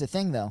 Here's the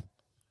thing, though.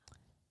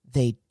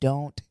 They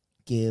don't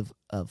give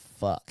a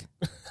fuck.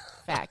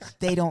 Fact.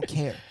 They don't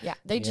care. Yeah.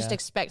 They just Yeah.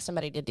 expect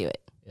somebody to do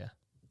it. Yeah.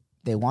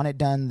 They want it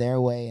done their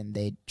way, and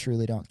they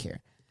truly don't care.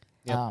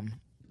 Yep.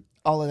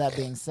 All of that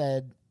being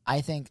said,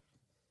 I think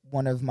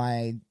one of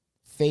my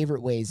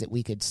favorite ways that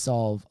we could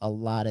solve a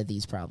lot of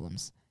these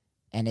problems,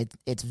 and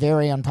it's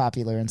very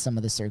unpopular in some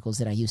of the circles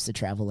that I used to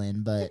travel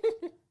in, but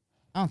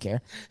I don't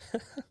care.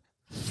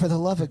 For the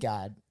love of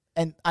God,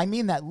 and I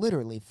mean that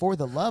literally, for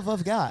the love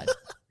of God,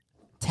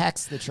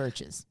 tax the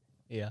churches.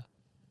 Yeah.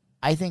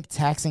 I think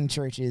taxing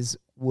churches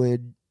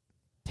would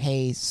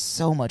pay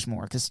so much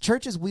more because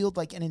churches wield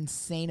like an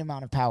insane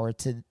amount of power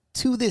to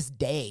this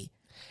day.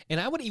 And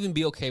I would even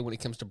be okay when it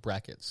comes to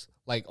brackets,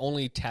 like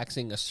only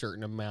taxing a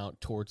certain amount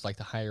towards like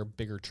the higher,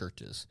 bigger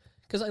churches.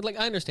 Because I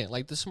understand,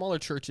 like the smaller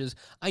churches,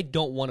 I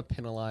don't want to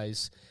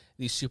penalize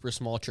these super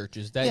small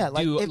churches that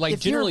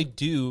generally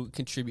do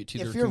contribute to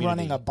their if you're community.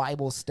 running a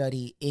Bible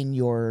study in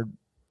your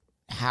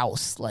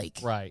house, like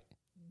Right.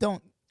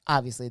 don't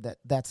obviously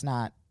that's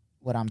not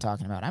what I'm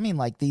talking about. I mean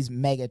like these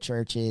mega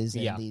churches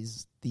and Yeah.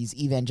 these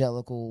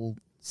evangelical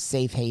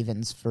safe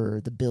havens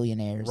for the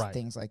billionaires, Right.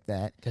 things like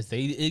that. Because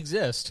they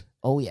exist.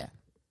 Oh yeah.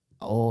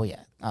 Oh,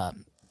 yeah.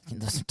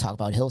 Let's talk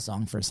about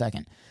Hillsong for a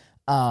second.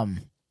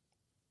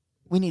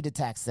 We need to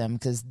tax them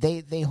because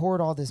they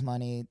hoard all this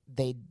money.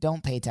 They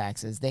don't pay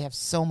taxes. They have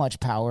so much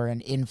power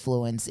and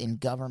influence in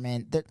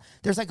government.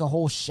 There's like a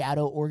whole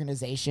shadow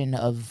organization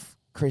of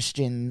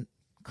Christians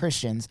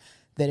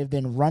that have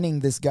been running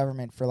this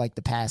government for like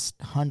the past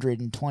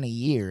 120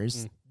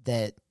 years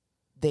that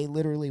they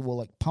literally will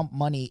like pump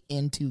money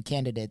into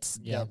candidates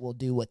that will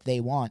do what they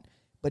want.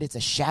 But it's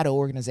a shadow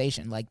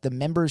organization. Like the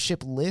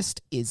membership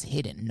list is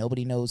hidden.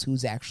 Nobody knows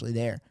who's actually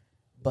there.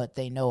 But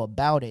they know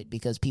about it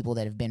because people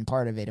that have been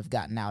part of it have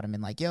gotten out and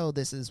been like, yo,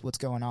 this is what's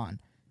going on.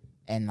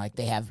 And, like,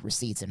 they have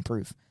receipts and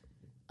proof.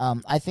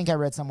 I think I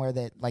read somewhere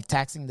that, like,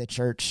 taxing the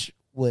church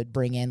would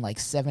bring in, like,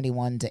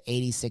 $71 to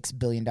 $86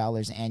 billion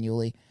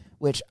annually,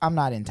 which I'm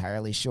not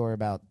entirely sure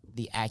about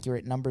the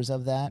accurate numbers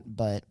of that,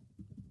 but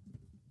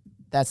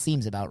that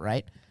seems about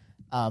right.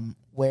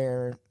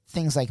 Where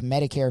things like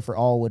Medicare for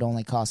all would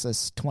only cost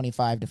us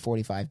 $25 to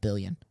 $45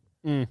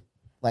 billion.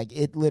 Like,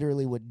 it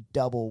literally would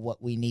double what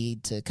we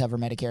need to cover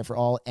Medicare for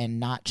all and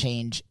not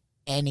change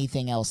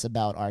anything else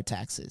about our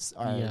taxes,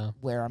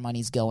 where our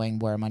money's going,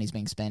 where our money's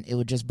being spent. It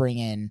would just bring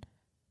in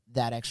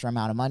that extra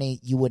amount of money.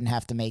 You wouldn't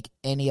have to make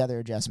any other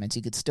adjustments.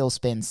 You could still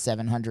spend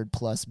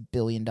 $700+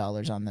 billion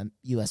on the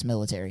U.S.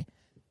 military,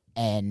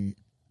 and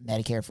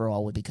Medicare for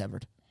all would be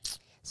covered.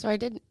 So I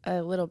did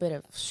a little bit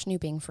of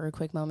snooping for a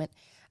quick moment.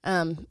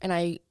 And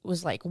I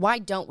was like, why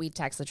don't we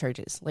tax the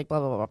churches? Like, blah,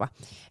 blah, blah, blah, blah.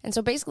 And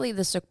so basically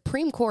the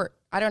Supreme Court,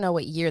 I don't know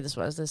what year this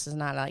was. This is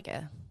not like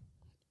a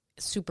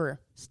super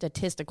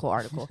statistical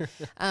article.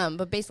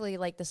 But basically,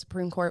 like, the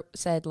Supreme Court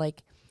said,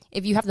 like,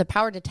 if you have the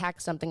power to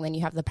tax something, then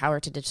you have the power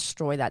to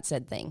destroy that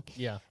said thing.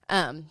 Yeah.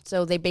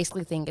 So they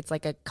basically think it's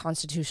like a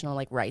constitutional,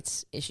 like,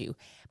 rights issue.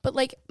 But,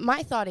 like,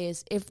 my thought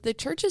is, if the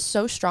church is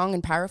so strong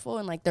and powerful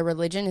and, like, the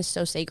religion is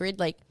so sacred,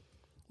 like,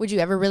 would you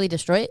ever really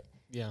destroy it?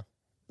 Yeah.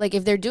 Like,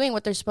 if they're doing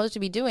what they're supposed to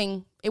be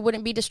doing, it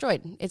wouldn't be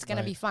destroyed. It's going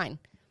to be fine.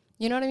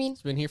 You know what I mean?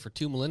 It's been here for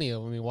 2 millennia.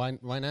 I mean,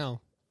 why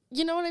now?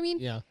 You know what I mean?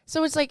 Yeah.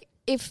 So it's like,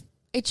 if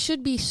it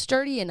should be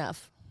sturdy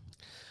enough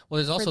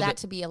there's also for that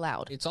to be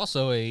allowed. It's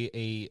also what's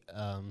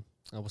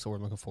the word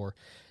I'm looking for?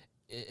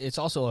 It's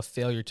also a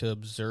failure to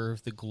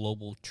observe the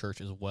global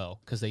church as well,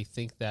 because they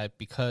think that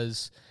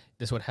because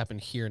this would happen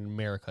here in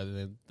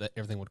America, that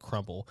everything would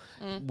crumble,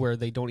 where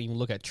they don't even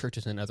look at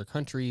churches in other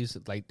countries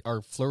that, like,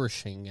 are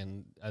flourishing,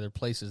 and other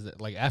places that,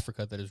 like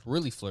Africa, that is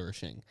really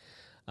flourishing.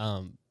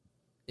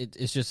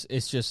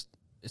 It's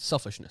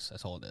selfishness.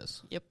 That's all it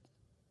is. Yep.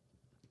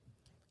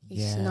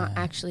 It's not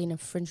actually an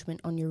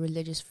infringement on your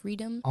religious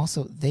freedom.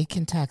 Also, they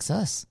can tax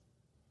us.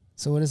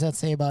 So what does that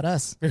say about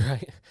us?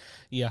 Right.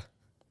 Yeah.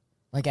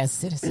 Like, as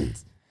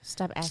citizens.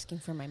 Stop asking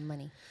for my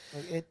money.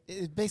 Like,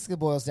 it basically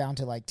boils down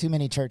to, like, too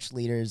many church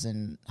leaders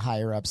and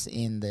higher-ups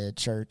in the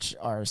church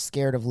are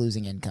scared of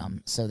losing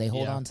income. So they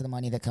hold on to the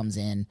money that comes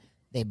in.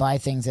 They buy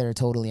things that are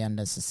totally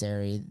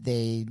unnecessary.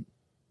 They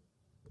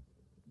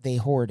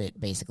hoard it,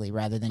 basically,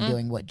 rather than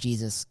doing what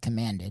Jesus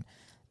commanded.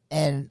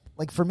 And,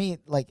 like, for me,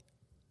 like,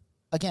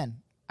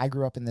 again, I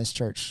grew up in this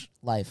church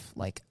life.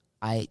 Like,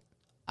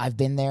 I've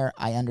been there.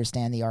 I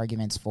understand the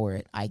arguments for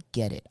it. I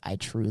get it. I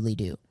truly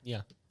do.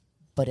 Yeah.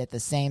 But at the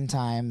same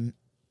time,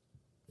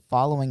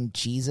 following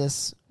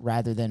Jesus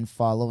rather than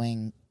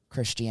following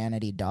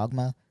Christianity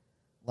dogma,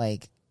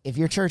 like, if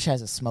your church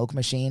has a smoke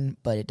machine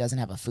but it doesn't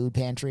have a food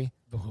pantry,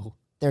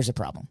 there's a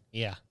problem.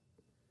 Yeah.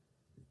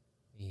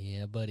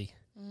 Yeah, buddy.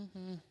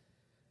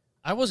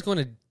 I was going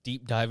to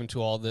deep dive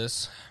into all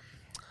this,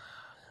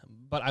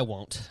 but I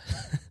won't.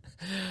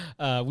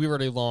 We were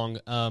already long.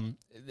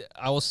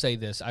 I will say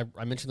this. I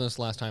mentioned this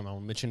last time.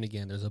 I'll mention it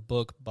again. There's a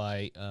book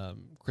by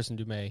Kristen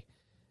Dumais,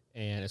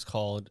 and it's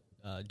called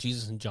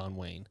Jesus and John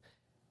Wayne.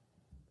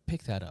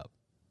 Pick that up.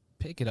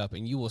 Pick it up,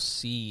 and you will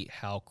see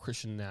how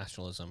Christian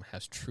nationalism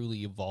has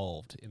truly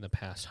evolved in the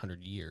past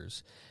 100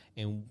 years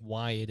and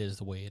why it is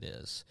the way it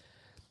is.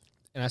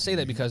 And I say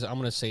that because I'm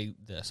going to say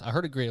this. I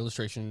heard a great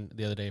illustration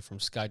the other day from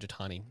Sky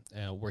Jatani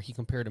where he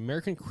compared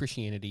American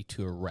Christianity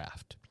to a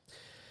raft.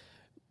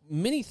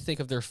 Many think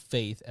of their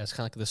faith as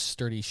kind of like this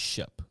sturdy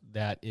ship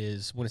that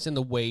is, when it's in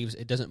the waves,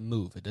 it doesn't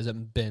move. It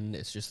doesn't bend.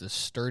 It's just this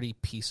sturdy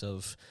piece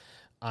of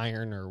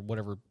iron or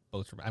whatever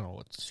boats are. I don't know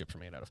what ships are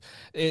made out of.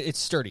 It's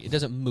sturdy. It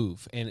doesn't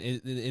move. And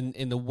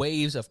in the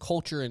waves of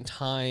culture and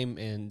time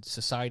and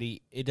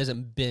society, it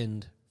doesn't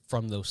bend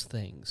from those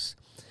things.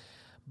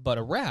 But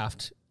a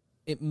raft,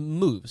 it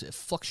moves, it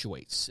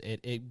fluctuates,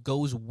 it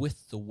goes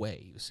with the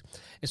waves.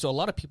 And so a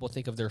lot of people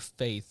think of their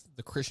faith,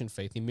 the Christian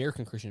faith, the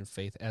American Christian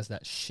faith, as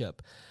that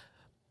ship.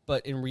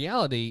 But in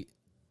reality,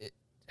 it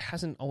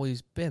hasn't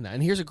always been that.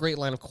 And here's a great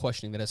line of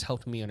questioning that has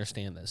helped me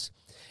understand this,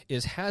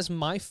 is has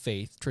my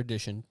faith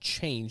tradition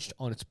changed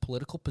on its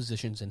political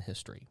positions in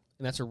history?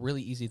 And that's a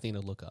really easy thing to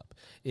look up,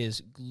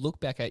 is look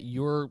back at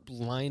your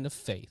line of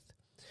faith.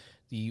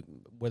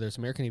 Whether it's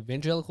American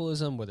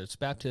evangelicalism, whether it's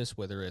Baptist,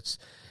 whether it's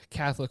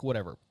Catholic,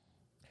 whatever.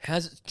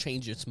 Has it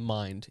changed its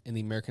mind in the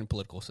American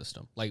political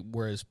system? Like,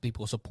 whereas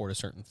people support a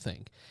certain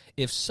thing?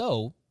 If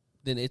so,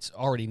 then it's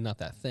already not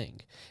that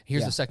thing.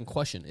 Here's the second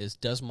question is,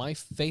 does my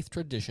faith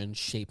tradition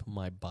shape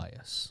my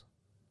bias?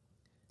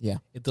 Yeah.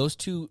 If those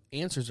two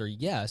answers are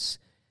yes,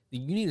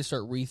 then you need to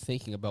start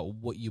rethinking about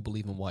what you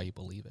believe and why you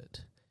believe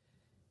it.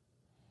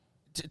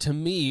 To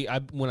me,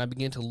 when I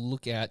began to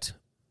look at,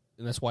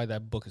 and that's why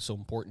that book is so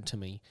important to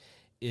me,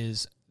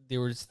 is there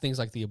were things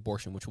like the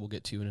abortion, which we'll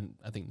get to in,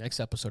 I think, next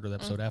episode or the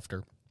episode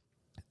after.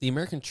 The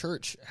American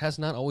church has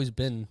not always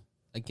been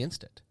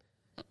against it.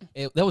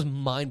 That was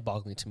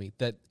mind-boggling to me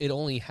that it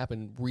only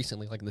happened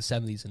recently, like in the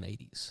 70s and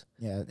 80s.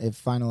 Yeah, it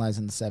finalized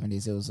in the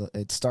 70s.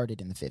 It started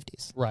in the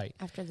 50s. Right.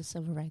 After the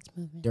Civil Rights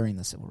Movement. During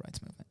the Civil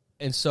Rights Movement.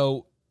 And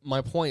so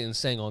my point in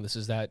saying all this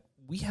is that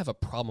we have a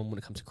problem when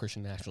it comes to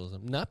Christian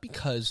nationalism, not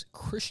because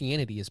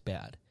Christianity is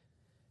bad,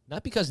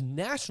 not because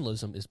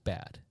nationalism is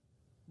bad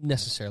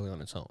necessarily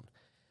on its own,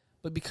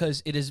 but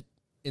because it is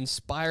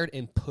inspired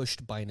and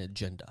pushed by an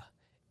agenda.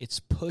 It's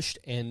pushed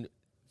and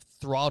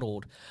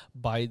throttled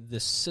by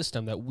this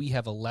system that we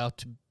have allowed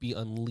to be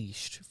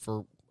unleashed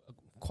for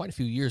quite a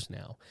few years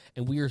now,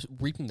 and we are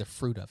reaping the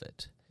fruit of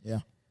it. Yeah.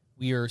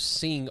 We are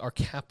seeing our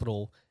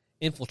capital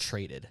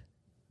infiltrated,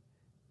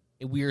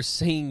 and we are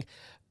seeing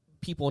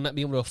people not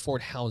being able to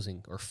afford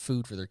housing or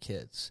food for their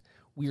kids.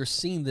 We are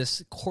seeing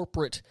this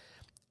corporate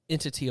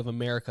entity of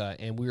America,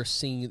 and we are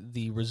seeing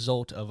the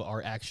result of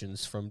our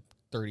actions from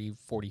 30,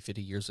 40,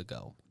 50 years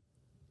ago.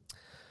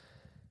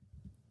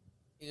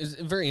 It's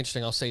very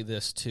interesting. I'll say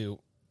this, too.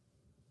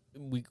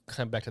 We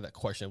come back to that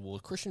question.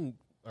 Well,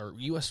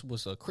 U.S.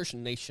 was a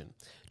Christian nation.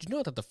 Did you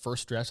know that the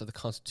first drafts of the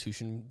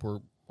Constitution were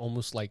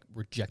almost like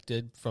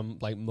rejected from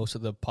like most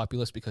of the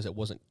populace because it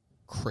wasn't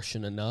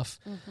Christian enough?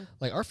 Mm-hmm.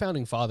 Like our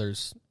founding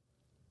fathers,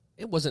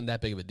 it wasn't that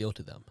big of a deal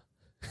to them.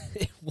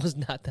 It was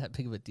not that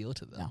big of a deal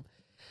to them. No.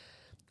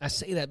 I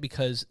say that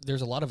because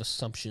there's a lot of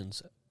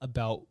assumptions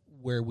about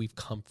where we've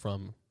come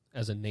from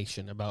as a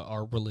nation, about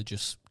our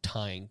religious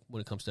tying when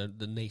it comes to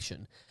the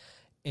nation.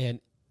 And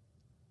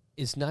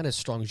it's not as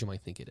strong as you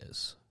might think it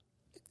is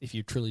if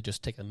you truly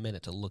just take a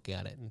minute to look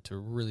at it and to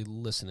really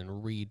listen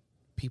and read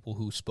people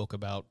who spoke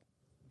about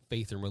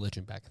faith and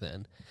religion back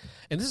then.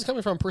 And this is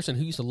coming from a person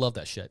who used to love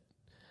that shit.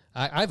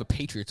 I have a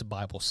Patriots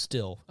Bible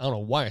still. I don't know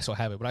why I still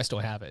have it, but I still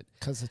have it.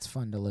 Because it's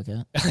fun to look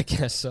at. I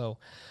guess so.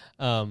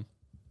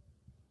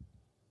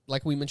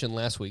 Like we mentioned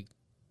last week,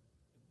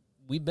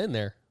 we've been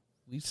there.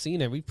 We've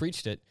seen it. We've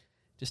preached it.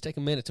 Just take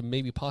a minute to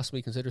maybe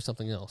possibly consider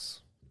something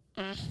else.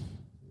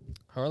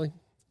 Harley?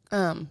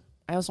 I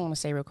also want to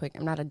say real quick,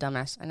 I'm not a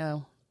dumbass. I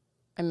know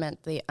I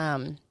meant the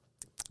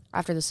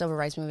after the Civil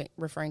Rights Movement,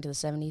 referring to the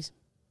 70s,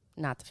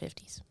 not the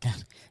 50s.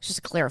 Just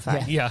to clarify.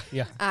 Yeah.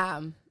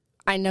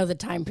 I know the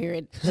time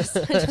period. Just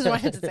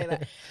wanted to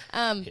say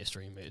that.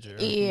 History major.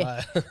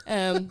 Yeah.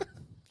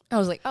 I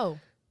was like, oh,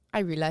 I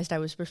realized I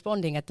was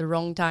responding at the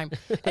wrong time.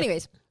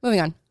 Anyways, moving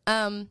on.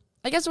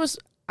 I guess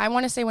I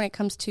want to say when it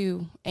comes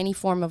to any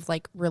form of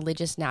like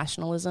religious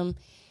nationalism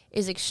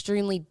is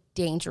extremely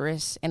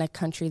dangerous in a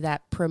country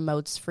that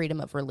promotes freedom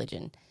of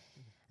religion.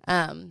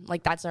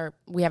 Like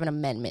we have an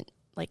amendment,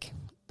 like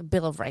the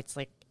Bill of Rights,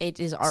 like it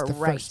is our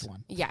right. First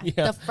one. Yeah,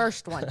 the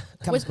first one.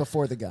 Comes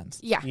before the guns.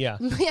 Yeah. Yeah.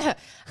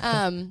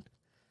 And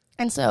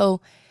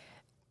so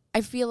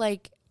I feel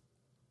like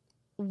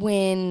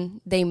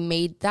when they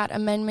made that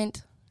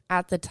amendment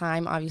at the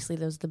time, obviously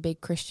there was the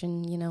big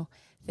Christian,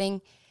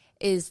 thing,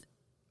 is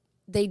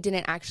they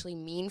didn't actually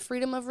mean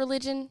freedom of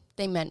religion.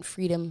 They meant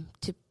freedom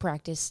to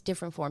practice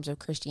different forms of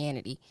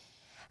Christianity.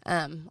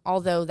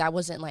 Although that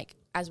wasn't like,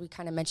 as we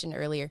kind of mentioned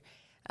earlier,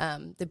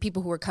 the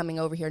people who were coming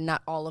over here,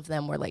 not all of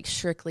them were like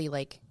strictly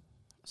like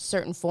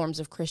certain forms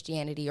of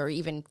Christianity or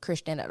even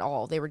Christian at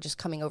all. They were just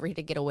coming over here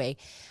to get away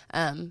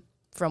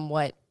from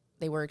what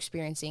they were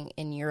experiencing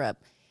in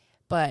Europe.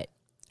 But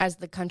as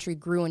the country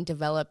grew and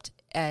developed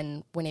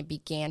and when it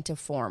began to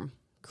form,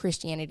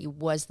 Christianity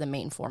was the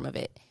main form of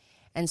it.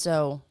 And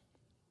so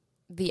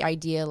the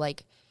idea,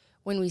 like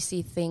when we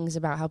see things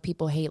about how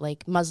people hate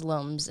like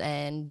Muslims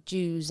and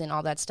Jews and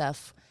all that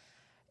stuff,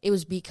 it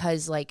was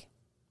because like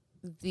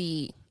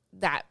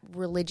that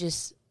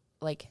religious,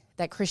 like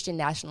that Christian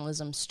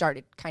nationalism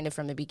started kind of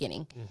from the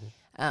beginning.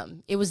 Mm-hmm.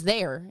 It was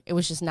there. It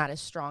was just not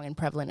as strong and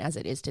prevalent as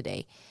it is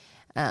today.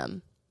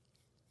 And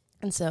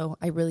so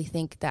I really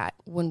think that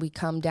when we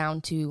come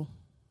down to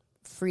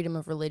freedom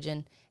of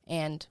religion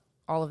and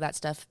all of that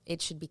stuff,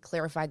 it should be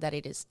clarified that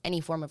it is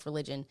any form of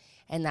religion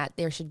and that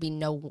there should be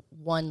no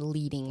one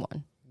leading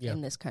one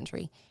in this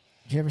country.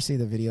 Did you ever see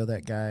the video of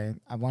that guy?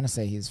 I want to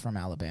say he's from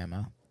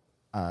Alabama.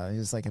 He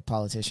was like a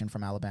politician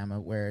from Alabama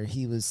where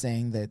he was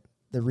saying that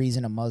the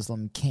reason a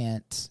Muslim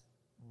can't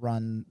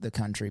run the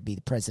country, be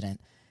the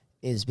president,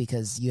 is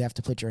because you have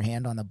to put your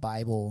hand on the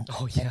Bible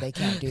and they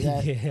can't do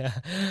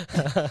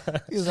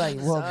that. He was like,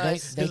 well,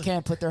 they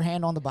can't put their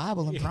hand on the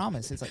Bible and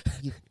promise. It's like,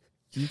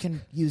 you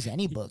can use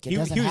any book. It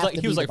doesn't have to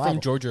be he was like the Bible.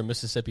 from Georgia or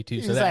Mississippi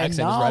too, so that like,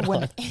 accent is right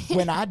on.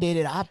 When I did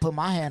it, I put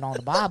my hand on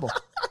the Bible.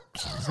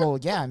 Well,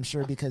 yeah, I'm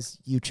sure because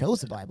you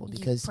chose the Bible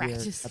because you're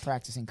a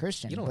practicing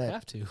Christian. You don't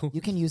have to.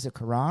 You can use a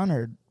Quran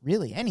or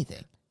really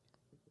anything.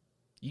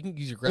 You can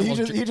use your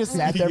grandma's. You just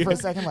sat there for a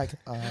second, like.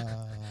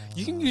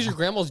 You can use your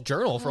grandma's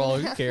journal for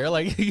all you care.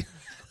 Like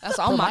that's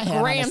all my hand on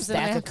a grams in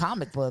stack there. of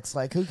comic books.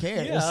 Like, who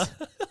cares? Yeah.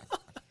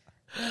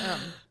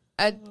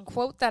 A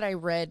quote that I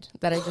read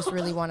that I just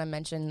really want to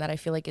mention that I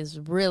feel like is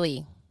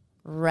really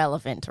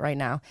relevant right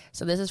now.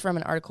 So this is from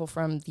an article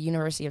from the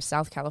University of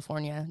South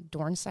California,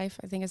 Dornsife,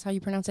 I think is how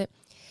you pronounce it.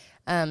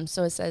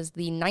 So it says,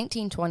 the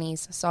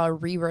 1920s saw a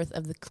rebirth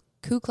of the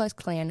Ku Klux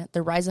Klan,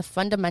 the rise of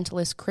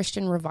fundamentalist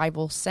Christian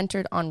revival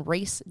centered on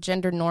race,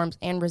 gender norms,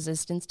 and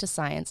resistance to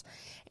science,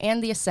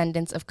 and the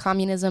ascendance of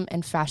communism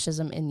and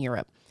fascism in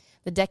Europe.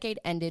 The decade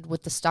ended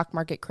with the stock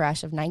market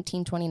crash of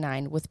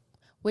 1929,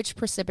 which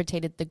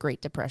precipitated the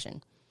Great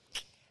Depression.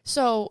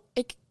 So,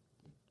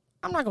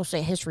 I'm not going to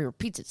say history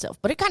repeats itself,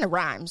 but it kind of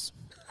rhymes.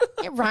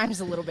 It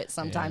rhymes a little bit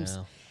sometimes.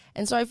 Yeah.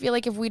 And so I feel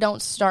like if we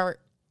don't start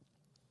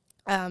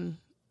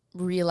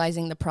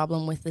realizing the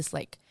problem with this,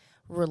 like,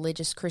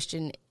 religious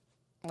Christian,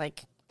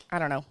 like, I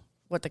don't know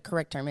what the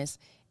correct term is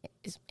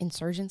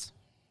insurgents,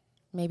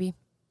 maybe?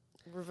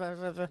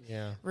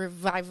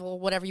 Revival,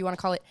 whatever you want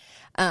to call it,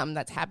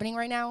 that's happening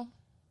right now.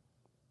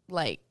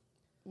 Like,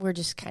 we're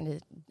just kind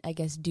of, I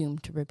guess,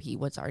 doomed to repeat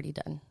what's already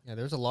done. Yeah,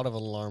 there's a lot of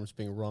alarms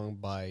being rung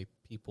by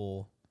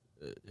people,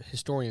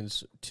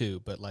 historians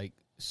too, but like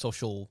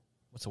social,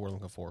 what's the word I'm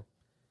looking for?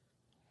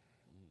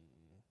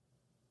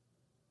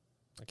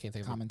 I can't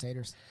think of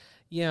Commentators.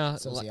 Yeah.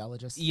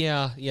 Sociologists.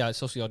 Yeah,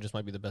 sociologist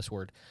might be the best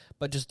word.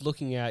 But just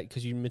looking at,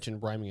 because you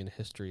mentioned rhyming in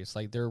history, it's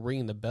like they're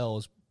ringing the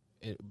bells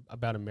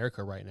about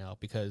America right now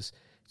because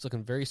it's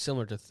looking very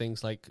similar to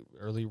things like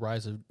early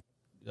rise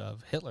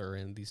of Hitler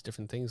and these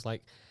different things.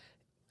 Like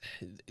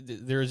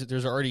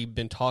there's already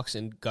been talks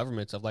in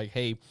governments of like,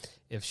 hey,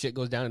 if shit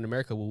goes down in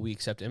America, will we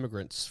accept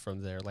immigrants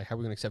from there? Like, how are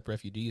we going to accept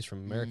refugees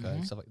from America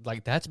and stuff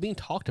like that's being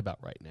talked about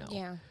right now.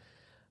 Yeah.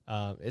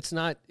 It's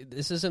not.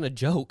 This isn't a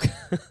joke.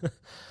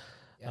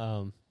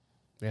 Yeah.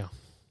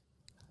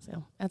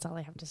 So that's all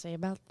I have to say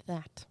about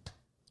that.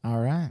 All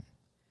right.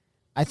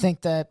 I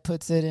think that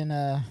puts it in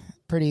a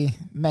pretty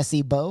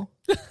messy bow.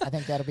 I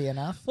think that'll be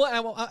enough.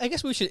 Well, I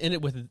guess we should end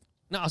it with.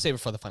 No, I'll save it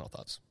for the final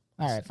thoughts.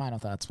 All right, final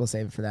thoughts. We'll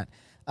save it for that.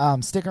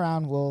 Stick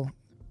around. We'll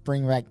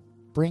bring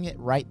it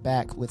right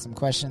back with some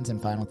questions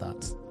and final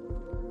thoughts.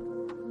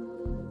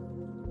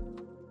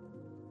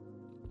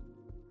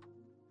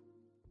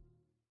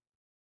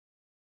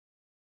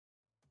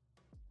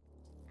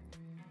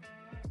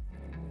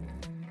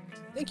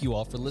 Thank you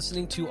all for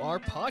listening to our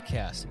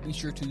podcast. Be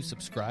sure to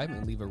subscribe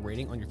and leave a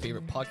rating on your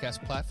favorite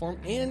podcast platform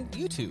and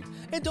YouTube.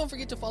 And don't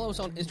forget to follow us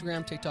on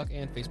Instagram, TikTok,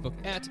 and Facebook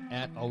at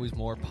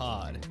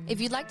AlwaysMorePod.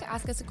 If you'd like to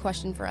ask us a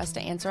question for us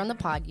to answer on the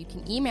pod, you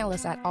can email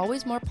us at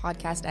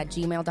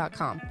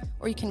alwaysmorepodcast@gmail.com,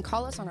 or you can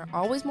call us on our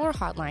Always More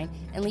hotline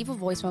and leave a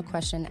voicemail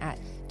question at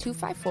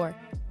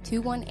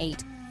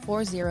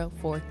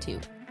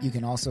 254-218-4042. You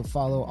can also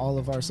follow all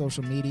of our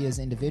social medias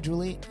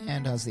individually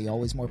and as the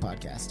Always More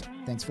podcast.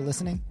 Thanks for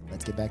listening.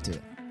 Let's get back to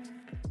it.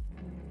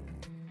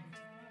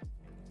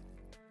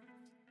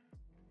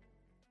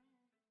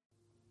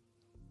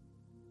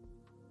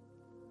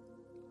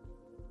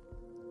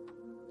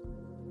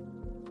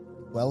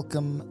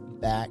 Welcome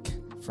back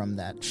from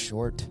that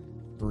short,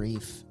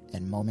 brief,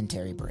 and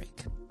momentary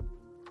break.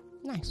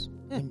 Nice.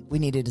 We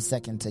needed a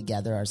second to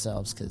gather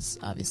ourselves because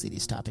obviously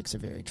these topics are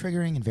very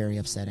triggering and very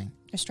upsetting.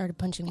 I started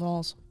punching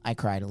walls. I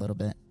cried a little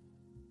bit.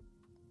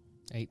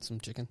 I ate some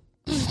chicken.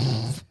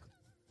 I'm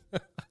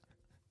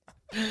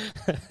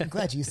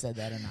glad you said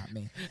that and not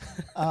me.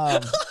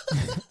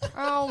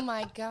 Oh,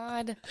 my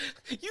God.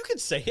 You can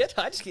say it.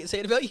 I just can't say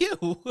it about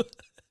you.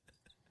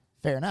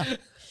 Fair enough.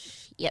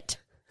 Shit.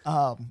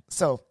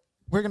 So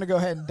we're going to go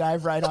ahead and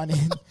dive right on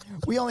in.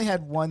 We only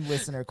had one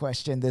listener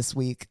question this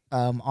week,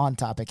 on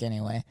topic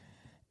anyway.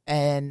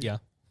 And yeah.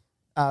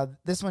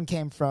 This one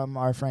came from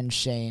our friend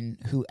Shane,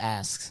 who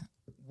asks,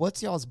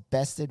 what's y'all's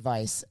best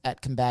advice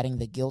at combating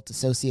the guilt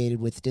associated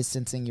with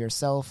distancing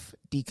yourself,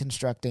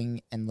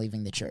 deconstructing, and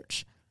leaving the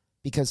church?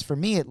 Because for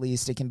me, at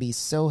least, it can be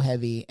so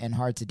heavy and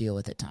hard to deal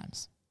with at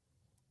times.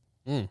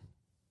 I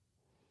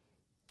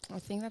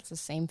think that's the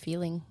same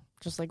feeling.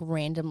 Just like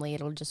randomly,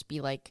 it'll just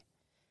be like,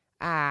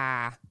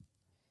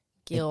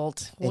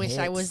 guilt. It Wish hits.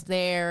 I was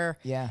there.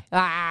 Yeah.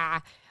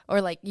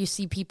 Or like you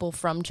see people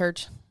from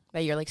church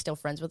that you're like still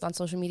friends with on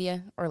social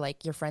media, or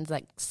like your friends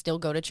that still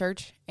go to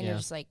church, and you're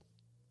just like,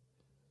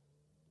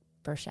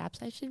 perhaps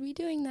I should be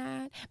doing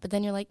that. But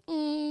then you're like,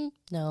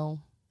 no.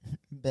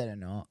 Better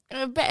not.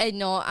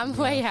 No, I'm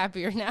way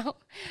happier now.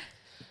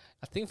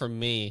 I think for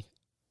me,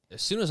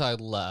 as soon as I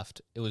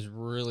left, it was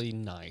really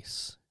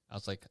nice. I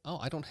was like, oh,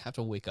 I don't have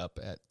to wake up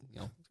at,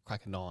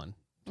 crack of dawn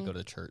to go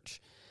to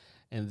church.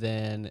 And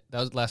then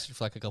that lasted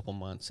for like a couple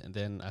months. And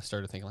then I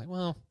started thinking like,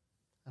 well,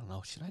 I don't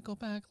know, should I go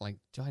back? Like,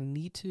 do I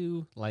need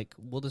to? Like,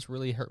 will this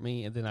really hurt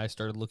me? And then I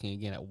started looking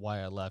again at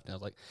why I left. And I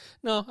was like,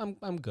 no,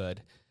 I'm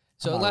good.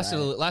 So it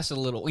lasted a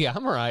little. Yeah,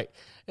 I'm all right.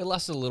 It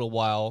lasted a little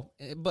while,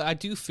 but I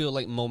do feel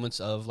like moments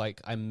of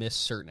like I miss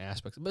certain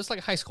aspects. But it's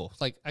like high school.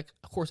 It's like,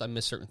 of course, I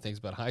miss certain things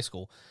about high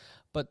school,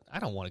 but I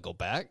don't want to go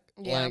back.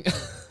 Yeah.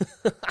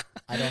 Like,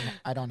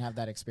 I don't have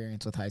that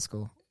experience with high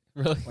school.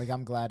 really? Like,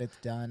 I'm glad it's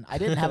done. I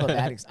didn't have a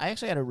bad I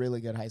actually had a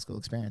really good high school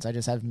experience. I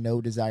just have no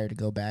desire to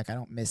go back. I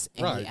don't miss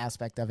any Right.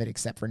 aspect of it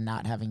except for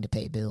not having to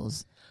pay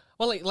bills.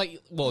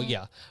 Well,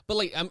 yeah, but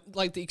like, I'm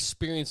like the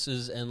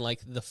experiences and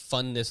like the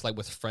funness, like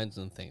with friends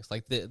and things,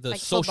 like the Like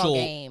social football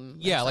game or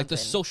yeah, like the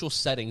something. social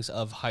settings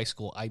of high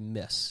school, I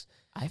miss.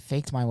 I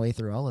faked my way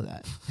through all of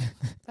that.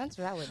 That's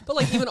valid. But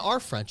like even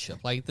our friendship,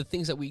 like the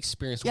things that we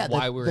experienced while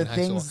we were in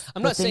high school.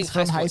 I'm the not saying things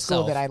from high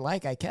school itself. that I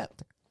like, I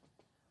kept.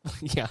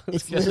 Yeah,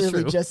 It's that's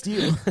literally true. just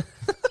you.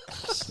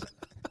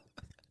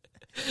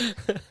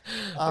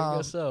 I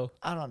guess so.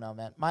 I don't know,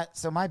 man.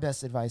 My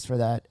best advice for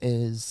that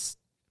is,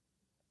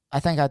 I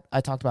think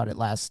I talked about it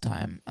last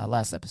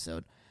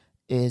episode,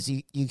 is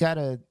you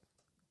gotta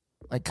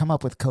like come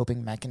up with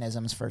coping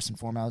mechanisms first and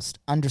foremost,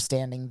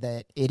 understanding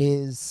that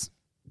it's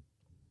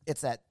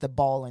that the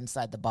ball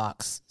inside the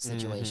box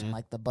situation, Mhm.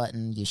 like the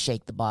button, you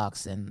shake the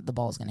box and the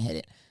ball's gonna hit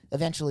it.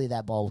 Eventually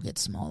that ball will get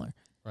smaller.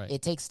 Right.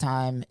 It takes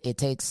time. It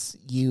takes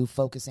you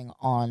focusing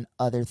on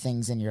other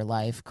things in your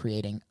life,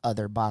 creating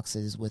other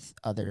boxes with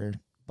other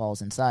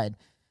balls inside.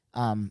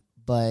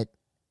 But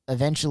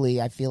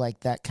eventually, I feel like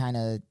that kind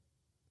of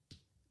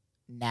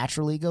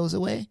naturally goes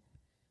away.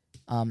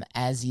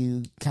 As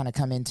you kind of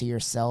come into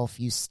yourself,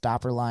 you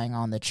stop relying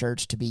on the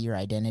church to be your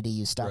identity.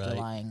 You stop Right.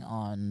 relying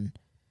on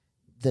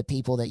the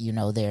people that you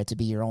know there to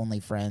be your only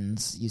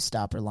friends. You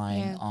stop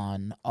relying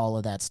on all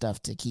of that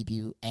stuff to keep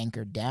you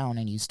anchored down,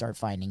 and you start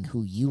finding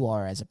who you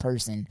are as a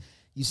person.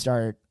 You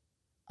start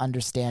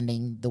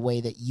understanding the way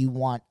that you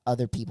want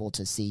other people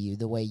to see you,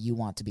 the way you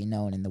want to be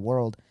known in the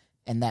world,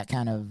 and that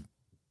kind of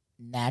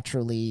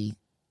naturally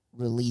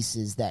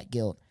releases that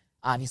guilt.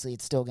 Obviously,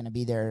 it's still going to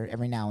be there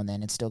every now and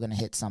then. It's still going to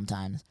hit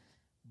sometimes.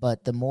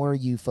 But the more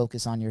you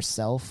focus on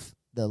yourself,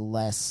 the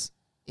less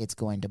it's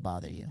going to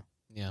bother you.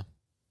 Yeah.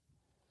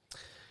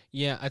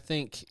 Yeah, I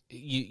think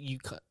you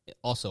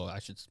also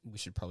we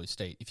should probably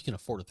state, if you can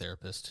afford a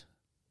therapist,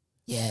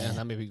 Yeah.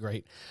 that may be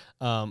great.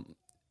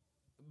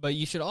 But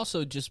you should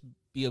also just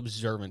be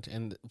observant,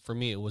 and for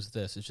me it was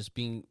this: it's just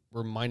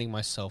reminding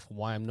myself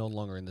why I'm no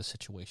longer in this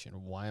situation, or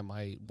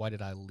why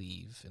did I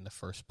leave in the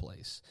first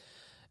place.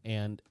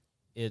 And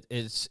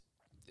it's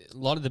a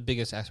lot of the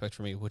biggest aspect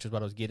for me, which is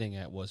what I was getting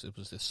at, was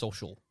the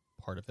social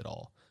part of it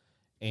all,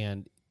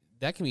 and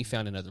that can be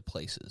found in other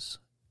places.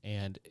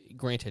 And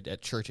granted,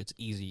 at church it's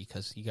easy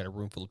because you got a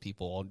room full of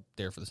people all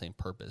there for the same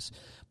purpose.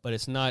 But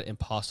it's not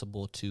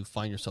impossible to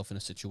find yourself in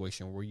a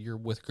situation where you're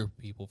with a group of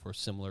people for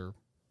similar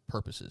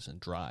purposes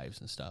and drives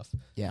and stuff.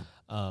 Yeah.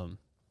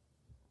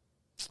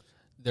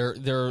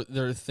 There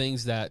are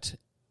things that,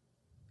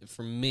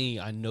 for me,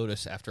 I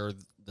noticed after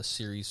the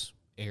series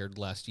aired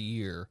last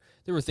year.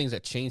 There were things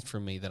that changed for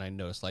me that I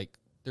noticed, like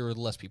there were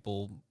less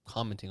people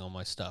commenting on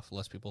my stuff,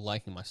 less people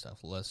liking my stuff,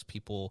 less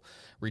people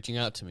reaching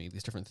out to me,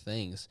 these different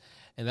things.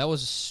 And that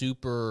was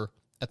super,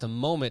 at the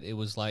moment, it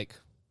was like,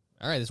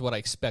 all right, this is what I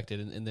expected.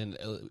 And then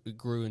it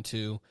grew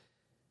into,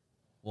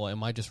 well,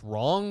 am I just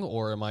wrong?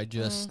 Or am I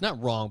just, not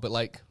wrong, but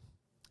like,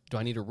 do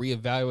I need to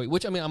reevaluate?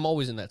 Which, I mean, I'm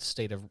always in that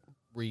state of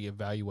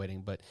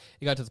reevaluating, but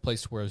it got to the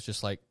place where it was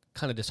just like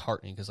kind of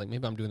disheartening because like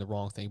maybe I'm doing the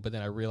wrong thing. But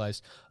then I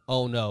realized,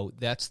 oh no,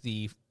 that's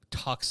the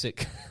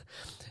toxic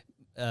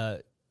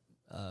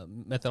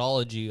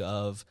methodology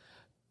of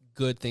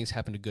good things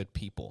happen to good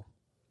people,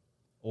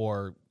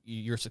 or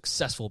you're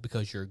successful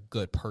because you're a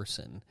good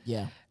person.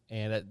 Yeah.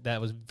 And that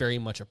was very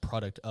much a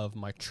product of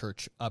my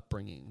church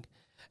upbringing.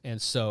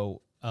 And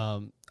so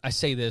I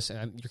say this,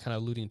 and you're kind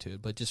of alluding to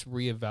it, but just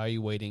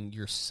reevaluating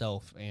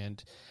yourself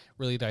and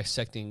really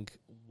dissecting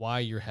why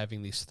you're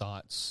having these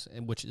thoughts,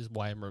 and which is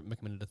why I'm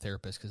recommended a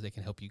therapist, because they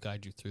can help you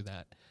guide you through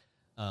that.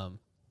 But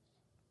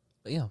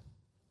yeah.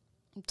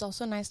 It's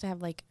also nice to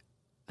have like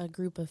a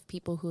group of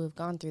people who have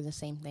gone through the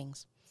same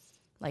things,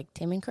 like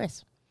Tim and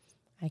Chris.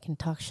 I can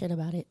talk shit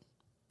about it,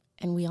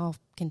 and we all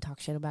can talk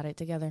shit about it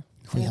together.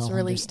 We And all it's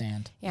really,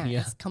 understand. yeah,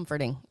 Yeah. it's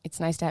comforting. It's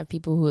nice to have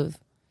people who have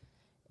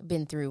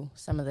been through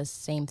some of the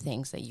same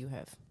things that you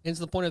have. And it's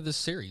the point of this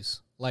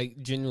series.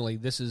 Like, genuinely,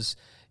 this is,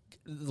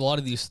 a lot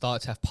of these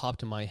thoughts have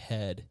popped in my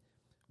head,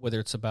 whether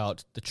it's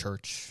about the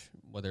church,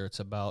 whether it's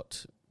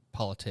about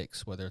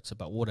politics, whether it's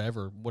about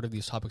whatever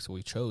these topics that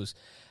we chose,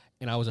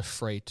 and I was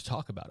afraid to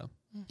talk about them.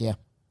 Yeah.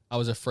 I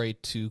was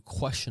afraid to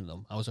question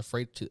them. I was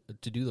afraid to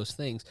do those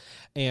things.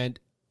 And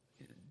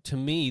to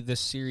me, this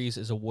series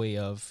is a way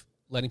of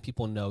letting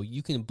people know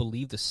you can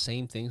believe the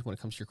same things when it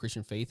comes to your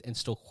Christian faith and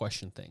still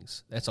question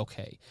things. That's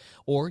okay.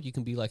 Or you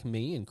can be like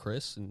me and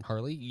Chris and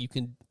Harley. You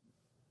can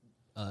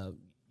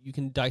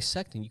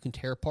dissect and you can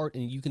tear apart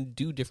and you can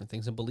do different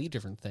things and believe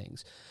different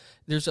things.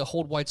 There's a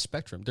whole wide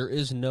spectrum. There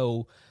is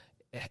no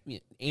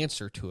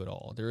answer to it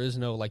all. There is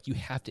no like you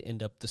have to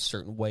end up this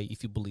certain way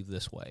if you believe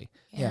this way.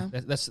 Yeah.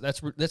 That's I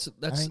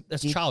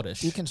think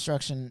childish.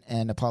 Deconstruction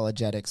and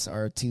apologetics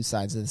are two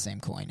sides of the same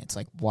coin. It's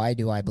like, why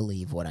do I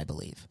believe what I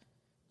believe?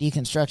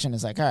 Deconstruction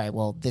is like, all right,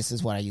 well, this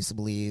is what I used to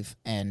believe,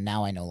 and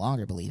now I no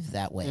longer believe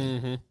that way.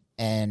 Mm-hmm.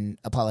 And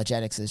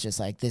apologetics is just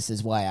like, this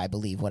is why I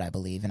believe what I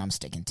believe, and I'm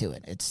sticking to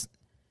it. It's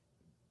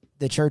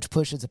the church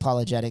pushes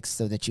apologetics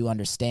so that you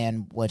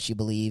understand what you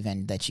believe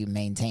and that you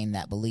maintain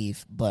that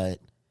belief, but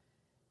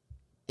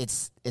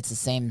it's the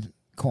same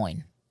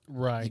coin.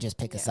 Right. You just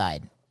pick a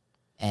side.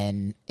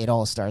 And it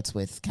all starts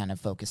with kind of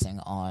focusing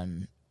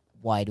on,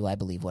 why do I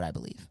believe what I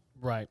believe?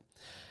 Right.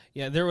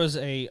 Yeah, there was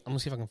I'm going to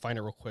see if I can find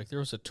it real quick. There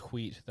was a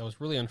tweet that was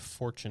really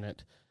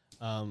unfortunate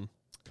from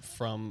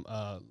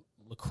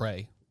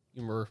Lecrae.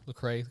 You remember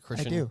Lecrae, the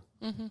Christian? I do.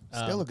 Mm-hmm.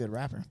 Still a good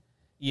rapper.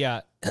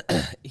 Yeah,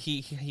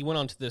 he went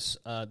on to this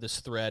this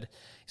thread.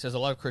 He says, a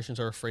lot of Christians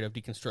are afraid of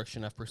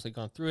deconstruction. I've personally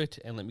gone through it,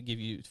 and let me give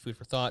you food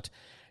for thought.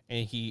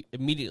 And he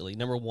immediately,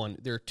 number one,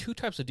 there are two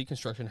types of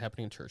deconstruction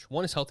happening in church.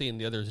 One is healthy and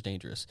the other is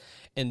dangerous.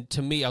 And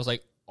to me, I was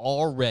like,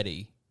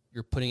 already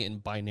you're putting it in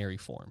binary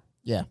form.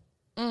 Yeah.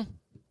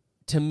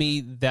 To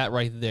me, that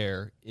right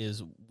there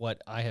is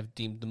what I have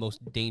deemed the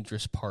most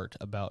dangerous part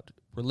about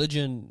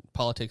religion,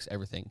 politics,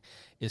 everything,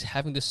 is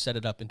having to set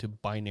it up into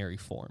binary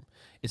form.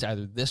 It's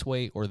either this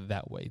way or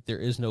that way. There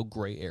is no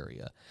gray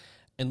area.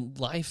 And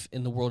life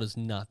in the world is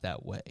not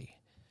that way.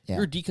 Yeah.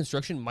 Your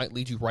deconstruction might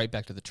lead you right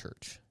back to the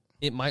church.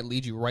 It might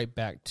lead you right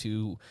back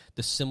to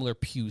the similar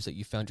pews that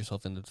you found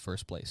yourself in the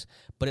first place.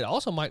 But it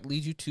also might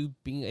lead you to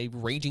being a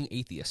raging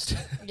atheist.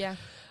 Yeah.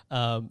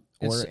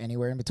 Or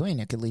anywhere in between.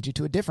 It could lead you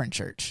to a different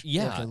church.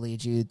 Yeah. It could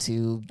lead you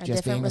to just being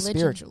different a religion.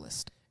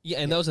 spiritualist. Yeah,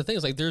 and that was the thing.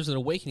 Is like there's an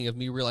awakening of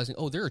me realizing,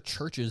 oh, there are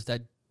churches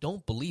that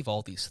don't believe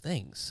all these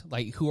things,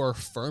 like who are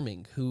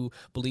affirming, who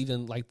believe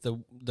in like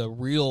the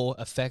real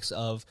effects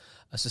of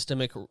a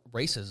systemic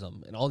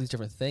racism and all these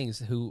different things,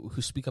 who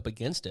speak up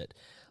against it.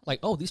 Like,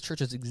 oh, these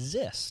churches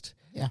exist.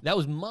 Yeah. That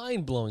was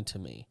mind blowing to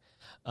me.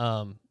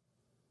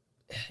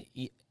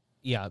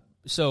 Yeah.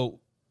 So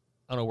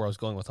I don't know where I was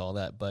going with all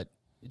that, but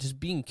just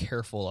being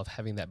careful of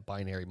having that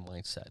binary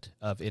mindset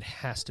of it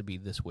has to be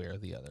this way or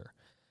the other,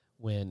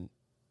 when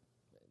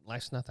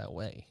life's not that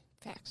way.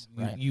 Facts.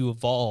 Right. You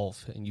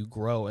evolve and you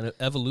grow, and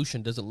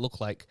evolution doesn't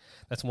look like,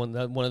 that's one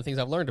of the things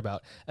I've learned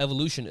about.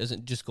 Evolution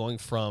isn't just going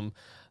from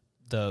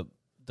the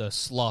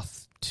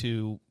sloth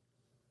to,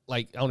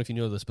 like, I don't know if you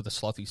know this, but the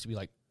sloth used to be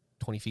like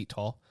 20 feet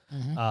tall.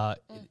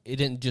 Mm-hmm. It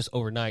didn't just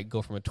overnight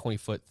go from a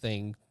 20-foot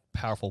thing,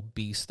 powerful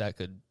beast that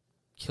could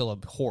kill a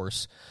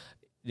horse,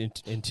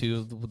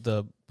 into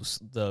the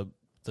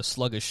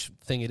sluggish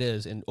thing it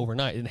is, and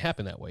overnight. It didn't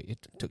happen that way. It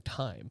took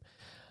time.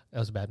 That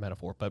was a bad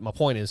metaphor, but my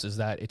point is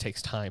that it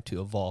takes time to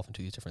evolve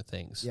into these different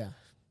things. Yeah.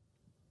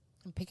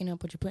 I'm picking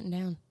up what you're putting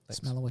down. Thanks.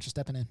 Smelling what you're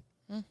stepping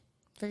in.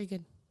 Very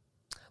good.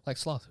 Like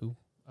sloth, who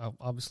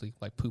obviously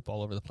like poop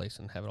all over the place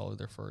and have it all over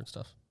their fur and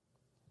stuff.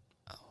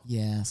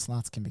 Yeah,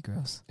 sloths can be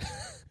gross.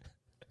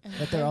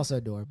 But they're also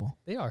adorable.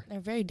 They are. They're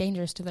very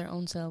dangerous to their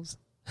own selves.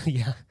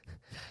 Yeah.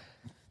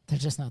 They're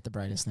just not the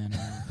brightest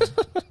animal.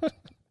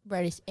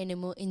 Brightest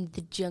animal in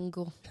the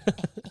jungle.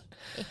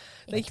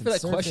 Thank you for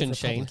that question,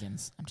 Shane.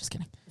 I'm just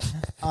kidding.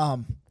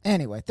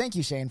 Anyway, thank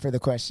you, Shane, for the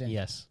question.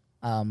 Yes.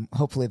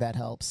 Hopefully that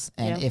helps.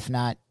 And Yeah. if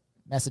not,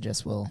 message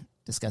us. We'll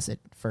discuss it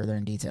further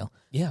in detail.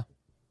 Yeah.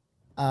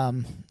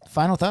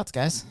 Final thoughts,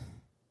 guys.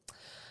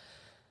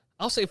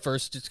 I'll say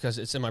first, just because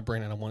it's in my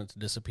brain and I want it to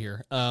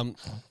disappear.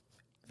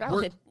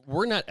 Valid.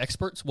 We're not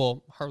experts.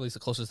 Well, Harley's the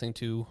closest thing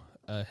to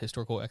a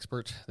historical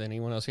expert than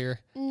anyone else here.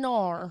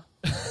 Nor.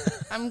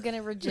 I'm going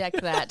to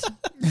reject that.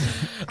 He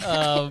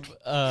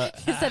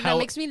said that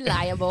makes me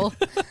liable.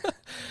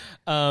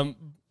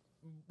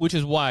 Which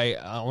is why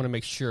I want to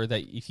make sure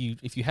that if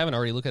you haven't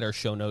already looked at our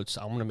show notes,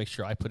 I want to make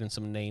sure I put in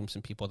some names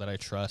and people that I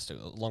trust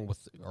along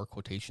with our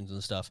quotations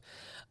and stuff.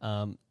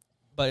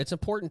 But it's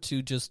important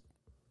to just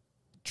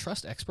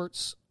trust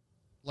experts.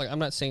 Like, I'm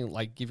not saying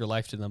like give your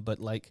life to them, but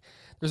like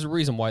there's a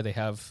reason why they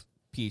have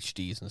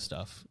PhDs and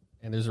stuff,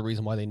 and there's a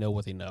reason why they know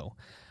what they know.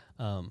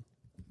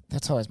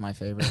 That's always my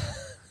favorite.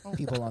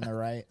 People on the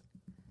right.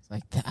 It's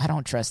like, I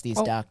don't trust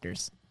these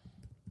doctors.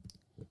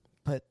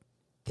 But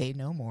they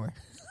know more.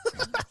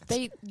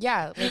 They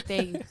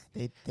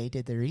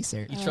did the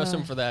research. You trust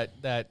them for that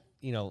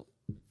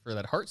for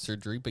that heart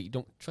surgery, but you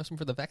don't trust them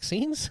for the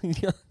vaccines.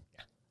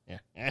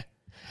 Yeah.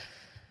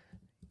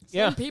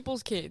 Some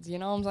people's kids, you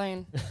know what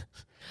I'm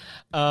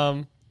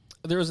saying?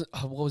 There was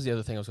what was the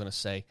other thing I was going to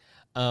say?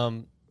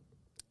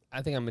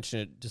 I think I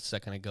mentioned it just a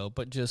second ago,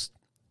 but just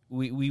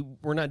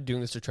we're not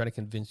doing this to try to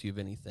convince you of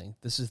anything.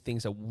 This is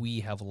things that we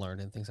have learned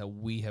and things that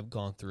we have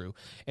gone through,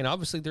 and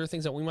obviously there are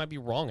things that we might be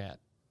wrong at.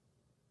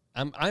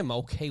 I'm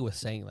okay with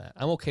saying that.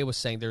 I'm okay with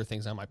saying there are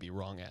things I might be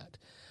wrong at.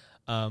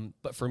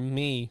 But for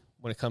me,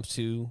 when it comes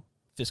to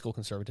fiscal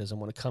conservatism,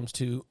 when it comes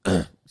to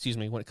when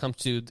it comes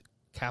to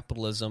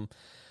capitalism,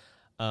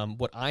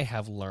 what I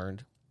have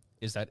learned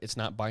is that it's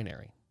not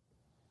binary.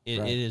 It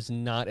is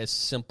not as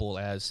simple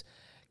as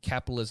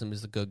capitalism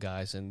is the good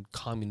guys and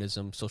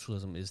communism,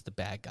 socialism is the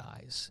bad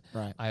guys.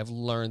 Right. I have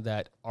learned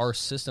that our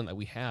system that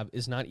we have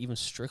is not even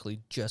strictly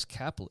just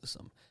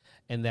capitalism,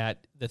 and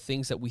that the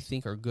things that we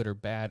think are good or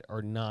bad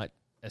are not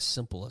as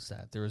simple as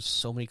that. There is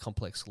so many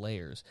complex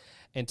layers.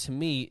 And to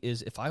me,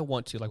 is if I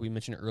want to, like we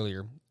mentioned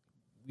earlier,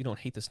 don't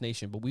hate this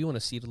nation, but we want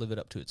to see it live it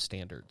up to its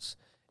standards.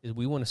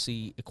 We want to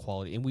see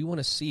equality, and we want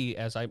to see,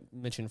 as I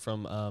mentioned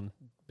from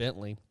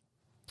Bentley,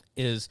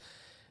 is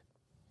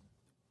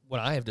what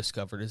I have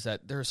discovered is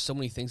that there are so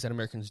many things that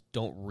Americans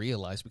don't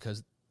realize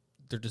because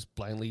they're just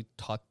blindly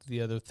taught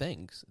the other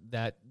things,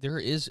 that there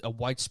is a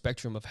wide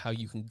spectrum of how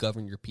you can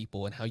govern your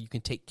people and how you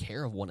can take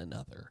care of one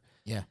another.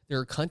 Yeah. There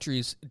are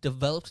countries,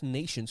 developed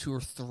nations who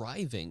are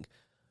thriving,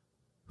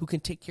 who can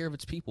take care of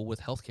its people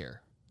with healthcare,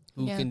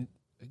 who can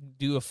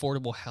do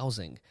affordable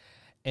housing,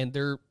 and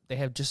they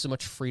have just as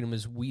much freedom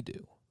as we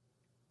do.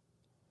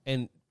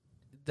 And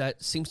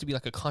that seems to be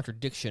like a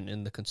contradiction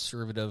in the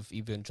conservative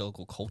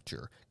evangelical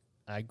culture.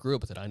 I grew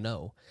up with it, I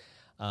know.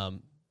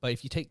 But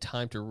if you take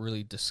time to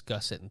really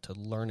discuss it and to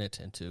learn it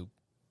and to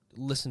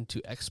listen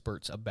to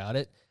experts about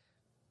it,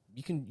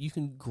 you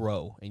can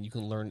grow and you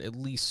can learn at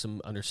least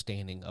some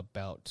understanding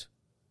about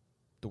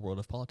the world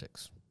of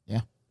politics.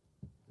 Yeah.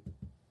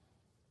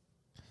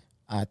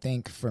 I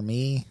think for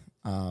me,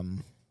 I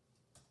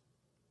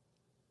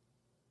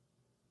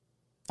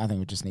think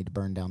we just need to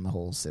burn down the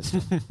whole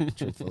system,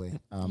 truthfully.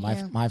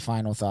 My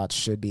final thoughts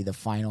should be the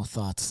final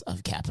thoughts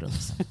of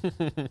capitalism.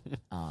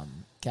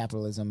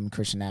 Capitalism,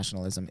 Christian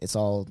nationalism,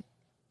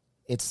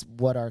 it's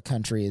what our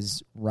country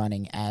is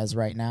running as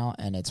right now,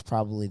 and it's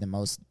probably the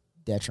most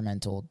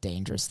detrimental,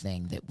 dangerous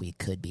thing that we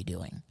could be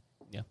doing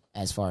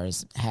as far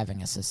as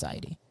having a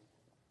society.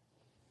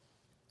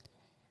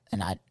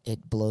 And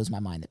it blows my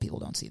mind that people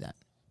don't see that.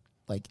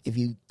 Like, if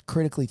you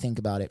critically think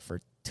about it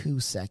for 2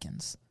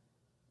 seconds,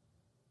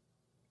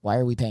 why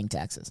are we paying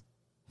taxes?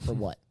 For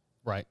what?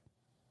 Right.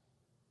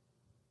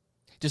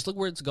 Just look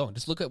where it's going.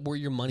 Just look at where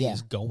your money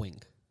is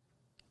going.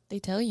 They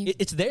tell you.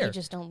 It's there. You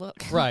just don't look.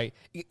 Right.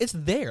 It's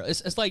there.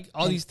 It's like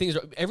all these things.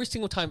 Every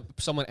single time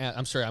someone asks,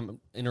 I'm sorry, I'm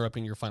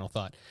interrupting your final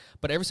thought,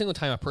 but every single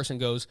time a person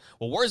goes,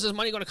 well, where's this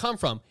money going to come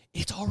from?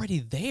 It's already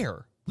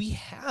there. We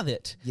have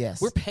it.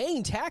 Yes. We're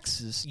paying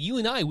taxes. You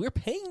and I, we're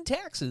paying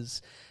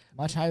taxes.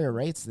 Much higher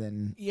rates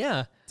than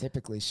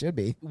typically should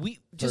be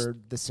for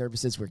the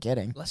services we're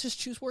getting. Let's just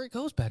choose where it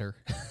goes better.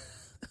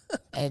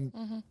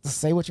 And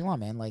say what you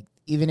want, man. Like,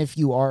 even if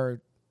you are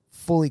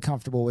fully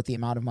comfortable with the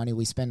amount of money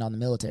we spend on the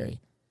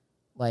military,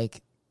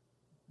 like,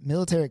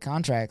 military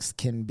contracts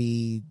can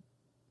be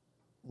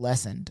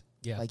lessened.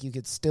 Yeah. Like, you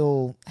could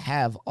still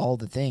have all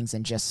the things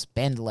and just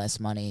spend less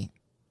money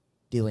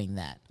doing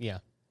that. Yeah.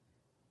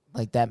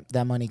 Like,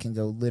 that money can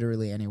go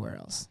literally anywhere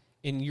else.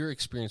 In your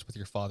experience with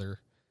your father,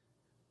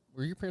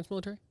 were your parents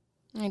military?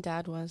 My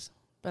dad was,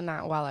 but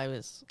not while I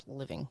was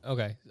living.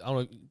 Okay. I don't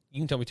know.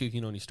 You can tell me, too, if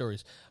you know any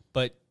stories.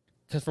 But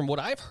because from what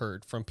I've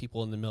heard from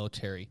people in the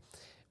military,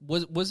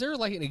 was there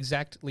like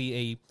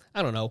I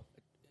don't know,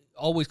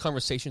 always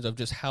conversations of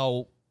just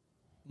how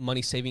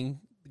money-saving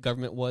the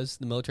government was,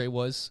 the military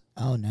was?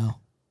 Oh, no.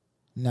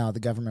 No, the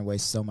government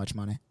wastes so much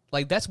money.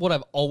 Like, that's what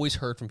I've always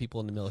heard from people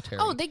in the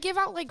military. Oh, they give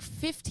out like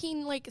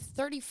 15, like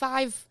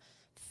 35,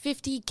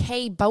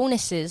 50K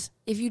bonuses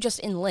if you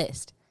just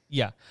enlist.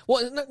 Yeah.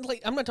 Well,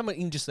 I'm not talking about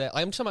even just that.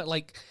 I'm talking about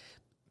like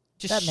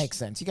just that makes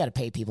sense. You got to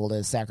pay people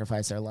to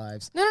sacrifice their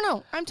lives.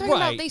 No. I'm talking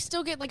about they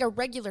still get like a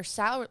regular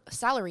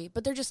salary,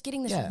 but they're just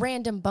getting this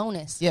random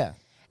bonus. Yeah.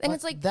 And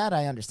it's like that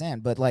I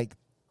understand, but like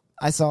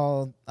I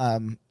saw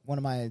one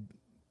of my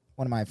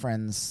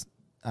friends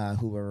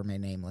who will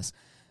remain nameless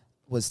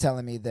was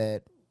telling me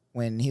that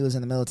when he was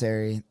in the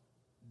military,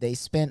 they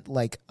spent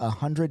like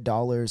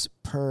 $100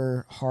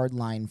 per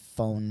hardline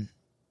phone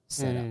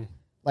setup.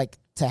 Like,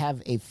 to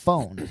have a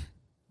phone,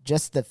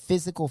 just the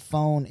physical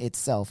phone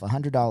itself,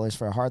 $100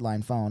 for a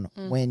hardline phone,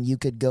 when you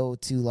could go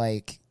to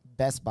like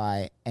Best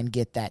Buy and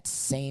get that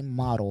same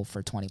model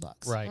for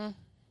 $20. Right.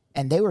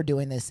 And they were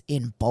doing this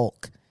in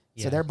bulk.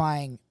 Yeah. So they're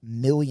buying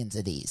millions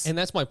of these. And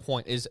that's my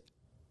point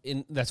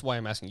that's why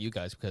I'm asking you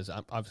guys, because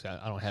obviously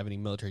I don't have any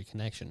military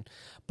connection.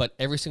 But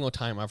every single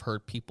time I've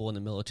heard people in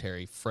the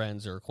military,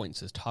 friends or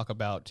acquaintances, talk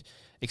about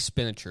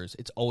expenditures,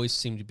 it's always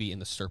seemed to be in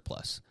the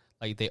surplus.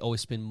 Like, they always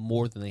spend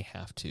more than they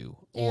have to,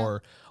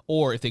 or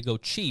if they go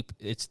cheap,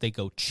 they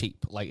go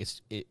cheap. Like,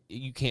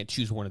 you can't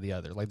choose one or the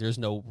other. Like, there's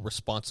no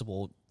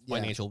responsible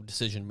financial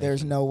decision making.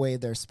 There's no way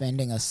they're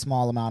spending a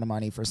small amount of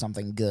money for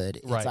something good.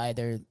 Right. It's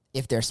either,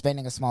 if they're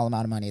spending a small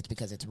amount of money, it's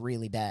because it's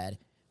really bad,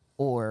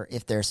 or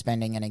if they're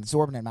spending an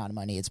exorbitant amount of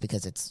money, it's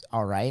because it's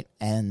all right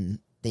and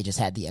they just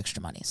had the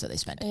extra money, so they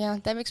spent it. Yeah,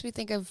 that makes me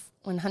think of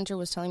when Hunter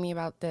was telling me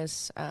about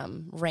this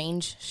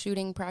range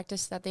shooting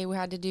practice that they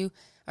had to do,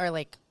 or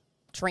like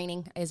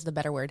training is the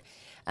better word,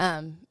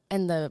 and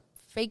the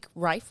fake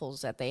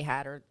rifles that they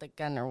had, or the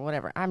gun or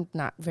whatever. I'm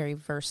not very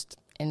versed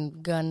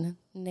in gun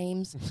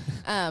names,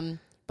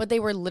 but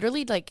they were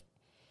literally like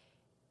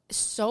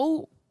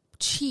so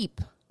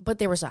cheap, but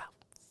there was a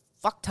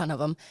fuck ton of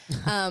them,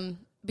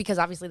 because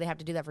obviously they have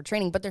to do that for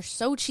training, but they're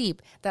so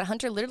cheap that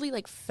Hunter literally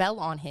like fell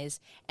on his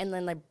and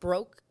then like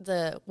broke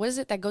what is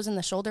it that goes in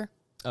the shoulder?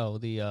 Oh,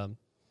 the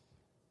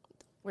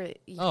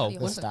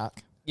the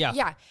stock. Yeah.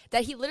 Yeah,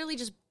 that he literally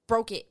just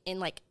broke it in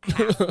like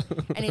half,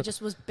 and it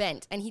just was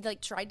bent. And he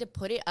like tried to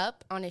put it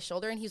up on his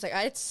shoulder, and he was like,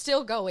 "It's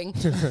still going."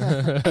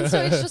 And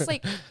so it's just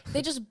like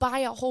they just buy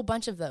a whole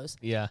bunch of those.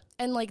 Yeah,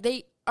 and like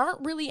they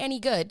aren't really any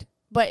good,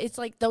 but it's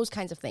like those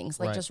kinds of things,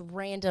 like right. just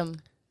random.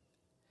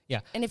 Yeah,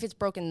 and if it's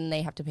broken, then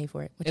they have to pay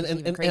for it. Which is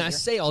even and crazier. I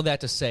say all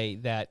that to say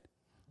that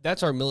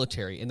that's our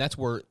military, and that's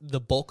where the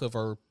bulk of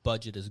our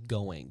budget is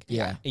going.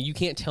 Yeah, and you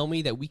can't tell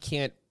me that we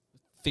can't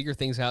figure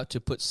things out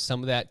to put some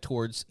of that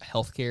towards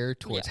healthcare,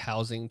 towards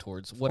housing,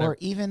 towards whatever, or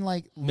even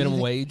like minimum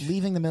wage.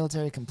 Leaving the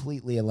military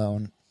completely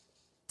alone.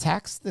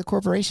 Tax the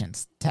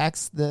corporations.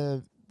 Tax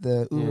the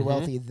uber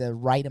wealthy the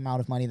right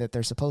amount of money that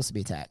they're supposed to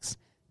be taxed.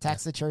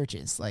 Tax the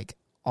churches. Like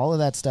all of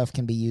that stuff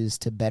can be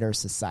used to better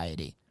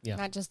society. Yeah,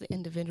 not just the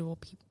individual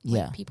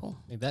people. People.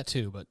 Maybe that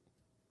too, but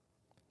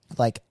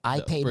like I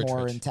pay rich,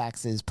 more rich. in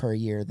taxes per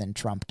year than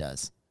Trump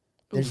does.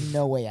 There's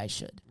no way I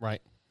should.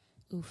 Right.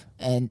 Oof.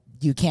 And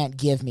you can't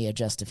give me a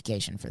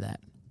justification for that.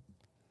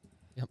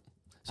 Yep.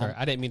 Sorry,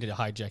 I didn't mean to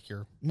hijack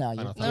your. No,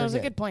 final thought. That was a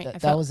good point.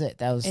 That was it.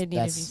 That was it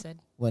needed to be said.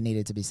 What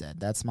needed to be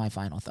said. That's my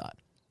final thought.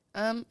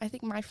 I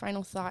think my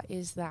final thought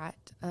is that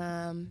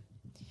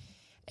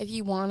if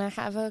you want to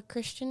have a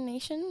Christian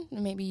nation,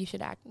 maybe you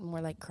should act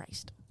more like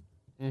Christ.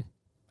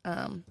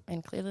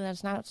 And clearly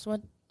that's not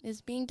what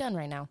is being done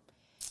right now.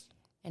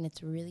 And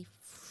it's really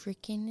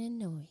freaking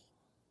annoying.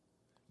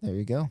 There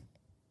you go.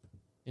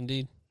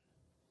 Indeed.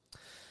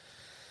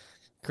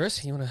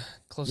 Chris, you want to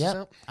close this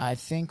out? I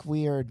think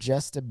we are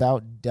just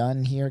about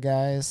done here,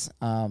 guys.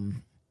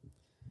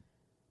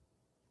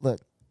 Look,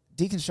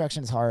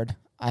 deconstruction is hard.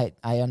 I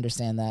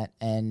understand that.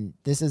 And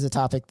this is a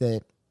topic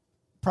that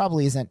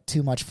probably isn't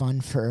too much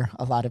fun for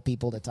a lot of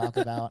people to talk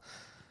about.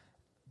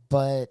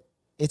 But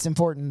it's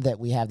important that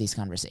we have these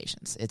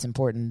conversations. It's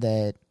important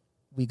that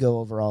we go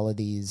over all of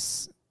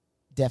these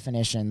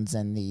definitions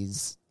and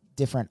these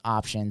different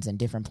options and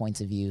different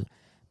points of view,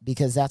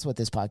 because that's what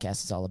this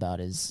podcast is all about,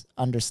 is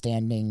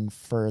understanding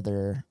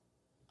further,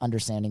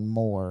 understanding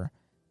more,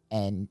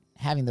 and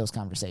having those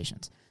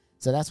conversations.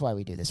 So that's why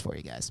we do this for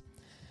you guys.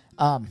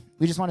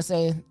 We just want to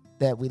say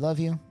that we love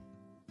you.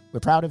 We're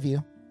proud of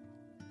you.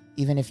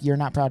 Even if you're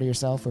not proud of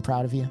yourself, we're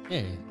proud of you.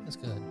 Yeah, that's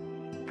good.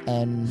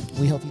 And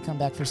we hope you come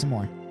back for some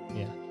more.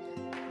 Yeah.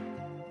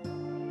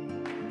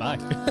 Bye.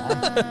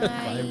 Bye.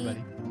 Bye,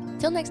 everybody.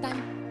 Till next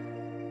time.